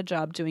 she found a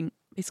job doing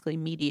basically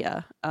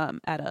media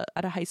at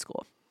a high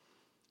school.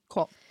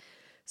 Cool.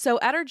 So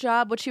at her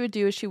job, what she would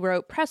do is she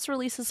wrote press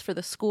releases for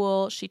the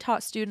school. She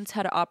taught students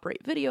how to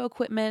operate video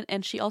equipment,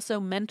 and she also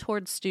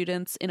mentored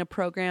students in a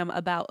program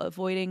about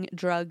avoiding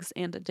drugs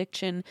and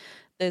addiction.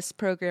 This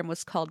program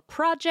was called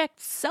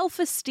Project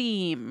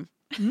Self-Esteem.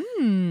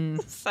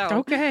 So,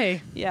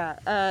 okay.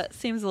 Yeah,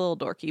 seems a little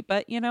dorky,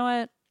 but you know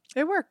what?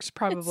 It works,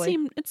 probably.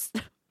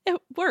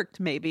 It worked,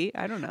 maybe.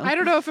 I don't know. I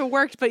don't know if it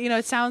worked, but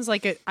it sounds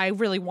like it. I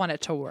really want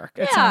it to work.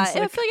 I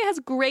feel like it has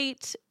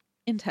great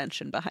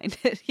intention behind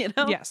it, you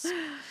know? Yes.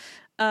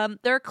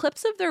 There are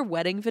clips of their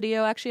wedding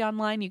video actually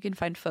online. You can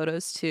find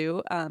photos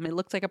too. It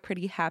looks like a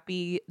pretty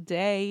happy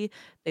day.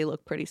 They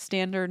look pretty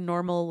standard,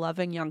 normal,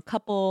 loving young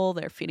couple.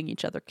 They're feeding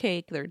each other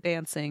cake. They're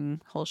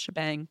dancing, whole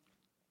shebang.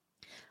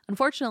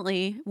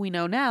 Unfortunately, we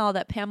know now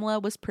that Pamela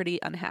was pretty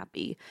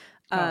unhappy.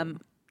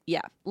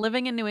 Yeah,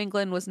 living in New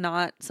England was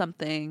not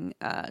something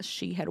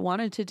she had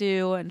wanted to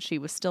do, and she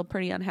was still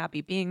pretty unhappy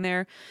being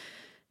there.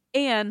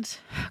 And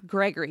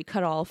Gregory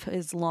cut off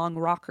his long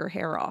rocker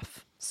hair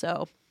off.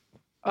 So...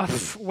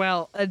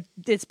 well,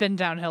 it's been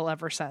downhill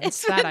ever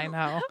since. I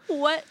know.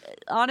 What,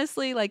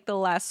 honestly, like the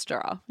last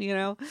straw, you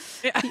know?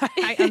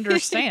 I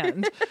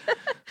understand.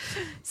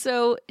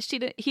 So he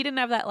didn't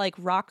have that like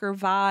rocker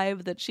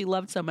vibe that she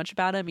loved so much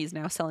about him. He's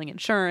now selling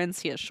insurance.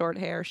 He has short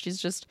hair. He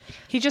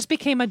just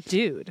became a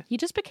dude. He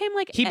just became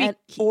like an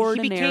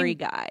ordinary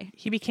guy.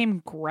 He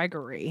became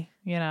Gregory,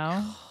 you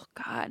know? Oh,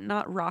 God,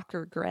 not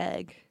rocker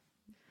Greg.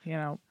 You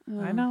know,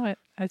 I know it.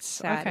 It's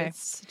sad. Okay.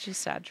 It's such a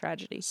sad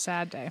tragedy.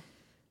 Sad day.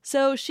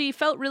 So she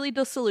felt really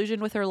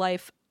disillusioned with her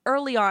life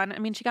early on. I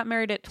mean, she got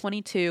married at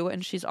 22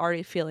 and she's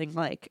already feeling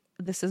like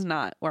this is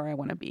not where I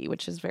want to be,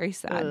 which is very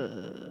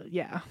sad.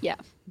 Yeah. Yeah.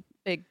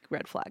 Big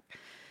red flag.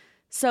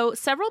 So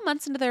several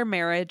months into their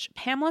marriage,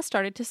 Pamela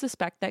started to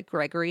suspect that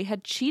Gregory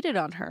had cheated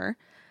on her.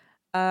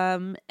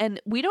 And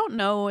we don't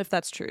know if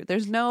that's true.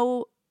 There's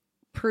no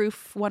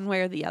proof one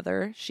way or the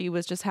other. She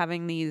was just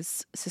having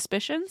these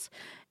suspicions.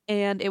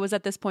 And it was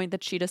at this point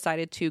that she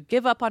decided to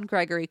give up on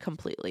Gregory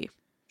completely.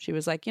 She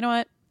was like, you know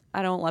what?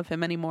 I don't love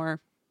him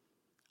anymore.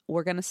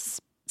 We're going to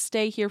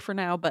stay here for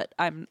now, but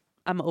I'm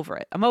over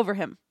it. I'm over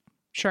him.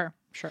 Sure.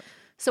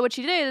 So what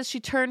she did is she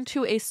turned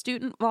to a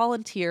student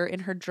volunteer in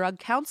her drug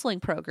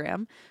counseling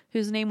program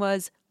whose name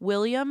was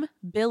William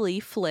Billy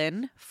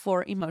Flynn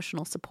for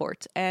emotional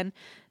support. And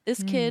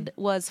this kid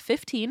was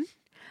 15,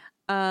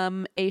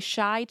 a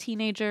shy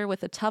teenager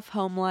with a tough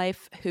home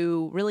life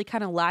who really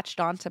kind of latched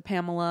on to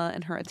Pamela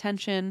and her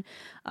attention.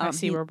 I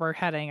see where we're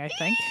heading, I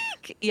think.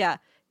 Yeah.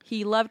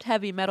 He loved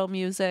heavy metal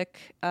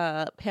music.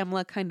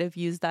 Pamela kind of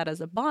used that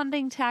as a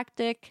bonding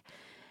tactic.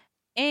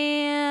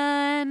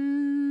 And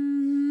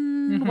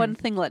one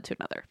thing led to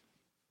another.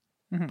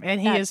 And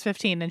he is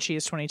 15 and she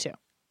is 22.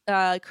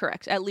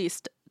 Correct. At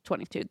least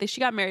 22. She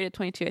got married at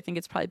 22. I think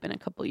it's probably been a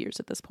couple years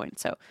at this point.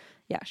 So,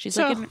 yeah, she's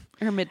like in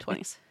her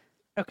mid-20s.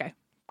 Okay.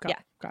 Got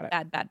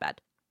it.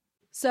 Bad.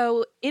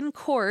 So in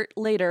court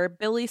later,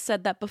 Billy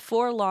said that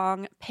before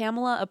long,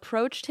 Pamela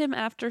approached him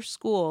after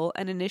school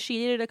and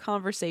initiated a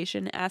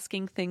conversation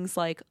asking things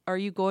like, "Are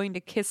you going to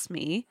kiss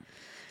me?"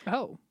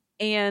 Oh.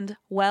 And,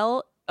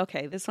 well,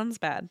 okay, this one's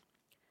bad.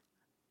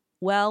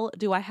 "Well,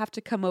 do I have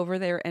to come over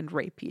there and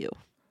rape you?"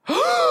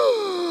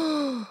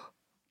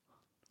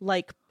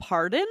 Like,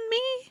 pardon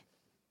me?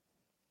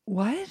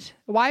 What?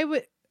 Why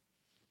would...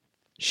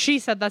 She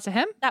said that to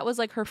him? That was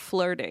like her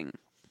flirting.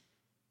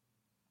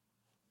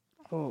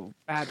 Oh,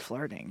 bad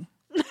flirting.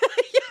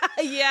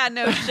 Yeah,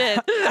 no shit.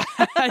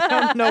 I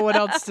don't know what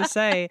else to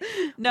say.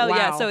 No, wow.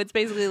 Yeah, so it's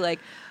basically like,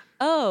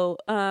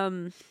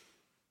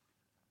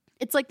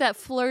 it's like that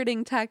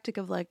flirting tactic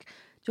of like,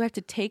 do I have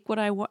to take what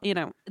I want? You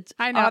know, it's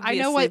I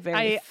know what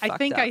very I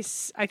think. up.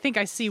 I think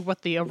I see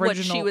what the original what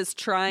she was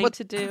trying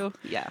to do.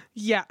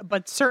 Yeah,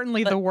 but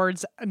certainly the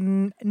words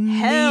needed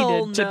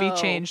to be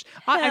changed.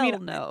 I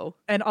mean, no.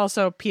 And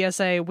also,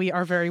 PSA: we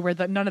are very aware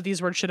that none of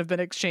these words should have been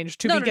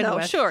exchanged to begin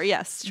with. Sure,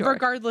 yes, sure.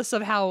 Regardless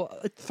of how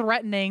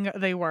threatening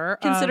they were,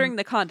 Considering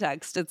the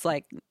context, it's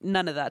like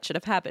none of that should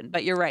have happened.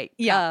 But you're right.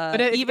 Yeah,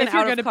 but even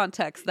out of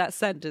context, that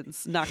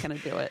sentence not going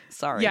to do it.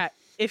 Sorry. Yeah,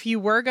 if you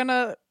were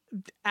gonna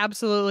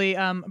absolutely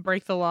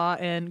break the law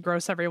and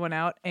gross everyone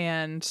out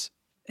and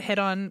hit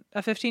on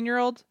a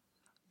 15-year-old,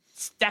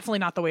 it's definitely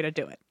not the way to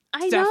do it.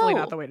 Definitely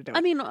not the way to do it.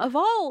 I mean, of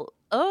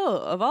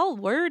all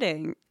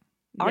wording,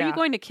 are you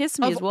going to kiss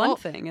me is one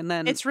thing, and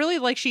then it's really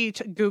like she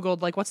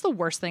Googled like, what's the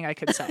worst thing I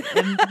could say,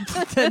 and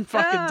then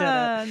fucking did it.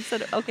 And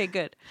said, okay,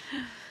 good.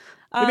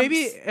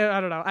 Maybe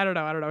I don't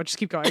know. Just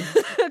keep going.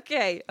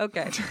 Okay.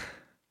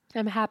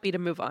 I'm happy to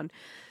move on.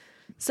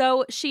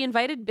 So she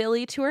invited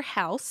Billy to her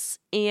house,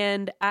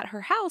 and at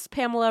her house,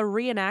 Pamela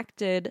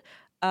reenacted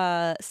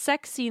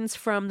sex scenes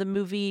from the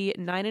movie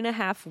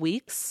 9.5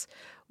 Weeks,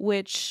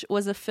 which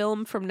was a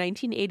film from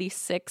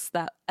 1986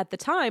 that at the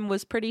time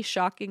was pretty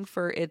shocking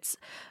for its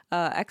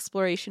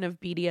exploration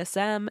of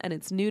BDSM and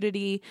its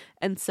nudity.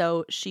 And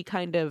so she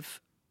kind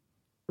of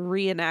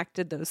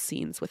reenacted those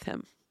scenes with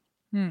him.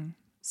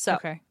 So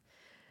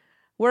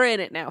we're in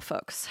it now,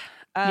 folks.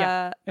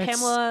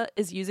 Pamela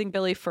is using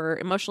Billy for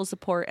emotional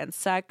support and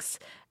sex,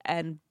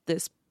 and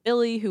this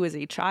Billy, who is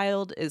a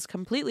child, is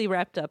completely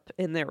wrapped up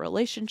in their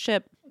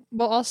relationship.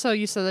 Well, also,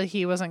 you said that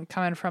he wasn't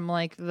coming from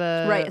like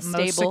the most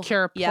stable,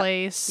 secure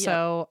place,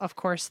 so of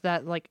course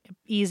that like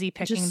easy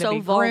picking just to so be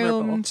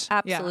vulnerable. groomed.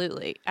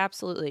 Absolutely.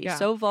 Yeah.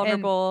 So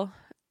vulnerable.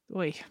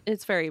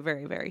 It's very,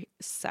 very, very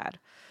sad.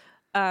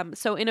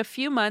 So in a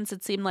few months,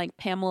 it seemed like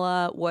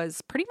Pamela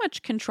was pretty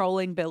much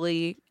controlling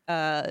Billy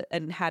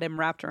and had him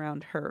wrapped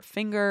around her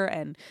finger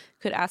and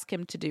could ask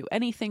him to do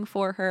anything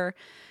for her.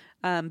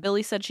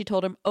 Billy said she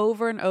told him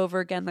over and over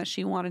again that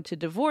she wanted to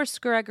divorce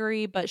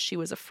Gregory, but she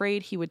was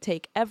afraid he would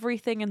take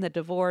everything in the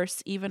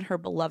divorce, even her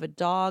beloved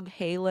dog,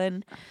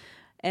 Halen.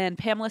 And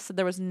Pamela said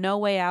there was no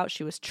way out.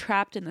 She was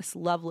trapped in this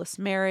loveless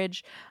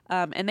marriage.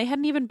 And they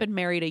hadn't even been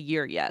married a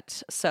year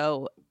yet.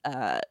 So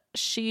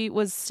she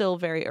was still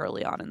very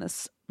early on in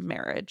this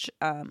marriage.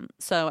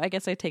 So I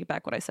guess I take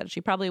back what I said.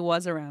 She probably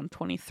was around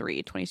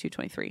 22,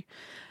 23.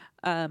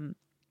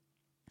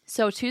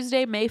 So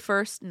Tuesday, May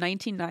 1st,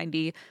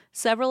 1990,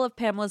 several of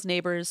Pamela's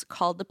neighbors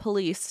called the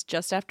police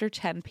just after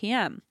 10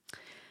 p.m.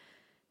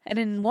 And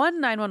in one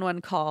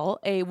 911 call,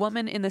 a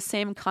woman in the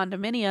same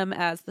condominium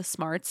as the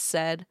Smarts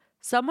said,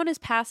 "Someone is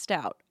passed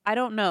out. I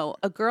don't know.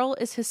 A girl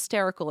is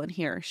hysterical in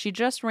here. She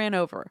just ran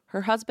over.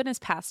 Her husband is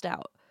passed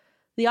out."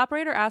 The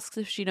operator asks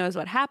if she knows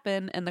what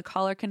happened, and the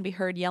caller can be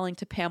heard yelling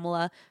to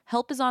Pamela,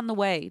 "Help is on the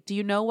way. Do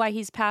you know why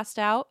he's passed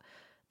out?"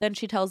 Then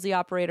she tells the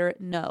operator,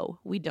 "No,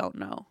 we don't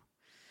know."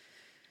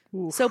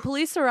 Oof. So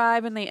police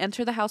arrive and they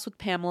enter the house with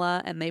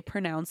Pamela and they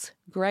pronounce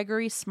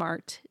Gregory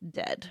Smart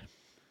dead.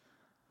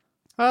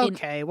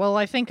 Okay, well,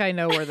 I think I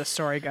know where the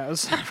story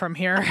goes from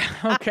here.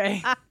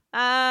 Okay.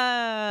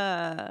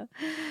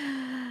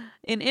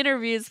 In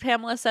interviews,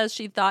 Pamela says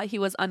she thought he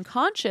was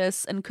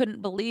unconscious and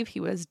couldn't believe he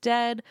was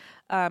dead.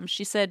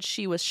 She said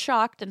she was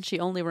shocked and she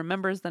only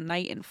remembers the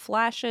night in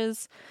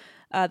flashes.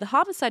 The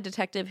homicide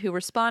detective who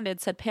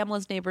responded said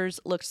Pamela's neighbors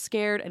looked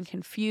scared and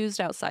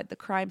confused outside the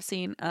crime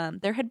scene.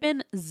 There had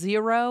been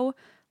 0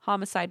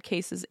 homicide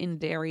cases in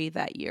Derry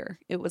that year.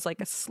 It was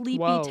like a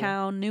sleepy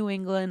town, New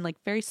England,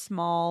 like very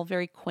small,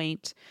 very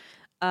quaint.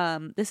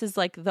 This is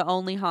like the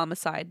only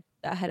homicide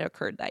that had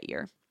occurred that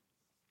year.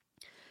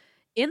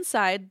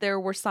 Inside, there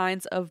were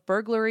signs of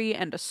burglary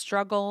and a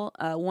struggle.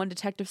 One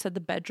detective said the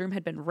bedroom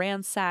had been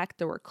ransacked.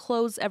 There were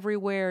clothes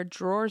everywhere.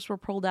 Drawers were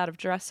pulled out of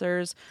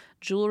dressers.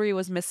 Jewelry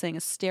was missing.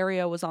 A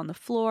stereo was on the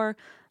floor.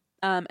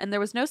 And there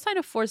was no sign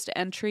of forced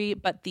entry,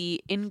 but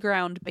the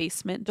in-ground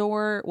basement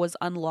door was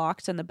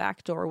unlocked and the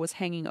back door was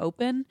hanging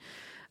open.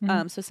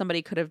 So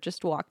somebody could have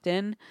just walked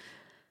in.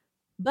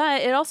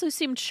 But it also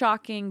seemed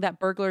shocking that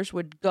burglars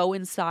would go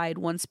inside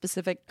one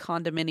specific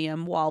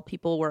condominium while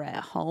people were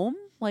at home,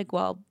 like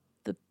while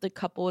the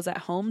couple was at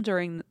home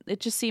during. It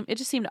just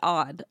seemed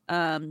odd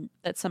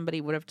that somebody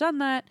would have done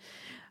that.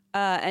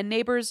 And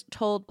neighbors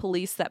told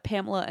police that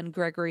Pamela and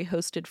Gregory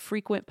hosted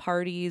frequent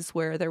parties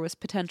where there was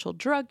potential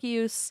drug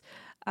use.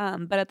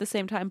 But at the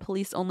same time,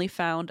 police only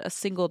found a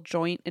single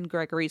joint in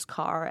Gregory's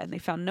car and they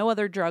found no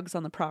other drugs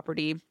on the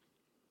property.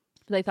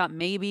 They thought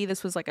maybe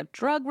this was like a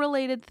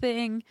drug-related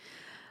thing.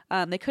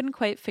 They couldn't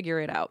quite figure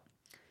it out.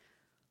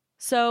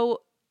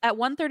 So at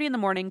 1:30 in the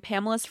morning,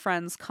 Pamela's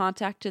friends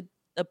contacted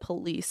the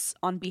police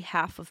on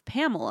behalf of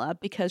Pamela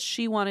because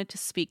she wanted to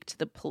speak to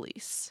the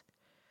police.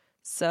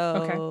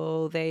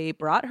 So They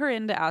brought her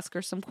in to ask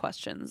her some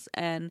questions.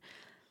 And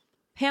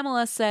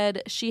Pamela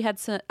said she had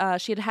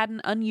had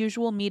an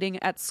unusual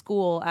meeting at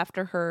school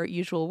after her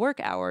usual work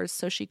hours.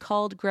 So she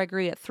called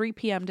Gregory at 3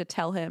 p.m. to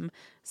tell him,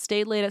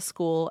 stayed late at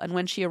school. And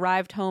when she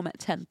arrived home at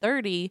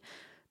 10:30,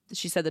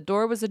 she said the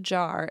door was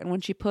ajar. And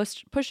when she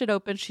pushed it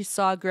open, she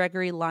saw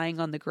Gregory lying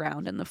on the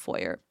ground in the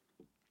foyer.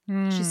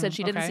 She said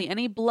she didn't see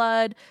any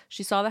blood.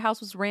 She saw the house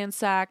was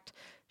ransacked.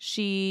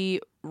 She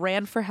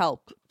ran for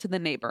help to the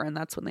neighbor, and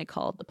that's when they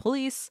called the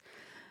police.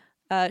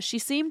 She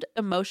seemed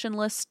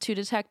emotionless to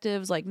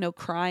detectives, like no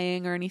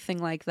crying or anything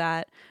like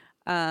that.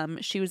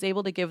 She was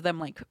able to give them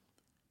like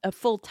a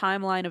full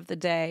timeline of the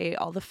day,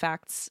 all the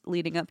facts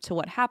leading up to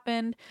what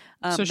happened.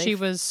 So she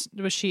was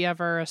she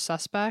ever a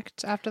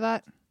suspect after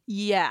that?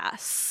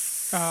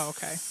 Yes. Oh,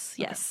 okay. Yes.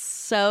 Okay.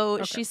 So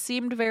she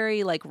seemed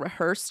very like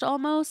rehearsed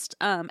almost.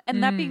 And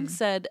that being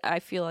said, I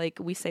feel like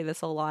we say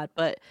this a lot,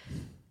 but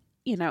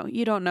you know,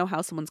 you don't know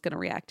how someone's going to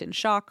react in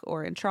shock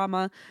or in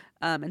trauma.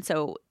 And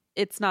so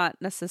it's not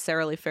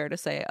necessarily fair to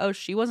say, oh,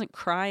 she wasn't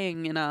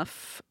crying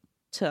enough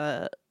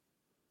to,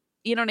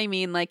 you know what I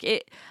mean? Like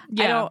it,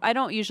 Yeah. I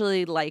don't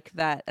usually like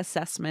that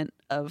assessment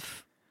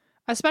of.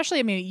 Especially,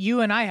 I mean, you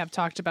and I have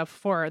talked about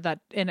before that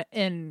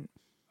in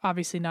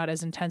obviously not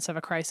as intense of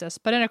a crisis,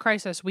 but in a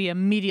crisis, we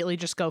immediately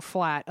just go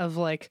flat of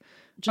like,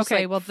 Just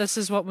okay, like, well, this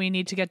is what we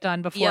need to get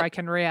done before Yep. I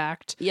can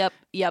react. Yep.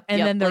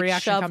 And then the like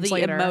reaction shove comes the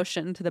later.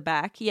 emotion to the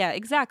back. Yeah,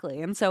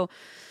 exactly. And so,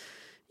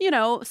 you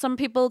know, some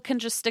people can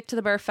just stick to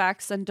the bare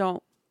facts and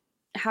don't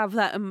have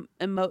that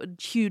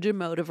huge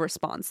emotive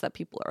response that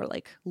people are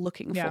like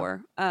looking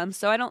for.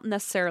 So I don't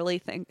necessarily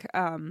think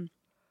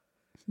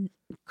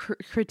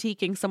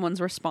critiquing someone's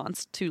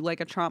response to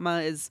like a trauma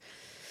is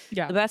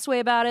the best way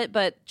about it.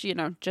 But, you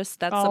know, just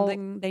that's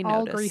something they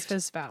noticed. All grief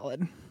is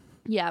valid.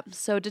 Yeah.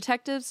 So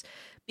detectives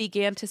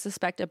began to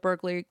suspect a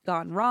burglary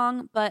gone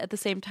wrong, but at the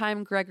same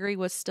time, Gregory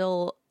was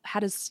still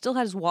had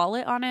his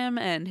wallet on him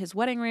and his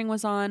wedding ring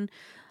was on.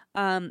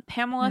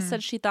 Pamela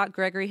said she thought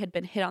Gregory had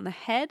been hit on the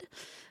head,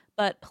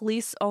 but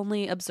police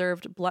only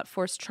observed blunt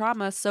force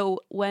trauma. So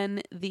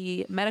when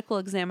the medical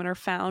examiner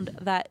found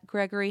that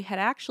Gregory had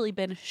actually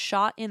been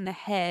shot in the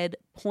head,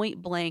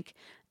 point blank,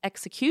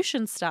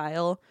 execution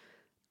style,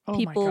 Oh my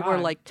People were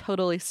God. like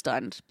totally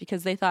stunned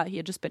because they thought he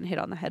had just been hit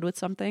on the head with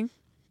something.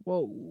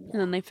 Whoa.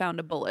 And then they found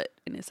a bullet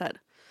in his head.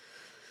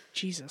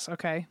 Jesus.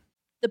 Okay.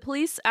 The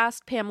police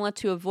asked Pamela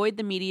to avoid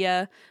the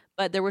media,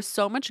 but there was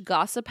so much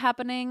gossip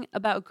happening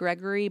about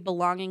Gregory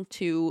belonging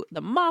to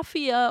the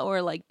mafia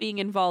or like being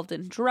involved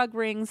in drug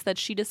rings that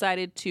she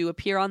decided to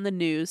appear on the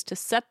news to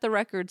set the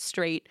record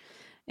straight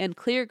and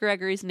clear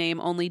Gregory's name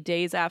only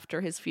days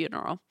after his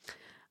funeral.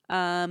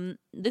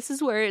 This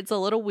is where it's a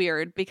little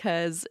weird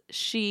because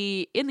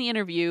she, in the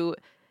interview,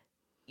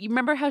 you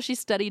remember how she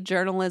studied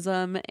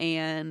journalism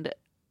and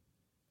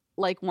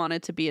like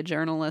wanted to be a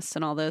journalist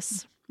and all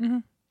this? Mm-hmm.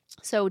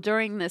 So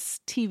during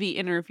this TV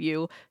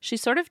interview, she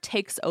sort of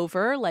takes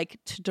over like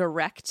to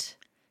direct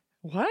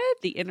What?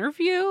 the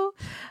interview.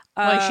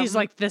 Like she's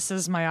like, this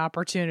is my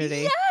opportunity.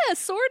 Yeah,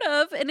 sort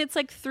of. And it's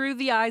like through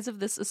the eyes of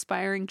this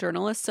aspiring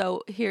journalist.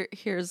 So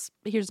here's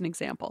an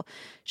example.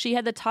 She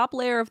had the top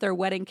layer of their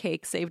wedding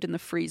cake saved in the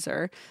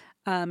freezer.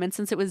 And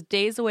since it was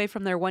days away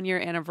from their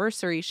 1-year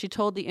anniversary, she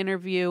told the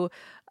interviewer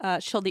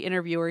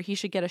he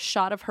should get a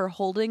shot of her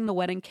holding the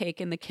wedding cake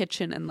in the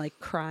kitchen and like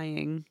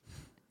crying.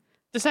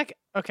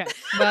 Okay.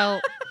 Well,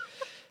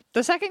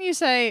 the second you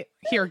say,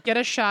 here, get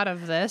a shot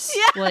of this,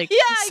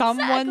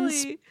 someone's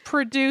exactly.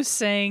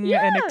 producing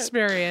an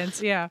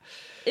experience. Yeah.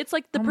 It's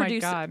like the Oh my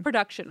God.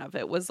 production of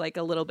it was like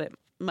a little bit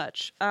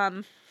much.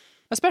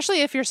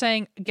 Especially if you're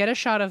saying, get a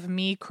shot of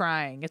me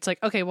crying. It's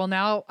like, okay, well,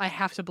 now I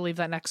have to believe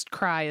that next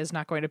cry is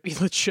not going to be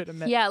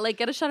legitimate. Yeah, like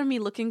get a shot of me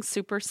looking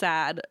super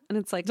sad. And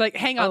it's like, It's like,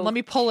 hang on, let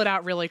me pull it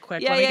out really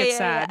quick. Let me get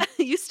sad.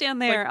 Yeah. You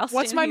stand there. Like, I'll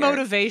what's stand my here.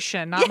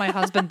 motivation? Not my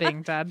husband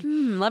being dead.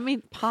 Let me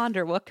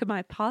ponder. What could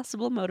my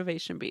possible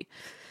motivation be?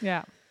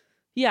 Yeah.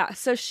 Yeah,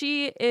 so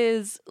she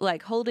is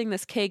like holding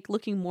this cake,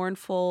 looking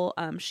mournful.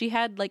 She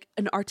had like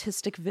an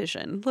artistic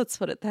vision, let's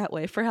put it that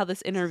way, for how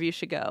this interview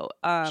should go.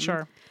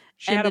 Sure.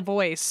 She and had a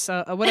voice,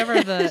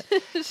 whatever the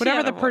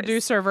had a voice.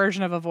 producer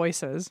version of a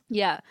voice is.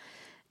 Yeah.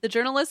 The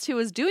journalist who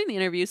was doing the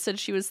interview said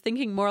she was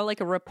thinking more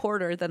like a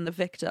reporter than the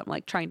victim,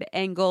 like trying to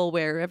angle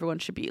where everyone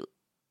should be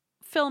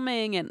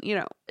filming. And, you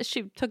know,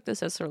 she took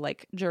this as her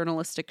like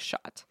journalistic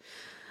shot.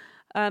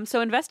 So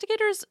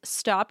investigators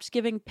stopped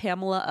giving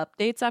Pamela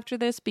updates after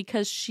this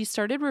because she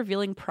started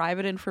revealing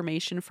private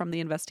information from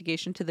the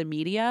investigation to the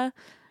media.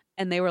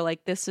 And they were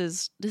like, this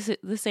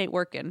ain't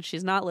working.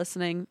 She's not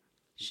listening.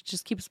 She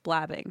just keeps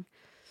blabbing.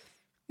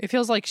 I'm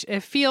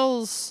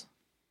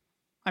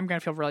going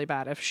to feel really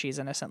bad if she's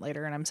innocent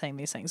later and I'm saying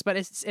these things, but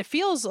it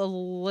feels a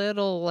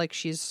little like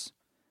she's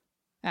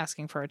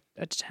asking for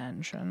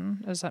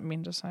attention. Does that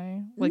mean to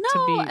say? Like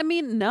No.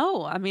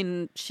 to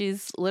be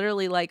She's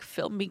literally like,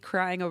 film me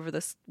crying over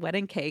this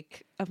wedding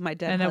cake of my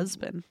dead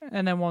husband.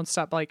 and then won't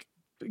stop like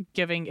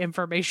giving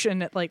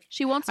information like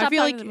She won't I stop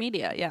feel talking like- to the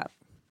media. Yeah.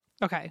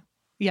 okay.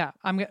 Yeah,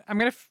 I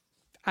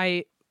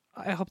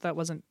hope that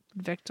wasn't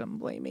victim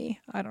blamey.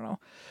 I don't know.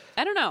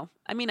 I don't know.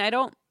 I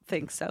don't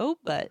think so,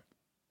 but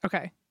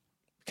Okay.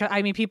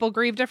 People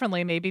grieve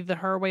differently. Maybe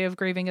her way of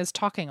grieving is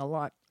talking a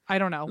lot. I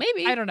don't know.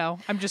 Maybe. I don't know.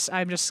 I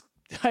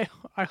hope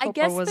I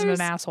guess wasn't there's-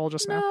 an asshole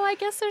just now. no, I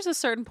guess there's a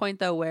certain point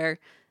though where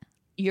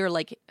you're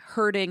like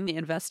hurting the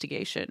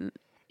investigation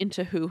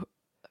into who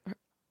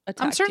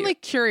attacked I'm certainly you.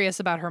 curious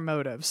about her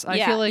motives. I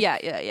Yeah, feel like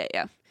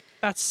yeah.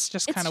 that's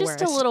just It's kind of where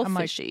just a little I'm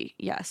like, fishy.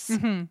 Yes.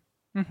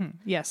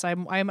 yes,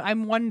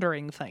 I'm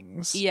wondering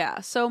things. Yeah.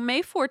 So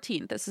May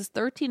 14th, this is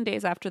 13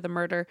 days after the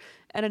murder,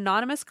 an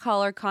anonymous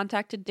caller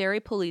contacted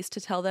Derry police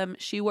to tell them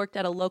she worked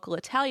at a local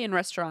Italian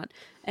restaurant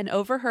and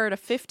overheard a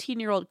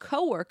 15-year-old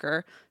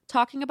coworker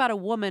talking about a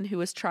woman who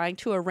was trying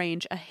to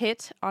arrange a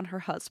hit on her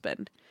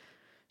husband.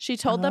 She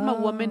told them a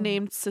woman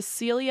named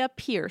Cecilia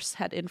Pierce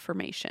had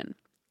information.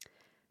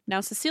 Now,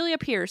 Cecilia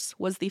Pierce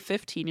was the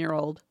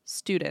 15-year-old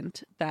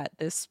student that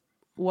this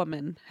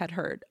woman had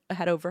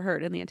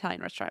overheard in the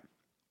Italian restaurant.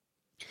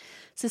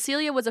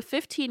 Cecilia was a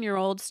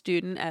 15-year-old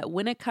student at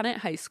Winnicott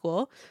High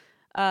School,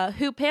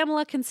 who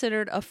Pamela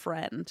considered a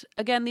friend.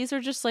 Again, these are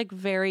just like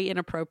very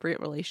inappropriate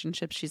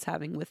relationships she's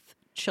having with A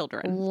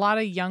children. lot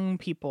of young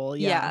people.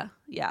 Yeah.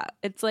 Yeah.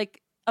 It's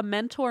like a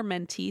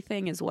mentor-mentee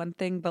thing is one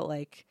thing, but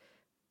like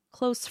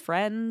close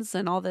friends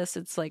and all this,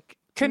 it's like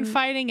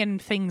Confiding in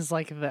things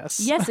like this.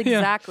 yes, Yeah.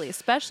 exactly.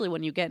 Especially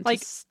when you get into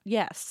Like,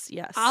 yes.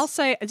 I'll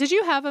say, did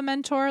you have a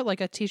mentor,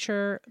 like a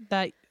teacher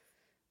that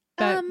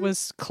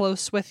was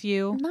close with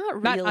you?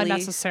 not Not really.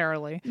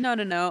 unnecessarily. No.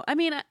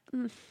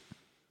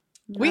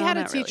 We had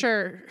a not really.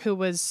 teacher who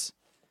was,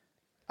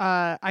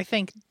 I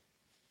think,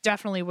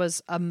 definitely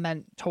was a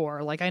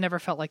mentor. Like I never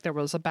felt like there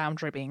was a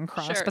boundary being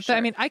crossed. Sure, but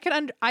sure.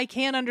 I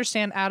can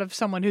understand out of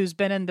someone who's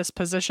been in this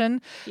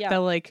position Yeah. that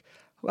like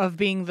of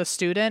being the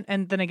student.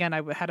 And then again,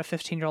 I had a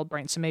 15-year-old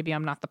brain, so maybe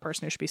I'm not the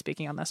person who should be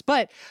speaking on this.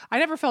 But I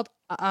never felt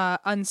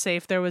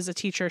unsafe. There was a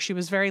teacher. She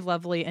was very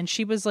lovely, and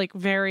she was like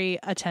very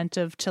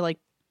attentive to like.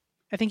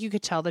 I think you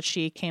could tell that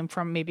she came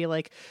from maybe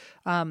like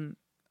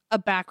a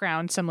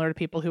background similar to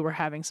people who were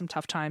having some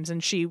tough times,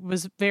 and she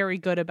was very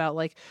good about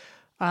like,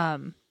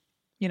 I've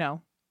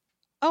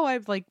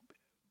like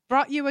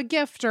brought you a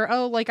gift, or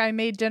oh, like I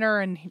made dinner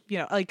and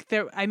like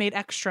I made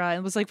extra,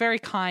 and was like very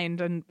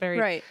kind and very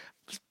Right.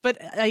 But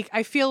like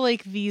I feel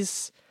like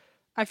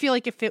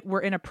if it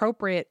were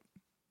inappropriate,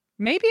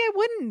 maybe I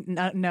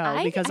wouldn't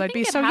know because I'd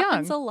be so it young.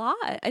 happens a lot.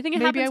 I think it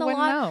Maybe happens I a wouldn't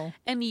lot.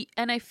 know.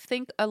 And I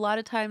think a lot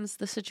of times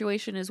the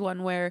situation is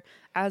one where,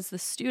 as the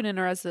student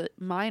or as a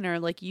minor,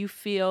 like you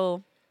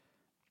feel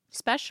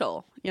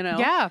special.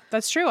 Yeah,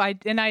 that's true.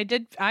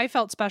 I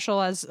felt special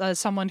as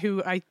someone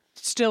who I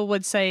still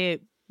would say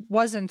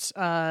wasn't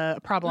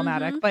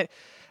problematic, but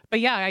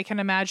yeah, I can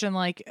imagine,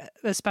 like,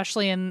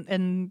 especially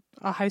in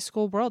a high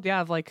school world,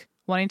 of like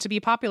wanting to be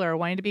popular,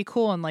 wanting to be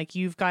cool, and like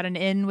you've got an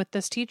in with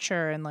this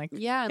teacher, and like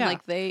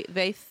like they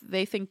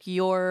think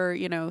you're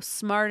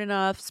smart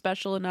enough,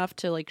 special enough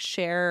to like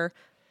share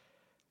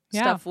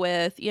stuff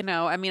with.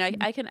 I mean,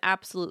 I can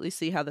absolutely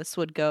see how this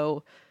would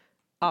go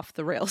off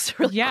the rails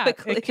really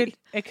quickly.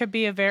 It could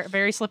be a very,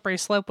 very slippery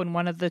slope when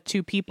one of the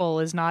two people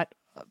is not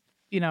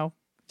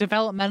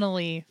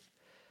developmentally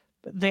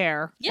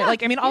there.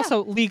 Like, I mean,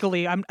 also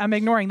legally, I'm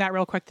ignoring that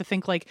real quick to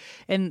think like,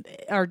 and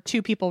are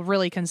two people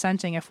really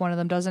consenting if one of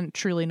them doesn't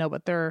truly know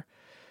what the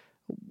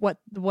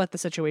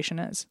situation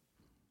is?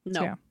 No,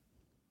 So, yeah.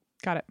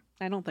 Got it.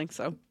 I don't think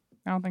so.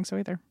 I don't think so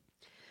either.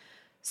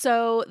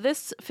 So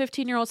this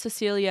 15-year-old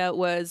Cecilia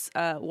was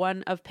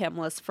one of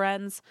Pamela's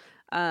friends.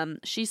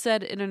 She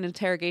said in an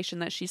interrogation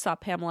that she saw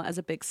Pamela as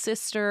a big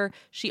sister.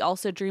 She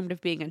also dreamed of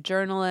being a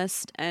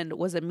journalist and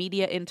was a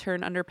media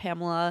intern under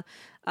Pamela.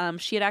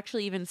 She had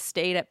actually even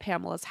stayed at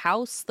Pamela's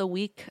house the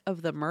week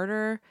of the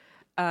murder.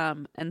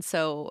 And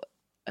so,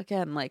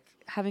 again, like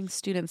having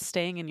students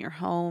staying in your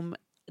home,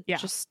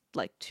 just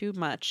like too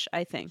much,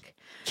 I think.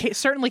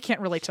 Certainly can't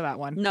relate to that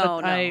one.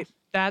 No.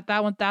 That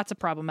one, that's a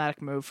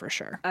problematic move for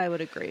sure. I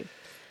would agree.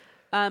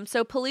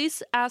 So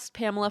police asked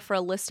Pamela for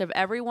a list of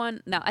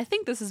everyone. Now, I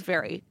think this is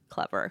very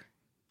clever.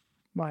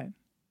 What?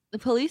 The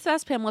police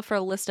asked Pamela for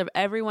a list of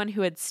everyone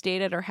who had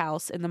stayed at her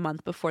house in the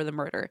month before the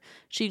murder.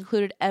 She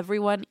included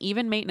everyone,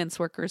 even maintenance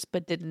workers,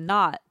 but did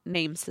not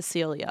name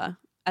Cecilia,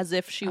 as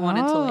if she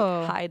wanted to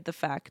like hide the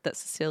fact that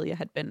Cecilia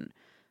had been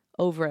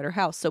over at her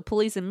house. So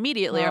police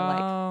immediately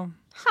are like,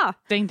 huh.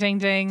 Ding, ding,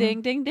 ding.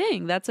 Ding, ding,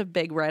 ding. That's a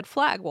big red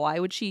flag. Why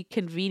would she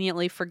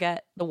conveniently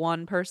forget the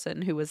one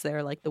person who was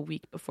there like the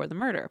week before the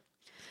murder?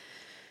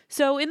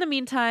 So in the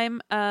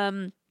meantime,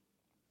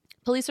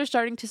 police are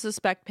starting to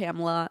suspect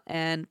Pamela,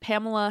 and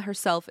Pamela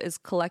herself is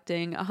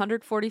collecting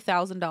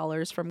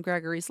 $140,000 from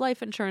Gregory's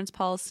life insurance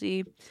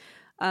policy.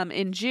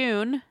 In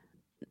June,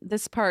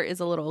 this part is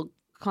a little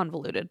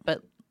convoluted,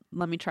 but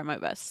let me try my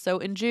best. So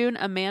in June,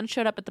 a man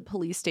showed up at the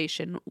police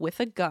station with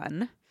a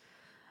gun,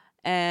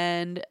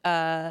 and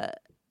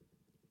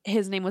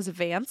his name was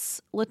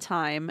Vance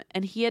Latime,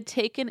 and he had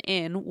taken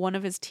in one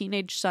of his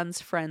teenage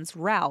son's friends,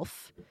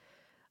 Ralph,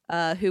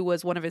 who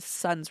was one of his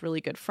son's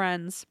really good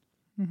friends,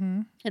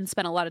 and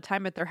spent a lot of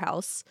time at their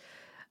house.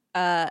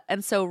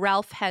 And so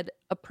Ralph had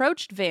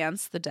approached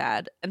Vance, the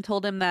dad, and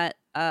told him that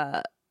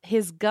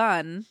his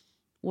gun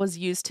was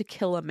used to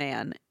kill a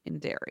man in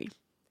Derry.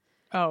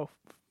 Oh,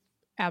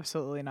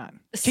 absolutely not.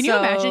 Can you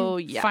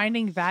imagine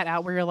finding that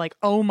out where you're like,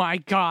 oh my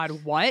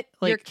God, what?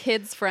 Like, your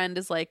kid's friend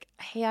is like,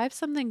 hey, I have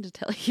something to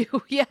tell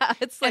you.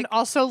 It's like, and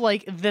also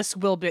like this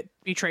will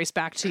be traced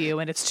back to you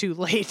and it's too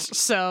late.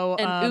 So,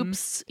 and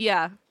oops.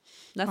 Yeah.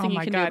 Nothing you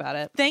can do about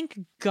it. Thank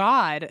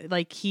God.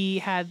 Like he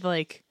had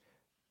like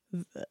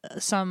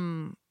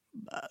some,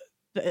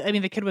 I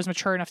mean, the kid was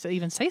mature enough to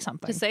even say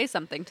something. To say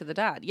something to the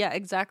dad. Yeah,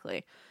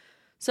 exactly.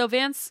 So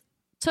Vance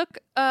took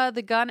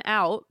the gun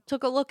out,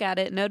 took a look at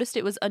it, noticed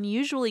it was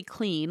unusually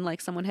clean,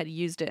 like someone had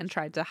used it and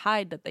tried to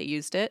hide that they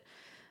used it.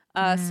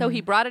 So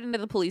he brought it into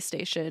the police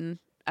station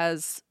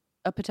as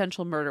a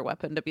potential murder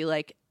weapon to be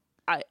like,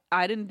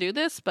 I didn't do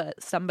this,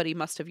 but somebody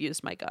must have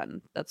used my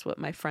gun. That's what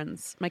my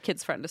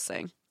kid's friend is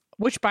saying.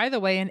 Which, by the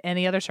way, in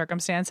any other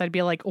circumstance, I'd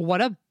be like, what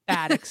a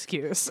bad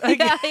excuse.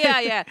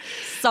 Yeah.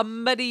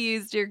 Somebody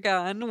used your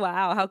gun.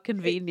 Wow, how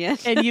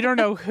convenient. And you don't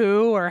know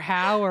who or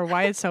how or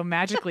why it's so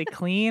magically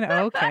clean.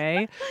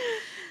 Okay.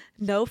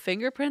 No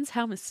fingerprints?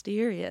 How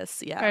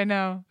mysterious. Yeah. I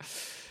know.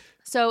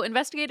 So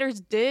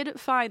investigators did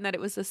find that it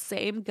was the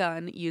same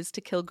gun used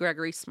to kill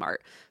Gregory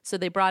Smart. So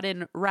they brought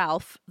in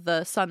Ralph,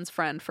 the son's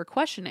friend, for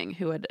questioning,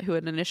 who had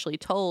initially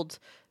told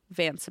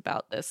Vance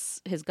about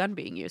his gun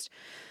being used.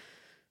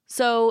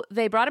 So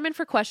they brought him in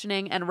for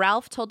questioning, and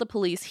Ralph told the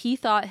police he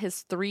thought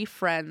his 3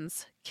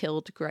 friends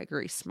killed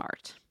Gregory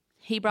Smart.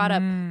 He brought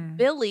up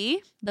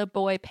Billy, the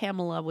boy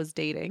Pamela was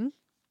dating,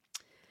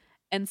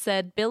 and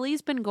said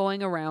Billy's been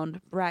going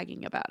around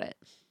bragging about it.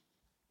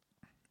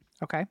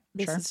 Okay,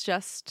 This sure. is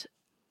just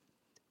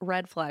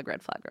red flag.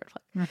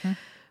 Mm-hmm.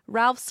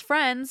 Ralph's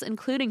friends,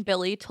 including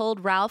Billy, told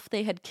Ralph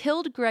they had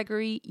killed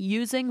Gregory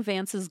using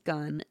Vance's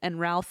gun, and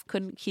Ralph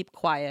couldn't keep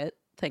quiet,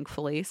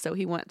 thankfully, so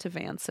he went to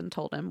Vance and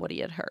told him what he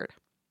had heard.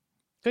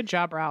 Good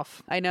job,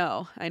 Ralph. I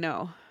know.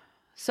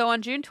 So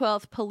on June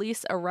 12th,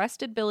 police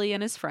arrested Billy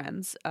and his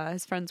friends.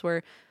 His friends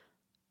were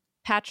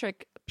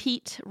Patrick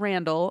Pete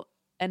Randall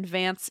and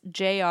Vance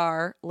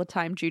J.R.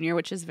 Latime Jr.,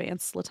 which is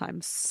Vance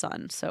Latime's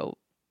son. So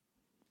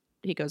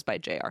he goes by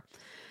JR.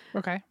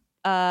 Okay.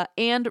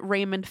 And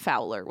Raymond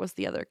Fowler was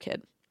the other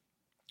kid.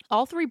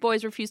 All three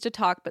boys refused to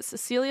talk, but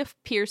Cecilia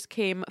Pierce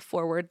came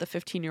forward, the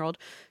 15-year-old,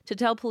 to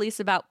tell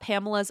police about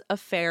Pamela's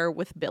affair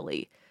with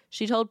Billy.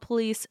 She told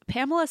police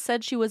Pamela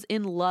said she was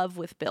in love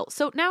with Bill.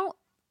 So now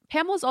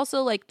Pamela's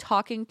also like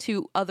talking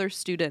to other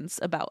students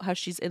about how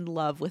she's in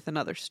love with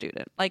another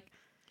student. Like,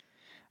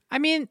 I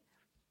mean,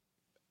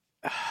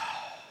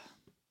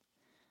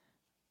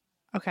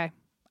 okay.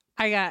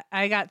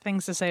 I got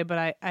things to say,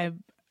 but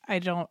I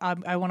don't.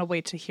 I want to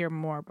wait to hear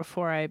more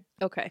before I.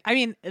 okay. I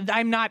mean,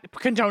 I'm not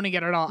condoning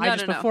it at all. No,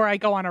 no. Before I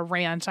go on a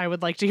rant, I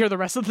would like to hear the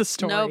rest of the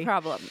story. No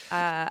problem.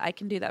 I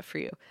can do that for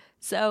you.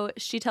 So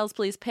she tells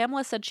police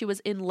Pamela said she was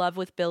in love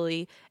with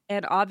Billy,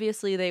 and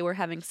obviously they were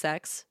having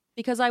sex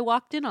because I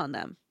walked in on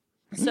them.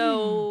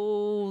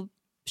 So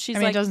she's I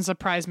mean, like, it doesn't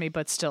surprise me,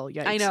 but still,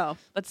 yikes. I know,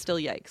 but still,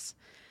 yikes.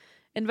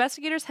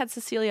 Investigators had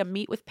Cecilia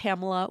meet with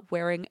Pamela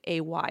wearing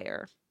a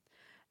wire.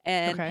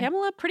 And Okay.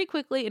 Pamela pretty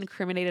quickly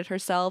incriminated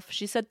herself.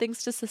 She said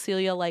things to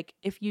Cecilia like,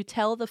 if you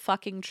tell the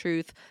fucking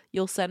truth,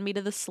 you'll send me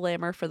to the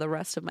slammer for the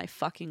rest of my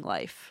fucking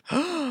life.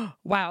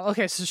 Wow.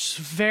 Okay. So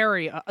she's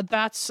very.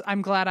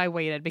 I'm glad I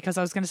waited because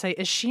I was going to say,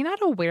 is she not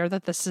aware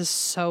that this is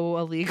so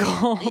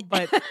illegal?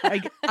 But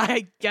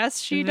I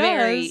guess she does.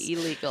 Very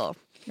illegal.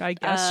 I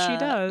guess she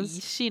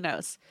does. She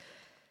knows.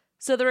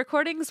 So the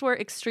recordings were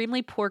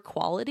extremely poor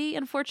quality,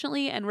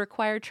 unfortunately, and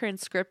required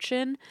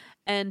transcription.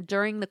 And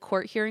during the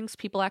court hearings,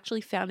 people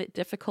actually found it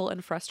difficult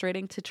and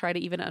frustrating to try to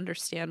even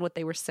understand what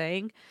they were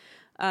saying.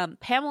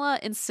 Pamela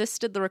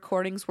insisted the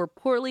recordings were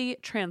poorly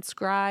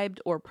transcribed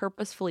or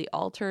purposefully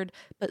altered,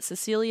 but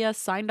Cecilia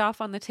signed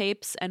off on the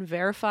tapes and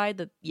verified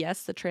that,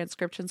 yes, the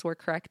transcriptions were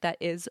correct. That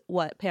is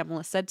what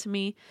Pamela said to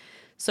me.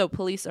 So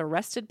police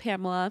arrested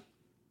Pamela.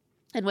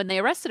 And when they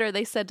arrested her,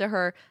 they said to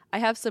her, I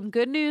have some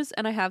good news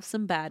and I have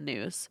some bad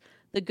news.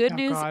 The good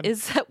news God.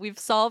 is that we've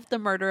solved the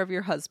murder of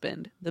your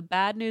husband. The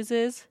bad news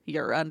is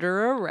you're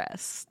under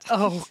arrest.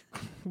 Oh,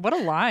 what a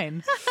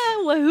line.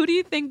 Well, who do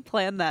you think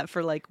planned that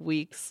for like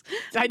weeks?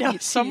 I know. To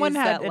Someone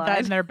use had that that line.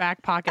 in their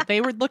back pocket. They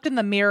looked in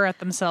the mirror at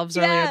themselves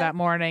earlier Yeah. that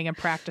morning and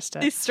practiced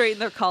They it.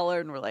 straightened their collar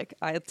and were like,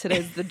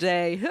 today's the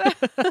day.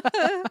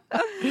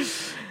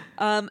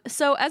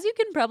 So as you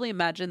can probably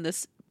imagine,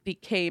 this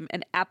became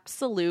an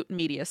absolute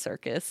media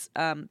circus.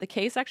 The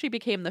case actually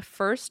became the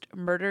first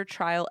murder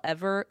trial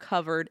ever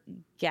covered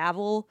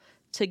gavel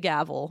to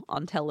gavel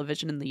on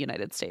television in the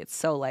United States.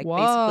 So like Whoa.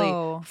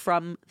 basically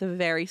from the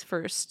very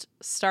first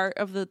start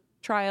of the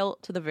trial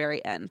to the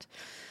very end.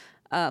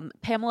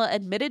 Pamela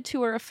admitted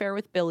to her affair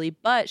with Billy,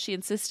 but she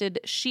insisted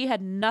she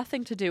had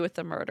nothing to do with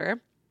the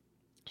murder.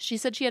 She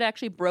said she had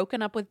actually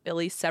broken up with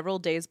Billy several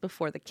days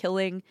before the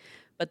killing,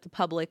 but the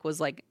public was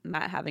like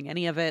not having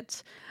any of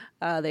it.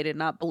 They did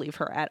not believe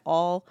her at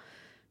all.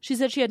 She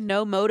said she had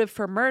no motive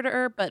for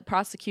murder, but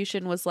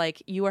prosecution was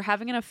like, you were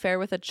having an affair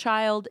with a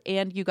child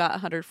and you got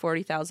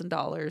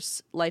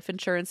 $140,000 life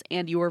insurance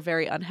and you were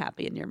very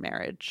unhappy in your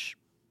marriage.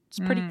 It's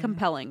pretty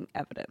compelling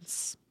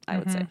evidence, I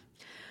would say.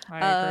 I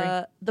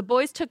agree. The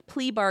boys took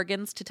plea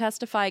bargains to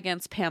testify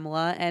against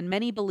Pamela, and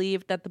many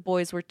believed that the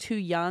boys were too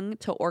young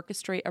to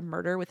orchestrate a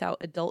murder without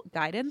adult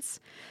guidance.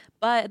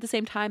 But at the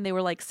same time, they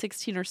were like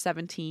 16 or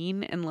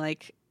 17, and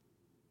like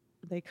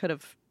they could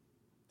have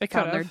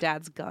found their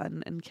dad's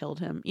gun and killed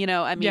him. You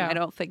know, I mean, Yeah. I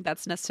don't think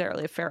that's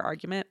necessarily a fair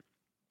argument.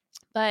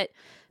 But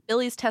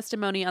Billy's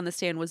testimony on the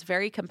stand was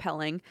very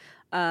compelling.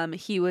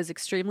 He was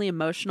extremely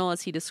emotional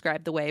as he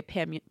described the way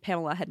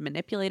Pamela had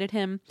manipulated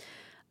him.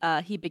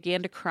 He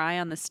began to cry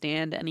on the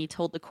stand, and he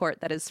told the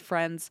court that his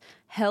friends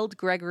held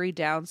Gregory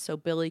down so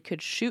Billy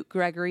could shoot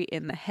Gregory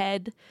in the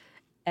head,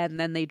 and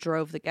then they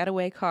drove the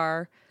getaway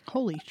car.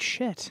 Holy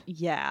shit.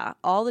 Yeah,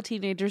 all the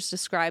teenagers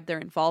described their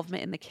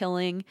involvement in the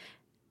killing,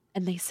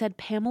 and they said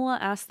Pamela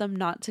asked them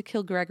not to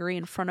kill Gregory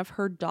in front of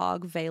her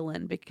dog,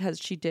 Valen, because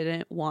she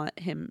didn't want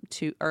him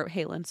to, or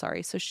Halen,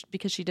 sorry,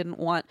 because she didn't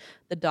want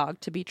the dog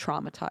to be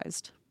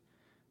traumatized.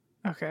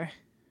 Okay.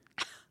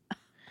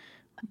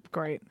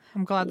 Great.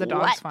 I'm glad the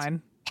dog's What?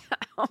 fine.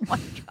 Oh my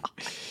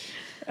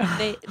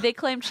god. They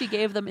claimed she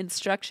gave them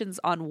instructions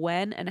on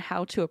when and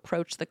how to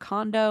approach the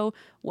condo,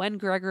 when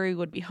Gregory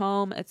would be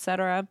home,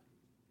 etc.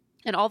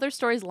 And all their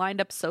stories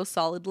lined up so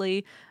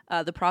solidly.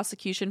 The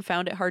prosecution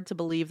found it hard to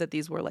believe that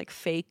these were like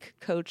fake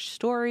coach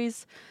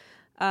stories.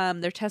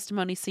 Their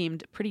testimony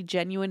seemed pretty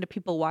genuine to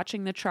people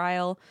watching the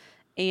trial.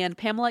 And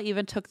Pamela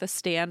even took the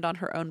stand on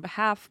her own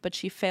behalf, but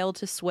she failed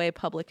to sway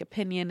public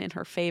opinion in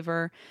her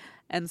favor.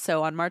 And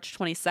so on March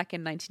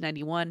 22nd,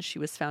 1991, she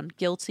was found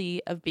guilty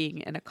of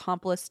being an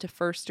accomplice to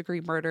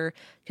first-degree murder,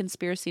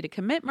 conspiracy to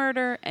commit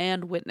murder,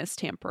 and witness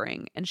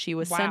tampering. And she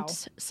was Wow.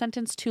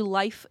 sentenced to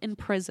life in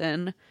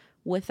prison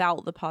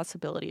without the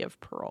possibility of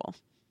parole.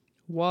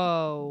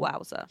 Whoa.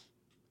 Wowza.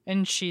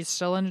 And she's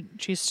still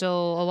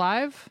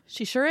alive?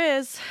 She sure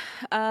is.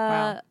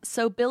 Wow.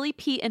 So Billy,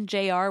 Pete, and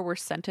JR were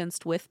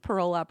sentenced with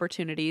parole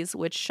opportunities,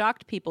 which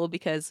shocked people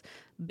because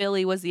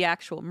Billy was the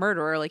actual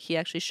murderer. Like, he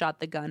actually shot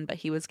the gun, but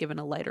he was given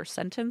a lighter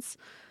sentence.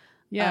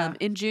 Yeah.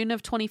 In June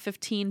of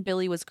 2015,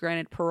 Billy was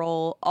granted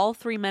parole. All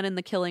 3 men in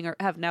the killing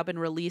have now been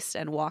released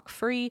and walk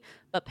free,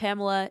 but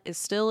Pamela is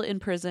still in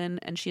prison,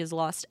 and she has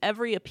lost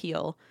every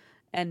appeal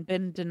and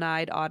been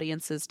denied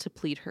audiences to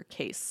plead her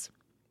case.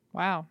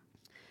 Wow.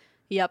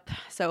 Yep.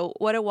 So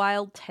what a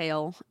wild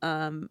tale.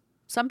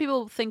 Some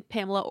people think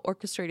Pamela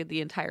orchestrated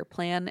the entire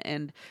plan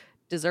and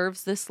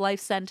deserves this life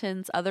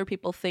sentence. Other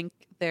people think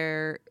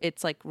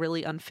it's like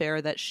really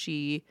unfair that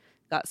she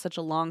got such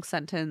a long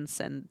sentence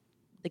and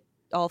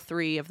all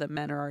 3 of the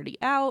men are already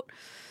out.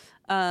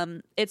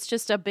 It's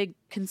just a big,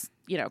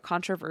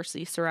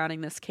 controversy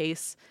surrounding this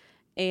case.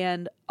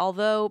 And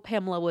although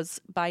Pamela was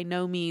by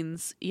no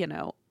means,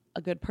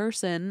 a good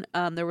person,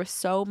 there was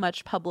so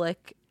much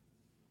public,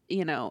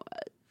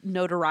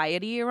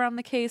 notoriety around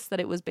the case that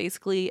it was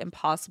basically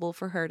impossible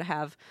for her to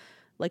have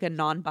like a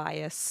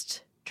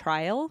non-biased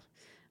trial,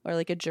 or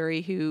like a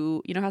jury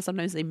who, how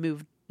sometimes they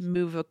move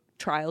a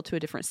trial to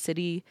a different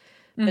city.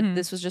 But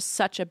this was just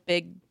such a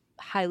big,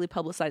 highly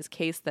publicized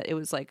case that it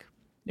was like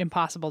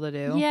impossible to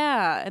do.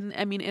 Yeah. And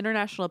I mean,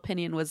 international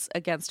opinion was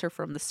against her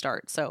from the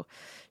start. So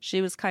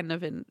she was kind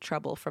of in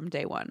trouble from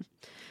day one.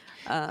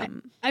 I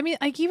mean,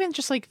 like even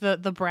just like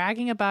the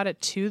bragging about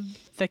it to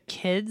the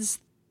kids,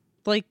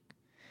 like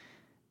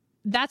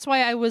that's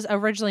why I was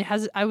originally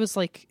I was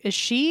like, is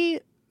she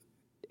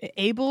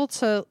able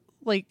to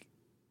like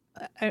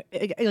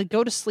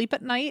go to sleep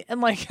at night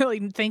and like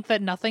think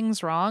that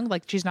nothing's wrong?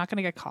 Like she's not going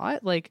to get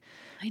caught. Like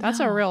that's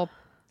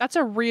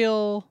a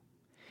real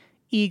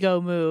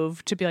ego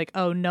move to be like,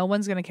 oh, no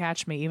one's going to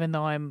catch me, even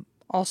though I'm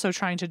also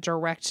trying to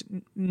direct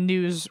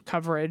news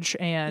coverage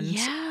and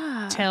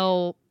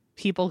tell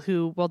people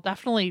who will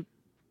definitely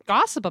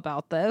gossip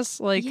about this.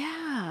 Like,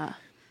 yeah,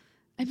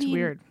 it's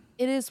weird.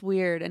 It is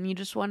weird. And you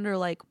just wonder,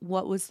 like,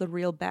 what was the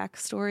real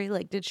backstory?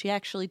 Like, did she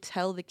actually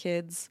tell the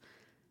kids?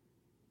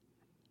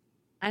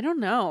 I don't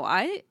know.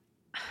 I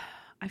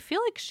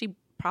feel like she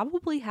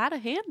probably had a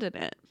hand in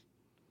it.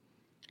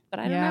 But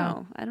I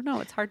don't know.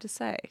 It's hard to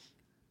say.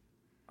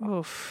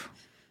 Oof.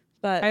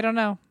 But I don't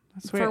know.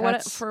 That's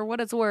weird. For what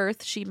it's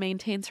worth, she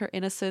maintains her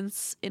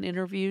innocence in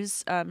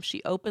interviews.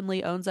 She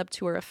openly owns up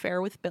to her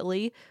affair with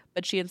Billy,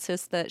 but she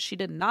insists that she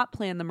did not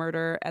plan the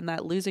murder and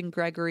that losing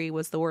Gregory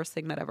was the worst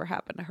thing that ever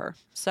happened to her.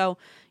 So,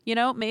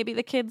 maybe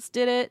the kids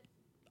did it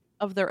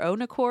of their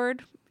own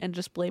accord and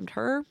just blamed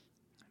her.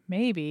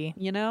 Maybe.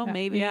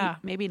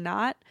 Maybe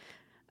not.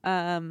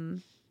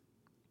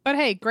 But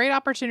hey, great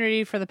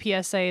opportunity for the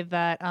PSA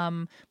that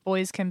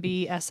boys can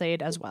be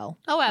essayed as well.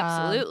 Oh,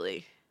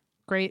 absolutely.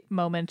 Great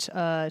moment.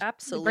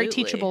 Absolutely. Great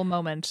teachable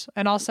moment.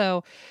 And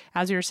also,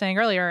 as you were saying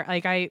earlier,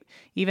 like I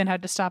even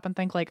had to stop and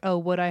think like, oh,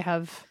 would I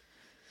have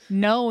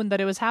known that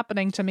it was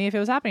happening to me if it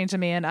was happening to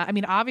me? And I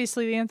mean,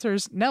 obviously the answer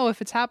is no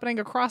if it's happening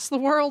across the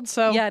world.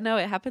 So yeah, no,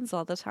 it happens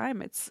all the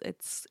time. It's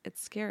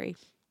scary.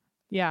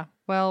 Yeah.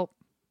 Well,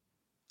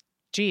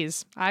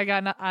 geez, I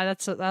got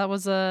that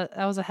was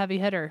a heavy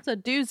hitter. It's a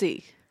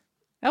doozy.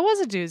 That was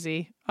a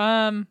doozy.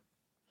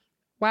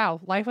 Wow,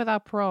 life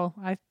without parole.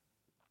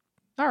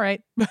 All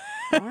right.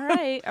 All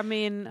right. I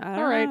mean, I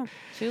don't know.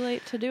 Too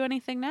late to do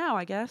anything now,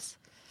 I guess.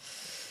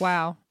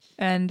 Wow.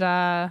 And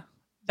that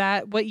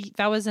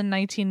was in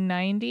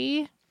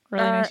 1990,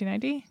 early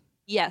 1990.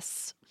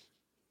 Yes.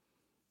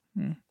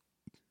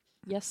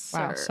 Yes, sir.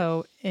 Wow.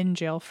 So in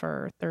jail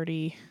for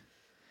 30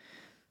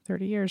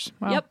 years.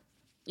 Wow.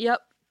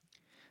 Yep.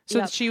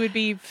 So she would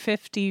be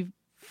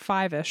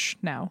 55-ish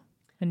now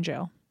in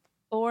jail.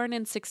 Born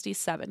in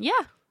 1967. Yeah.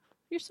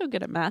 You're so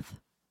good at math.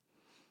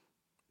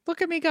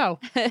 Look at me go.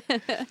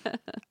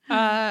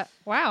 Wow.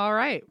 All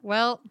right.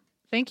 Well,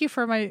 thank you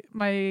for my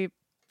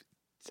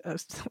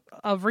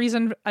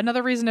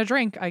another reason to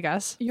drink, I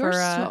guess. You're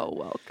so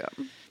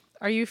welcome.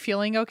 Are you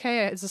feeling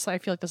okay? I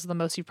feel like this is the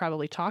most you've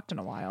probably talked in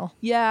a while.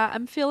 Yeah,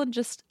 I'm feeling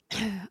just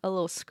a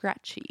little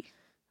scratchy.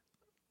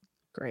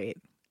 Great.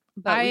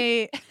 But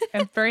I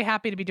am very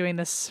happy to be doing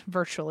this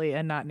virtually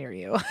and not near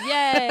you.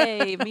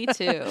 Yay, me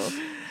too.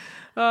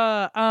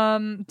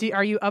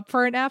 Are you up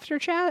for an after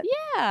chat?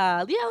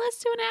 Yeah, let's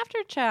do an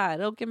after chat.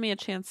 It'll give me a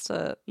chance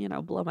to,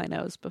 blow my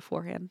nose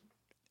beforehand.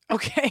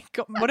 Okay.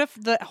 What if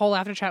the whole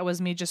after chat was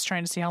me just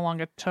trying to see how long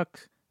it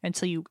took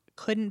until you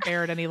couldn't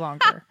bear it any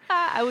longer?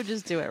 I would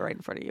just do it right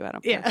in front of you. I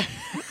don't care.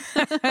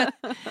 Yeah.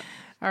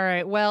 All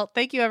right. Well,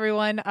 thank you,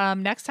 everyone.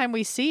 Next time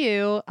we see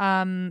you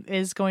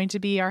is going to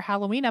be our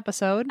Halloween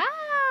episode.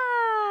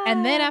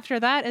 And then after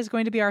that is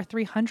going to be our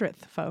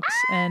 300th, folks.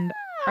 And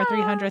our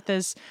 300th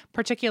is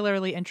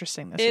particularly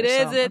interesting this year. It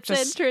is. It's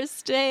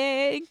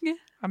interesting.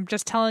 I'm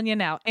just telling you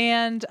now.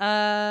 And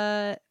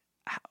by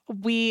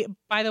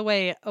the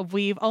way,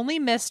 we've only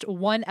missed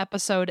one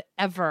episode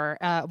ever.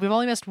 We've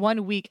only missed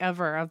 1 week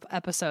ever of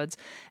episodes.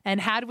 And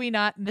had we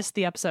not missed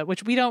the episode,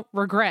 which we don't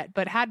regret,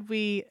 but had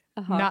we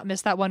not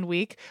missed that 1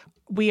 week,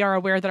 we are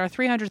aware that our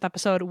 300th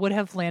episode would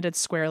have landed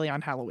squarely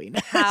on Halloween.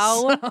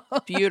 How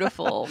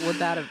beautiful would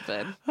that have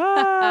been?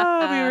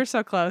 We were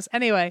so close.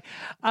 Anyway,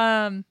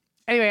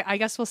 I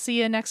guess we'll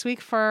see you next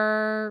week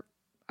for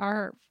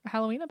our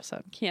Halloween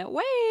episode. Can't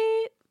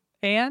wait.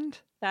 And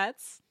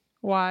that's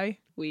why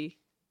we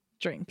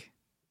drink.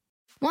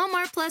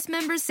 Walmart Plus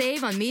members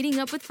save on meeting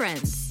up with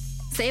friends.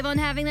 Save on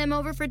having them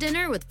over for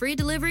dinner with free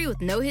delivery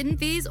with no hidden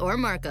fees or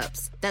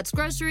markups. That's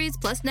groceries,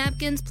 plus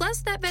napkins,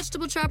 plus that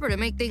vegetable chopper to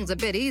make things a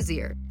bit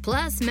easier.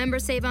 Plus,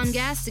 members save on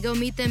gas to go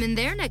meet them in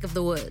their neck of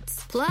the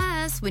woods.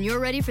 Plus, when you're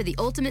ready for the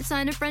ultimate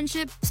sign of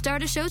friendship,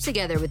 start a show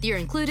together with your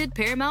included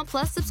Paramount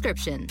Plus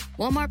subscription.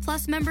 Walmart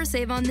Plus members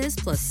save on this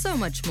plus so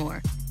much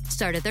more.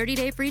 Start a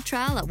 30-day free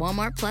trial at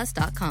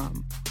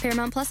walmartplus.com.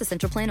 Paramount Plus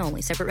Essential Plan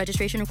only. Separate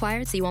registration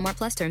required. See Walmart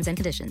Plus terms and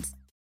conditions.